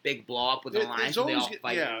usually a big blow up with an alliance. There's And they all always-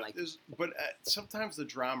 fight. yeah, And, like, but sometimes the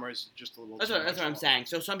drama is just a little. that's too what much I'm for saying.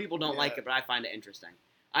 So some people don't like Yeah. it, but I find it interesting.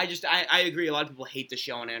 I agree. A lot of people hate the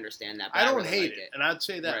show, and I understand that. But I don't really hate like it, and I'd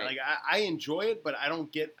say that Right. like I enjoy it, but I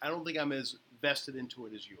don't think I'm as vested into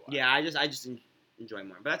it as you are. Yeah, I just enjoy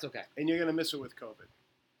more, but that's okay. And you're gonna miss it with COVID.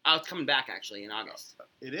 Oh, it's coming back actually in August.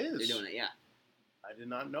 It is. They're doing it, yeah. I did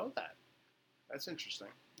not know that. That's interesting.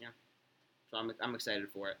 So I'm excited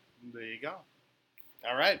for it. There you go.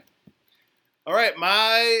 All right.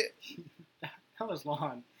 My That was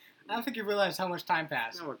long. I don't think you realize how much time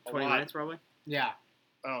passed. No, A 20 lot. minutes probably. Yeah.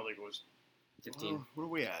 I don't think it was 15. What are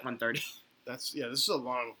we at? 1:30. This is a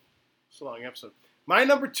long episode. My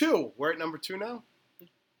number 2. We're at number 2 now.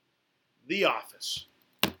 The Office.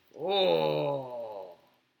 Oh.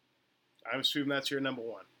 I assume that's your number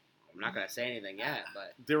 1. I'm not gonna say anything yet,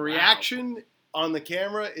 but The wow. reaction on the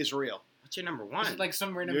camera is real. What's your number Is one? it like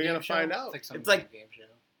some random You're game gonna show? find out. It's like some It's like- game show.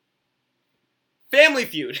 Family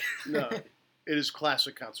Feud. No, it is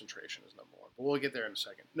Classic Concentration is number 1, but we'll get there in a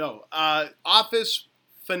second. No, Office,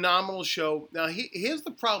 phenomenal show. Now here's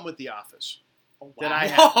the problem with The Office. Oh, That wow. I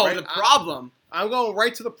have, Whoa, right? the problem. I'm going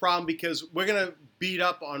right to the problem because we're gonna beat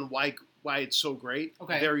up on why it's so great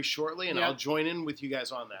very shortly, and Yeah. I'll join in with you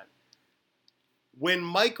guys on that. When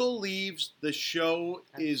Michael leaves, the show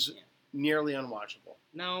is Yeah. nearly unwatchable.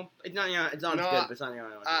 No, it's not. It's not No, as good, but it's not the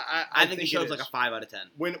only one. I think the show's it like a is. 5 out of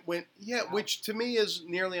 10. When Wow. which to me is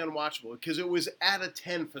nearly unwatchable because it was at a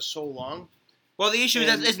 10 for so long. Well, the issue is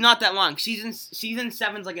And- that it's not that long. Season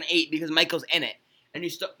 7's like an 8 because Michael's in it, and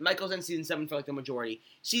Michael's in season 7 for like the majority.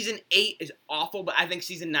 Season 8 is awful, but I think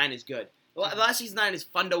season 9 is good. The last season 9 is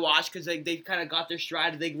fun to watch because they kind of got their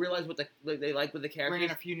stride. They realize what they like with the Bring in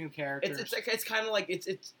characters. a few new characters. It's kind of like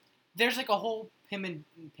it's There's like a whole Pim and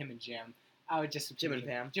Jim. I would just Jim and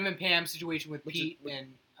Pam. Jim and Pam situation with Which is- Pete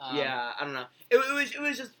and yeah, I don't know. It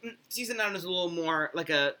was just season 9 was a little more like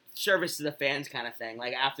a service to the fans kind of thing.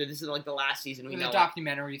 Like after this is like the last season we with know. the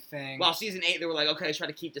documentary thing. Well, season 8 they were like, okay, let's try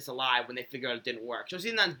to keep this alive when they figured out it didn't work. So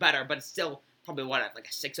season 9's better, but it's still probably like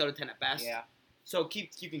a 6 out of 10 at best. yeah. So you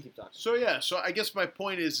can keep talking. So I guess my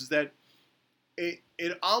point is that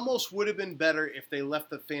it almost would have been better if they left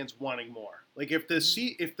the fans wanting more. Like if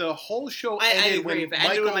the whole show I ended agree. when If it ended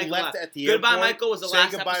Michael with Michael left left. at the Goodbye, airport, Michael was the saying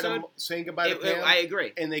last goodbye episode. saying goodbye to Pam, I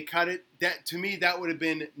agree. and they cut it. That to me, that would have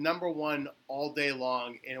been number 1 all day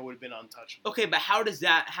long, and it would have been untouchable. Okay, but how does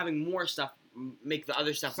that having more stuff make the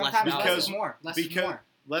other stuff less Sometimes valuable? less is more. Less is more.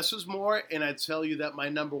 Less is more, and I'd tell you that my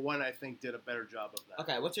number 1, I think, did a better job of that.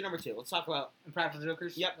 Okay, what's your number 2? Let's talk about. Impractical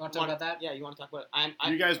Jokers. Yep. You want to talk about that? Yeah, you want to talk about?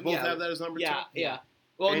 You guys both yeah, have that as number 2? Yeah.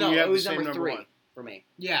 Well, And no, you have it was the same number number 3 1. for me.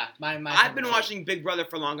 Yeah. My I've been number two. watching Big Brother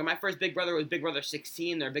for longer. My first Big Brother was Big Brother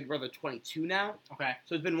 16. They're Big Brother 22 now. Okay.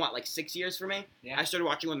 So it's been, like 6 years for me? Yeah. I started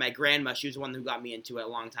watching with my grandma. She was the one who got me into it a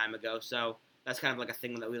long time ago. So that's kind of like a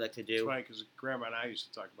thing that we like to That's do. right, because Grandma and I used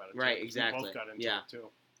to talk about it. Too, Right, 'cause exactly. We both got into Yeah. it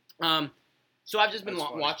too. So I've just been That's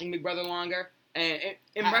funny. watching Big Brother longer. And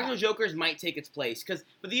Impractical Jokers might take its place.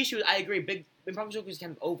 But the issue is, I agree, Impractical Jokers is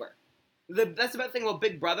kind of over. That's the bad thing about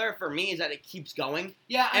Big Brother for me is that it keeps going.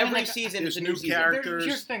 Yeah. I mean, Every like, season there's it's a new new season. characters.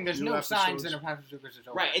 Here's the thing. There's new no signs episodes. that Impractical Jokers is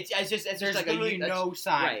over. Right, it's just There's like literally no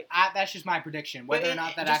sign. right. That's just my prediction. Whether or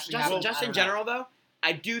not that actually just, happens, just I in don't know. general, though,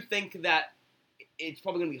 I do think that it's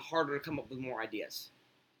probably going to be harder to come up with more ideas.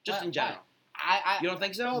 Just in general. I You don't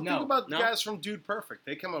think so? No, think about the No? guys from Dude Perfect.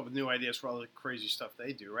 They come up with new ideas for all the crazy stuff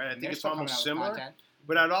they do, right? I think they're it's still coming almost out with similar. content.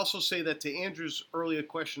 But I'd also say that to Andrew's earlier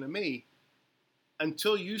question to me,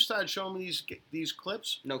 until you started showing me these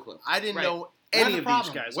clips, No clue. I didn't Right. know We're any the of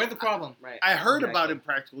problem. these guys. We're the problem. Right. I heard Exactly. about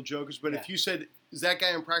Impractical Jokers, but Yeah. if you said, is that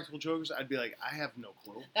guy Impractical Jokers? I'd be like, I have no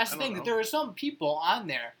clue. That's I the don't thing. know. That there are some people on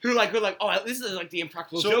there. Who like, oh, this is like the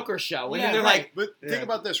Impractical So- Joker show. And Yeah, then they're right. like, But Yeah. think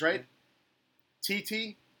about this, right?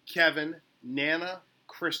 TT, Kevin, Nana,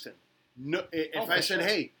 Kristen. No, if Oh, I for said, sure.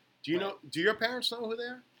 hey, do you know? Do your parents know who they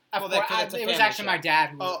are? Of Well, course, that's a it was family actually show. my dad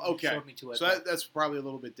who Oh, okay. showed me to it. So that's probably a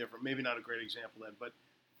little bit different. Maybe not a great example then, but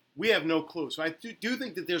we have no clue. So I do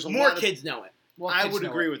think that there's a More lot kids know it, Well, I kids would know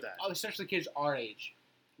agree it. with that. Oh, especially kids our age.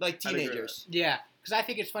 like I'd agree with teenagers. Yeah, because I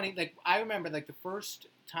think it's funny. Like I remember, like the first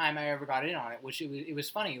time I ever got in on it, which it was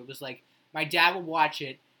funny. It was like my dad would watch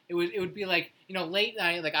it. It would be like late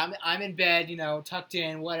night, like I'm in bed, tucked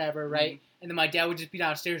in, whatever, right? And then my dad would just be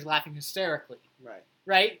downstairs laughing hysterically, Right.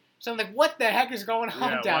 right? So I'm like, what the heck is going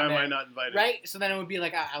on Yeah, down why there? am I not invited? Right? So then it would be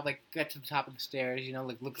like I'll like get to the top of the stairs,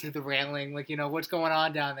 like look through the railing, like what's going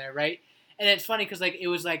on down there, right? And it's funny because like it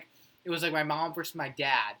was like my mom versus my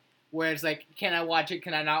dad, where it's like, can I watch it?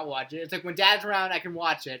 Can I not watch it? It's like when dad's around, I can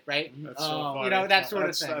watch it, right? That's so Oh, funny. that sort of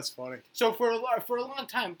That's- thing. That's funny. So for a long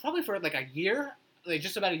time, probably for like a year, like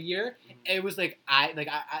just about a year, it was like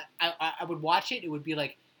I would watch it. It would be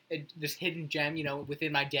like this hidden gem,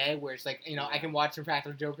 within my day, where it's like I can watch some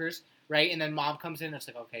Practical Jokers, right? And then mom comes in, and it's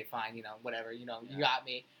like, okay, fine, whatever, you got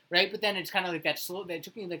me, right? But then it's kind of like that slow. That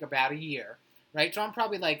took me like about a year, right? So I'm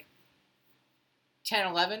probably like 10,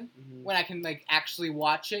 11 when I can like actually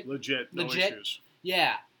watch it. Legit. No Legit? issues.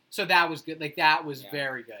 Yeah. So that was good. Like that was Yeah.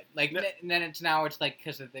 very good. Like No- and then it's like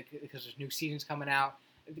because there's new seasons coming out,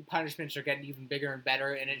 the punishments are getting even bigger and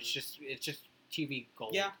better, and it's just TV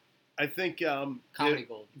gold. Yeah. I think Comedy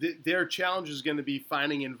gold. their challenge is going to be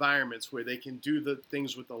finding environments where they can do the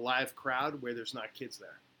things with the live crowd where there's not kids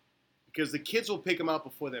there. Because the kids will pick them out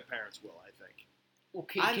before their parents will, I think. Well,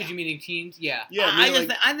 I- kids, you meaning teens? Yeah. Yeah, I,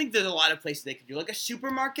 mean, I think there's a lot of places they could do. Like a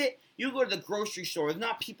supermarket, you go to the grocery store. There's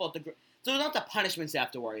not people at the so there's not the punishments they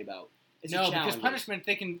have to worry about. It's the No, because challenges. punishment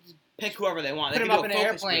they can Pick whoever they want. put They them can up do in a an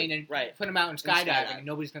focus airplane group. and right. put them out in skydiving. skydiving, and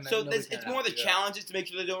nobody's gonna. So nobody's it's gonna more the know. Yeah. challenges to make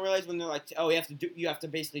sure they don't realize when they're like, oh, you have to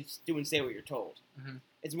basically do and say what you're told. Mhm.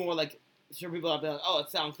 It's more like sure people will be like, oh, it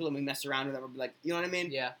sounds cool, and we mess around with it. We'll be like, you know what I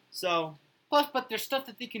mean? Yeah. So Plus, but there's stuff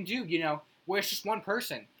that they can do, where it's just one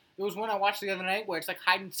person. There was one I watched the other night where it's like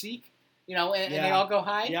hide and seek, and they Yeah. all go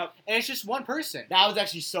hide, yep, and it's just one person. that was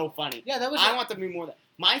actually so funny. Yeah, that was. I want them to be more.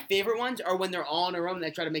 My favorite ones are when they're all in a room and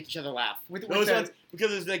they try to make each other laugh. With Those the- ones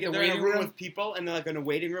because it's like the they're in a waiting room room? with people and they're like in a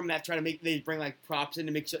waiting room. They try to they bring like props in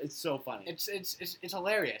to make sure it's so funny. It's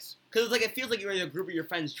hilarious. Because it's like it feels like you're in a group of your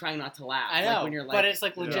friends trying not to laugh. I know, like when you're like, but it's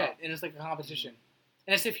like legit, Yeah. and it's like a competition.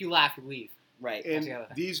 And it's if you laugh, you leave. right. And the other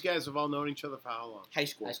thing. these guys have all known each other for how long? High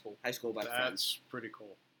school. High school. By friends. That's pretty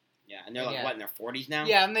cool. Yeah, and they're like Yeah. what in their 40s now.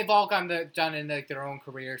 Yeah, and they've all done in like their own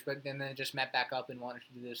careers, but then they just met back up and wanted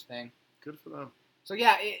to do this thing. Good for them. So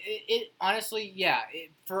yeah, it honestly, yeah,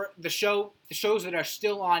 for the shows that are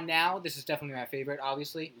still on now, this is definitely my favorite,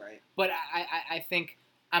 obviously. Right. But I think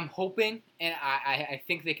I'm hoping, and I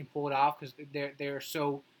think they can pull it off because they're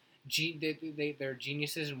so. They're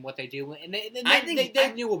geniuses in what they do, and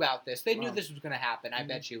they knew about this. They knew Wow. this was going to happen. I Mhm.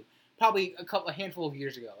 bet you, probably a handful of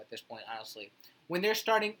years ago. At this point, honestly, when they're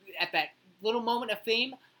starting at that little moment of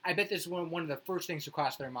fame, I bet this is one of the first things to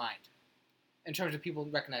cross their mind, in terms of people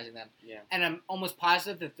recognizing them. Yeah. And I'm almost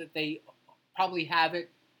positive that they probably have it.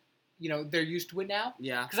 They're used to it now.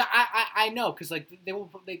 Yeah. Because I know, because like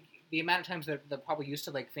the amount of times they're probably used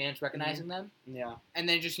to like fans recognizing them, Yeah. and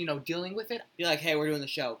then just dealing with it. Be like, hey, we're doing the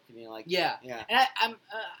show. And you're like, Yeah. yeah. And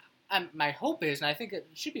I'm my hope is, and I think it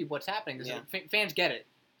should be what's happening, is Yeah. that fans get it.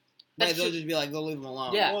 Right, That's they'll ju- just be like, they'll leave them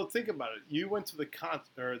alone. Yeah. Well, think about it. You went to the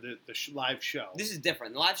live show. This is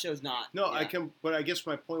different. The live show's not. No, yeah. I can. But I guess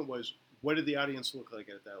my point was, what did the audience look like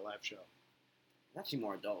at that live show? It's actually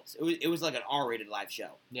more adults. It was like an R-rated live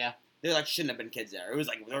show. Yeah. There like shouldn't have been kids there. It was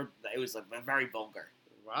like very vulgar.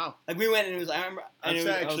 Wow, Like we went and it was. I remember. And that's it was,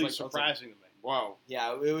 I was actually like, surprising to me. Whoa.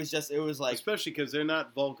 Yeah. It was like. Especially because they're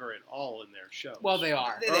not vulgar at all in their shows. Well, they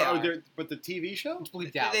are. They Or are. but the TV show? It's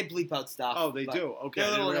bleeped They, out. they bleep out stuff. Oh, they but do. Okay, They're I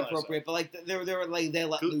a didn't little realize inappropriate, but like they were like they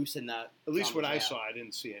let At- loose in that. At least what I Yeah. saw, I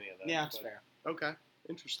didn't see any of that. Yeah. That's but- fair. Okay,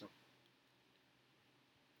 interesting.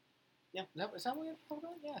 Is that what we're talking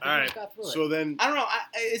about? Yeah. I think All we right. just got through it. So then, I don't know.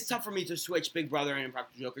 It's tough for me to switch Big Brother and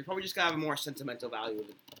Impractical Jokers. Probably just gotta have a more sentimental value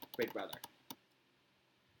with Big Brother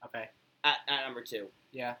Okay. at number 2.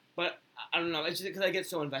 Yeah. But I don't know. It's just because I get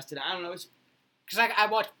so invested. I don't know. It's Because I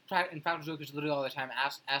watch Impractical Jokers literally all the time.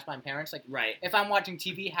 Ask my parents. Like, right. if I'm watching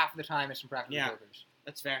TV, half of the time it's Impractical Yeah. Jokers.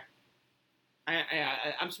 That's fair.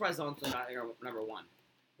 I'm surprised the one's not number 1.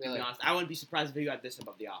 To Really. be honest, I wouldn't be surprised if you got this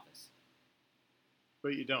above The Office.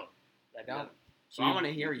 but you don't. I don't. So I want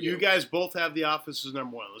to hear you. You guys both have The Office as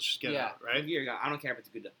number 1. Let's just get it Yeah. out, right? Here you go. I don't care if it's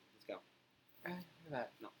a good. Let's go. Look at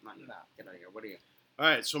that. No, not you. No. Get out of here. What are you? All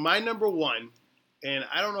right. So my number 1, and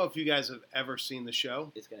I don't know if you guys have ever seen the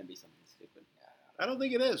show. It's gonna be something stupid. I don't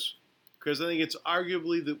think it is, because I think it's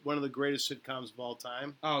arguably one of the greatest sitcoms of all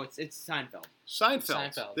time. Oh, it's Seinfeld.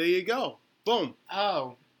 Seinfeld. Seinfeld. There you go. Boom.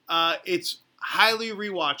 Oh. It's highly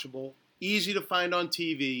rewatchable, easy to find on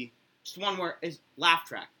TV. Just one word is laugh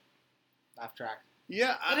track. Laugh track.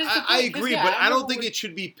 Yeah, That is the I point, 'cause, agree, yeah, but I I know don't think what- it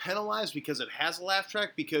should be penalized because it has a laugh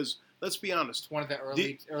track. Because let's be honest, It's one of the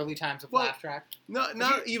early times of Well, laugh track.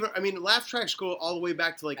 not even. I mean, laugh tracks go all the way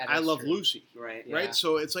back to like That I is Love true. Lucy, Right. Yeah. right?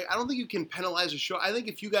 So it's like I don't think you can penalize a show. I think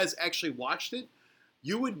if you guys actually watched it,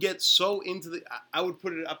 you would get so into the. I would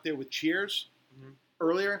put it up there with Cheers Mhm.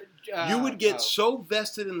 earlier. You would get oh. so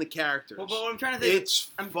vested in the characters. Well, but what I'm trying to say, It's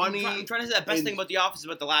funny. I'm trying to say the best and- thing about The Office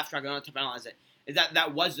about the laugh track. I don't have to penalize it. Is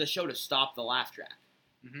that was the show to stop the laugh track.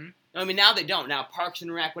 Mm-hmm. I mean, now they don't. Now Parks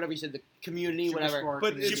and Rec, whatever you said, the Community, whatever.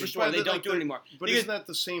 But it's Superstore, they like don't do it anymore. But Because- isn't that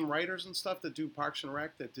the same writers and stuff that do Parks and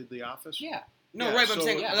Rec that did The Office? Yeah. No, Yeah, right, but I'm so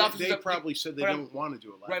saying yeah, The Office they was the, probably said they but I'm- don't want to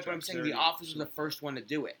do a laugh right, but track. I'm saying They're The already- Office was the first one to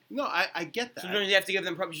do it. No, I get that. So don't you have to give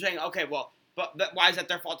them props? You're saying, okay, well, but why is that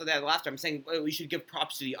their fault that they had the laugh track? I'm saying we should give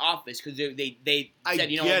props to The Office because they I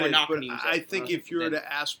said, you know get what, we're it, not but going to use it. I think Well, if you were they-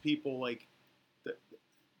 to ask people like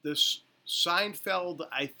this Seinfeld,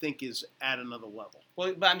 I think is at another level.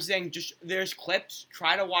 Well, but I'm saying just there's clips.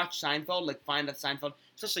 Try to watch Seinfeld, like find a Seinfeld,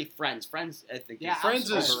 especially Friends. Friends, I think, Yeah, Friends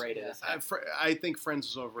is overrated. as heck. I think Friends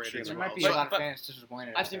is overrated Sure. as There well. might be So- a lot of but- fans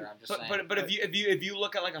disappointed I've out seen, there. I'm just but, saying. but if you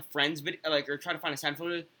look at like a Friends video, like or try to find a Seinfeld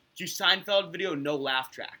video, do Seinfeld video no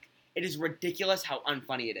laugh track. It is ridiculous how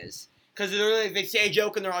unfunny it is because they say a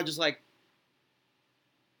joke and they're all just like,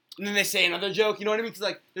 and then they say another joke. You know what I mean? Because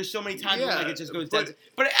like there's so many times when like it just goes but dead.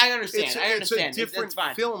 But I understand. It's, I understand. It's a different it's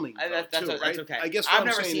fine. filming. That's though, too, that's right? okay. I guess what I've I'm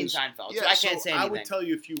never saying seen is, Seinfeld, yeah, so I can't say anything. I would tell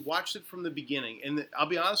you if you watched it from the beginning, and I'll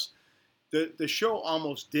be honest, the show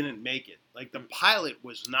almost didn't make it. Like the pilot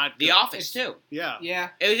was not. The good. Office too. Yeah. yeah.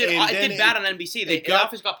 It And did then bad on NBC. The got-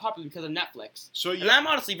 Office got popular because of Netflix. So And you. I'm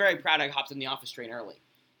honestly very proud I hopped in the Office train early.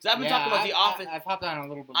 Because I've been talking about The Office. I've hopped on a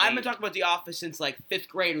little bit. I've been late. talking about The Office since like 5th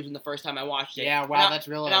grade was when the first time I watched it. Yeah, And wow, I- that's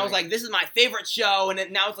really. And I was like, this is my favorite show,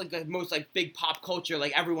 and now it's like the most like big pop culture.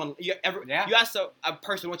 Like everyone, you ask a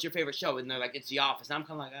person what's your favorite show, and they're like, it's The Office. And I'm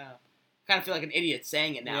kind of like, kind of feel like an idiot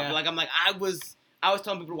saying it now. Yeah. But like I'm like, I was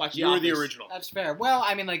telling people to watch The You were Office. the original. that's fair. Well,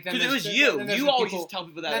 I mean, like then Because it was there's- you. then there's You the always people, used to tell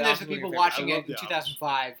people that. then The there's the Office was your people favorite. watching I it love in The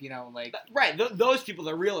 2005. You know, like Right, those people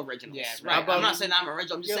are real originals. Yeah, right. How about- I'm not saying I'm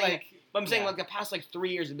original. I'm just you're saying. like. But I'm saying yeah. like the past like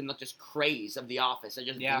 3 years have been like just craze of The Office. It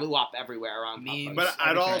just Yeah. blew up everywhere around. pop Memes. culture. But I'd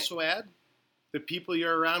That's right. also add the people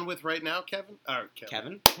you're around with right now, Kevin.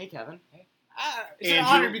 Kevin, hey Kevin. It's an Andrew-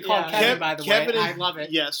 honor to be called yeah. Kevin, by the Kevin way. and- I love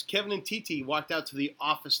it. Yes, Kevin and TT walked out to the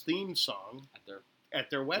Office theme song At their at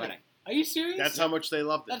their wedding. wedding. Are you serious? That's how much they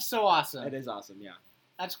loved it. That's so awesome. It is awesome. Yeah.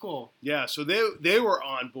 That's cool. Yeah, so they were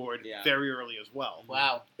on board Yeah. very early as well.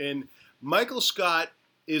 Wow. And Michael Scott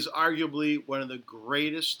is arguably one of the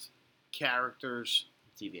greatest characters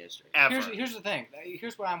TV history. ever. Here's the thing.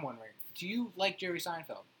 Here's what I'm wondering. Do you like Jerry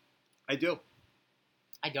Seinfeld? I do.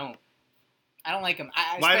 I don't. I don't like him.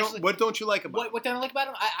 What don't you like about him? What don't I like about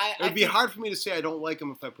him? It would be hard for me to say I don't like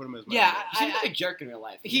him if I put him as my Yeah, favorite. He seems like a jerk in real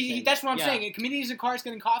life. That's what I'm Yeah. saying. In Comedians in Cars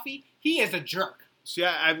Getting Coffee, he is a jerk. See,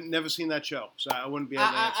 I've never seen that show, so I wouldn't be able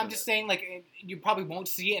to answer I'm just saying, like, you probably won't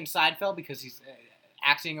see it in Seinfeld because he's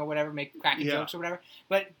acting or whatever, cracking Yeah. jokes or whatever.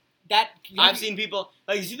 But that I've seen people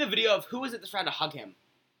like you see the video of who was it that tried to hug him.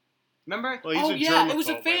 Remember? Well, he's Oh a yeah, it was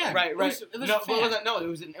a germaphobe, fan. Right. It was no, a but fan. it wasn't. No, it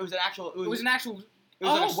was an actual. It was an actual. It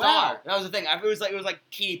was like a Oh, star. wow. That was the thing. It was like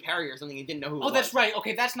Katy Perry or something. You didn't know who. It Oh, that's was. right.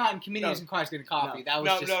 Okay, that's not in Comedians No. in Cars Getting Coffee. That was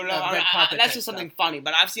no, just no. red carpet That's type just stuff. something funny.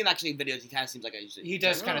 But I've seen actually videos. He kind of seems like a. He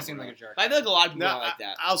does kind Oh, of seem like a jerk. I feel like a lot of people Now, don't like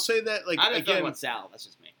that. I'll say that, like, I don't feel again, about Sal. That's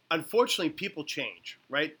just me. unfortunately, people change,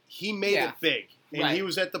 right? He made Yeah. it big, and Right. he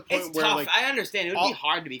was at the point It's where, tough. like, I understand. It would all- be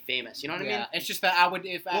hard to be famous. You know what I Yeah, mean? it's just that I would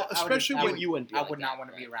if Well, especially I when would, you wouldn't. Be I like would that, not want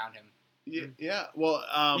to right? be around him. yeah. Well,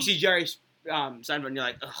 You see Jerry Seinfeld, and you're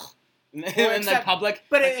like, ugh. in except- the public.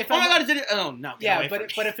 but like, if oh my I'm- god, is it? Oh no. get Yeah, away from me.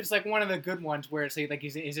 but if it's like one of the good ones where it's like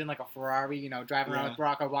he's in like a Ferrari, you know, driving around Yeah. with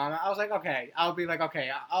Barack Obama, I was like, okay, I'll be like,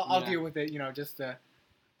 okay, I'll Yeah. deal with it, you know, just to.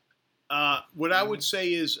 what I would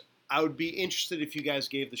say is I would be interested if you guys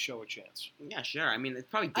gave the show a chance. Yeah, sure. I mean, it's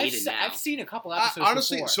probably dated now. I've seen a couple episodes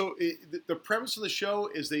Honestly, before. so the premise of the show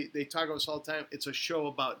is they talk about this all the time. It's a show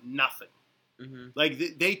about nothing. Mm-hmm. Like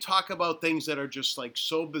they talk about things that are just like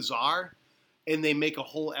so bizarre, and they make a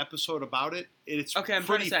whole episode about it. And it's Okay, I'm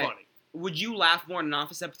trying pretty to say- funny. Would you laugh more in an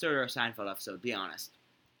Office episode or a Seinfeld episode? Be honest.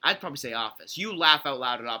 I'd probably say Office. You laugh out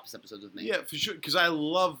loud at Office episodes with me. Yeah, for sure. Because I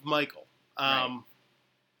love Michael. Right.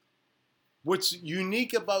 What's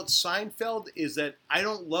unique about Seinfeld is that I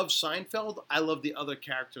don't love Seinfeld. I love the other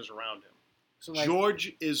characters around him. So like, George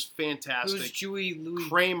is who's fantastic. Louis?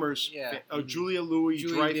 Kramer's, Yeah. Julia Louis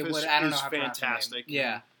Dreyfus I don't is know how to pronounce her name. fantastic.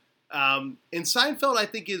 Yeah. And Seinfeld, I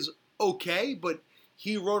think, is okay, but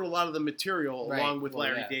he wrote a lot of the material Right. along with Well,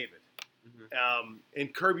 Larry yeah. David. Mhm.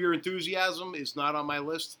 And Curb Your Enthusiasm is not on my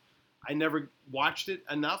list. I never watched it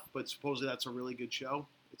enough, but supposedly that's a really good show.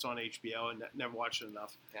 It's on HBO, and never watched it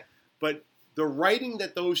enough. Okay. But the writing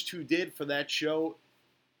that those two did for that show,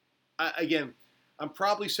 again, I'm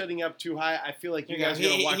probably setting up too high. I feel like you guys are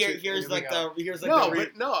gonna watch it. Here's Here we like go. the here's like No, the re-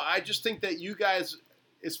 but no, I just think that you guys,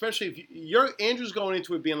 especially if you're Andrew's going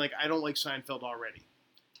into it being like, I don't like Seinfeld already.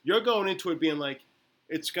 You're going into it being like,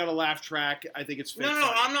 it's got a laugh track. I think it's fake no,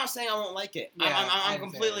 funny. I'm not saying I won't like it. Yeah, I I'm didn't say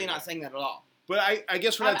completely that not either. saying that at all. But I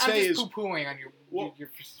guess what I'm I'd say just is, poo-pooing on Well, you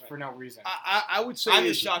for no reason. I would say, I'm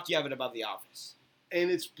is, just shocked you have it above The Office. and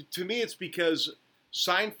it's to me, it's because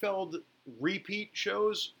Seinfeld repeat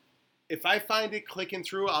shows. If I find it clicking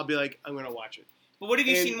through, I'll be like, I'm gonna watch it. But what have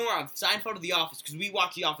you And- seen more of, Seinfeld or The Office? Because we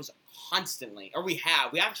watch The Office constantly, or we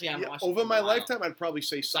actually haven't Yeah, watched it over for my a while. lifetime, I'd probably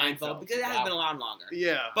say Seinfeld, Seinfeld. because it has Wow. been a lot longer.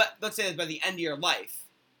 Yeah, But let's say it's by the end of your life.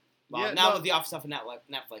 Well, Yeah, now no. with The Office stuff and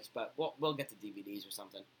Netflix, but we'll get to DVDs or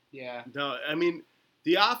something. Yeah. no, I mean,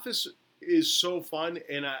 The Office is so fun,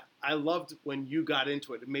 and I loved when you got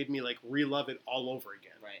into it. It made me like re-love it all over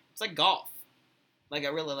again. Right. It's like golf. Like I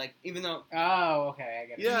really like, even though Oh, okay. I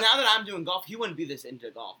get it. Yeah. now that I'm doing golf, he wouldn't be this into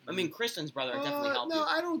golf. I mean, Kristen's brother definitely helped no, you.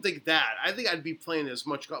 I don't think that. I think I'd be playing as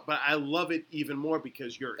much golf, but I love it even more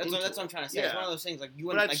because you're That's into what I'm it. trying to say. It's Yeah. one of those things like you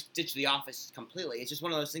But wouldn't I'd like ditch The Office completely. It's just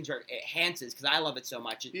one of those things where it enhances because I love it so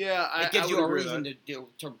much. It Yeah, gives I you would a agree with reason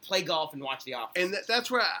that. to play golf and watch The Office. And that's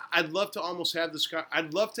where I'd love to almost have this.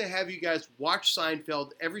 I'd love to have you guys watch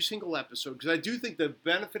Seinfeld every single episode because I do think the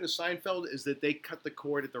benefit of Seinfeld is that they cut the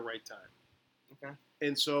cord at the right time. Okay.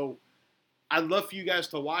 And so I'd love for you guys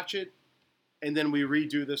to watch it, and then we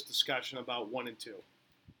redo this discussion about 1 and 2.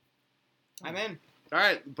 I'm in. All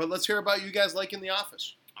right, but let's hear about you guys liking The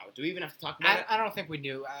Office. Oh, do we even have to talk about I don't think we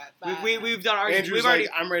do. We've done our Andrew's we've already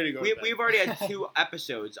like, I'm ready to go. to bed. we've already had 2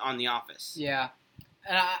 episodes on The Office. Yeah,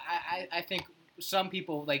 and I think some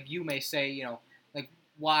people like you may say, like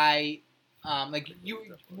why, like you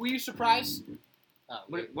were you surprised?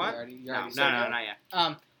 What? You already No, said that? not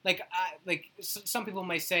yet. Like some people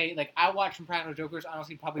may say, like I watch from Practical Jokers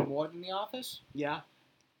honestly probably more than The Office, Yeah.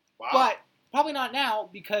 Wow. but probably not now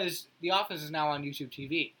because The Office is now on YouTube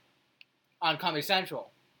TV, on Comedy Central.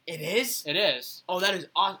 It is? It is. Oh, that is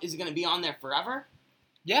awesome. Is it going to be on there forever?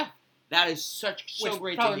 Yeah. That is so Which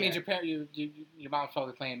great probably to hear. means your mom's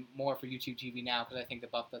probably paying more for YouTube TV now because I think they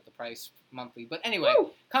bumped up the price monthly. But anyway, Woo!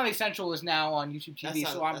 Comedy Central is now on YouTube TV,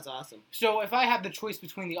 That's awesome. so if I have the choice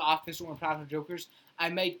between The Office or Practical Jokers, I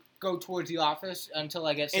may go towards The Office until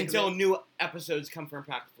I get sick Until of it. new episodes come from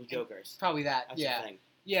Practical Jokers. Probably that. That's yeah, the thing.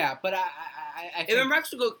 yeah. But I If think,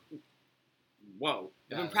 Practical Whoa.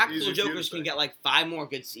 If Yeah, Impractical easy for you to Jokers say. can get like 5 more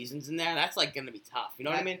good seasons in there, that's like gonna be tough. You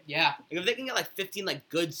know what I mean? Yeah, Like if they can get like 15 like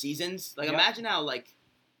good seasons, like Yeah. imagine how like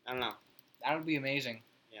I don't know. that would be amazing.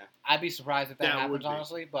 Yeah. I'd be surprised if that That would happens, be.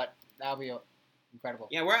 honestly. But that would be incredible.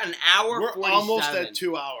 Yeah, we're at an hour. We're 47. almost at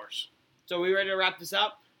 2 hours. So we ready to wrap this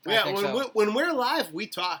up? I Yeah, think when, so. when we're live, we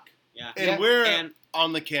talk. Yeah. And Yeah. we're And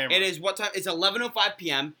on the camera. it is what time? It's 11:05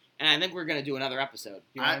 p.m. and I think we're gonna do another episode.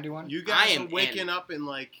 You want to do one? You I guys am are waking in. up in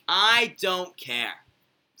like... I don't care.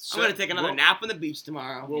 I'm gonna take another we're- nap on the beach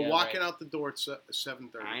tomorrow. We're Yeah, walking right. out the door at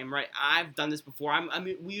 7:30. I am right. I've done this before.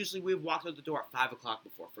 We've walked out the door at 5 o'clock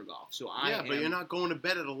before for golf. So Yeah, but you're not going to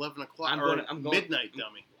bed at 11 o'clock I'm or going- I'm going- midnight,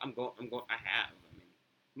 dummy. I'm going. I have. I mean,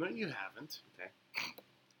 No, you haven't.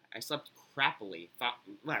 I slept crappily.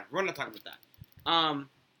 Whatever. We're not talking about that.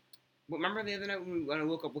 Remember the other night when I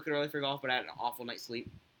woke up wicked early for golf, but I had an awful night's sleep.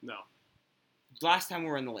 No. Last time we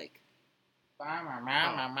were in the lake.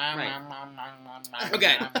 Okay.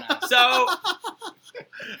 Okay. So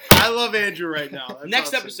I love Andrew right now. That's next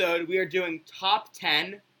awesome. episode we are doing top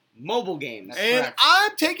 10 mobile games. That's And correct.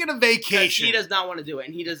 I'm taking a 'Cause vacation. he does not want to do it,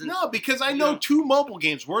 and he doesn't. No, because I You know don't- 2 mobile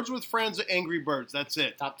games. Words with Friends, Angry Birds. That's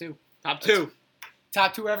it. Top 2. Top 2.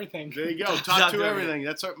 Top 2 everything. There you go. Top Top 2 two everything.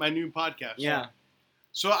 That's my new podcast. Yeah.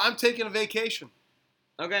 So I'm taking a vacation.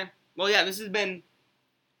 Okay. Well, yeah. This has been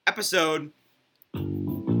episode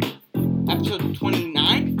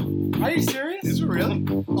 29. Are you serious? Is it really?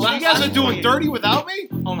 So Last- you guys are last doing 20. 30 without me?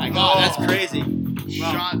 Oh my God, that's Oh. crazy.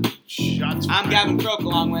 Shots. I'm fired. Gavin Croak,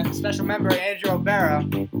 along with. Special member Andrew O'Bara.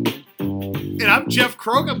 And I'm Jeff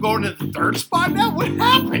Croak. I'm going to the 3rd spot now? What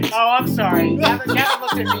happened? Oh, I'm sorry. Gavin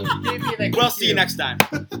looked at me. He gave me the We'll see you next time.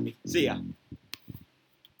 See ya.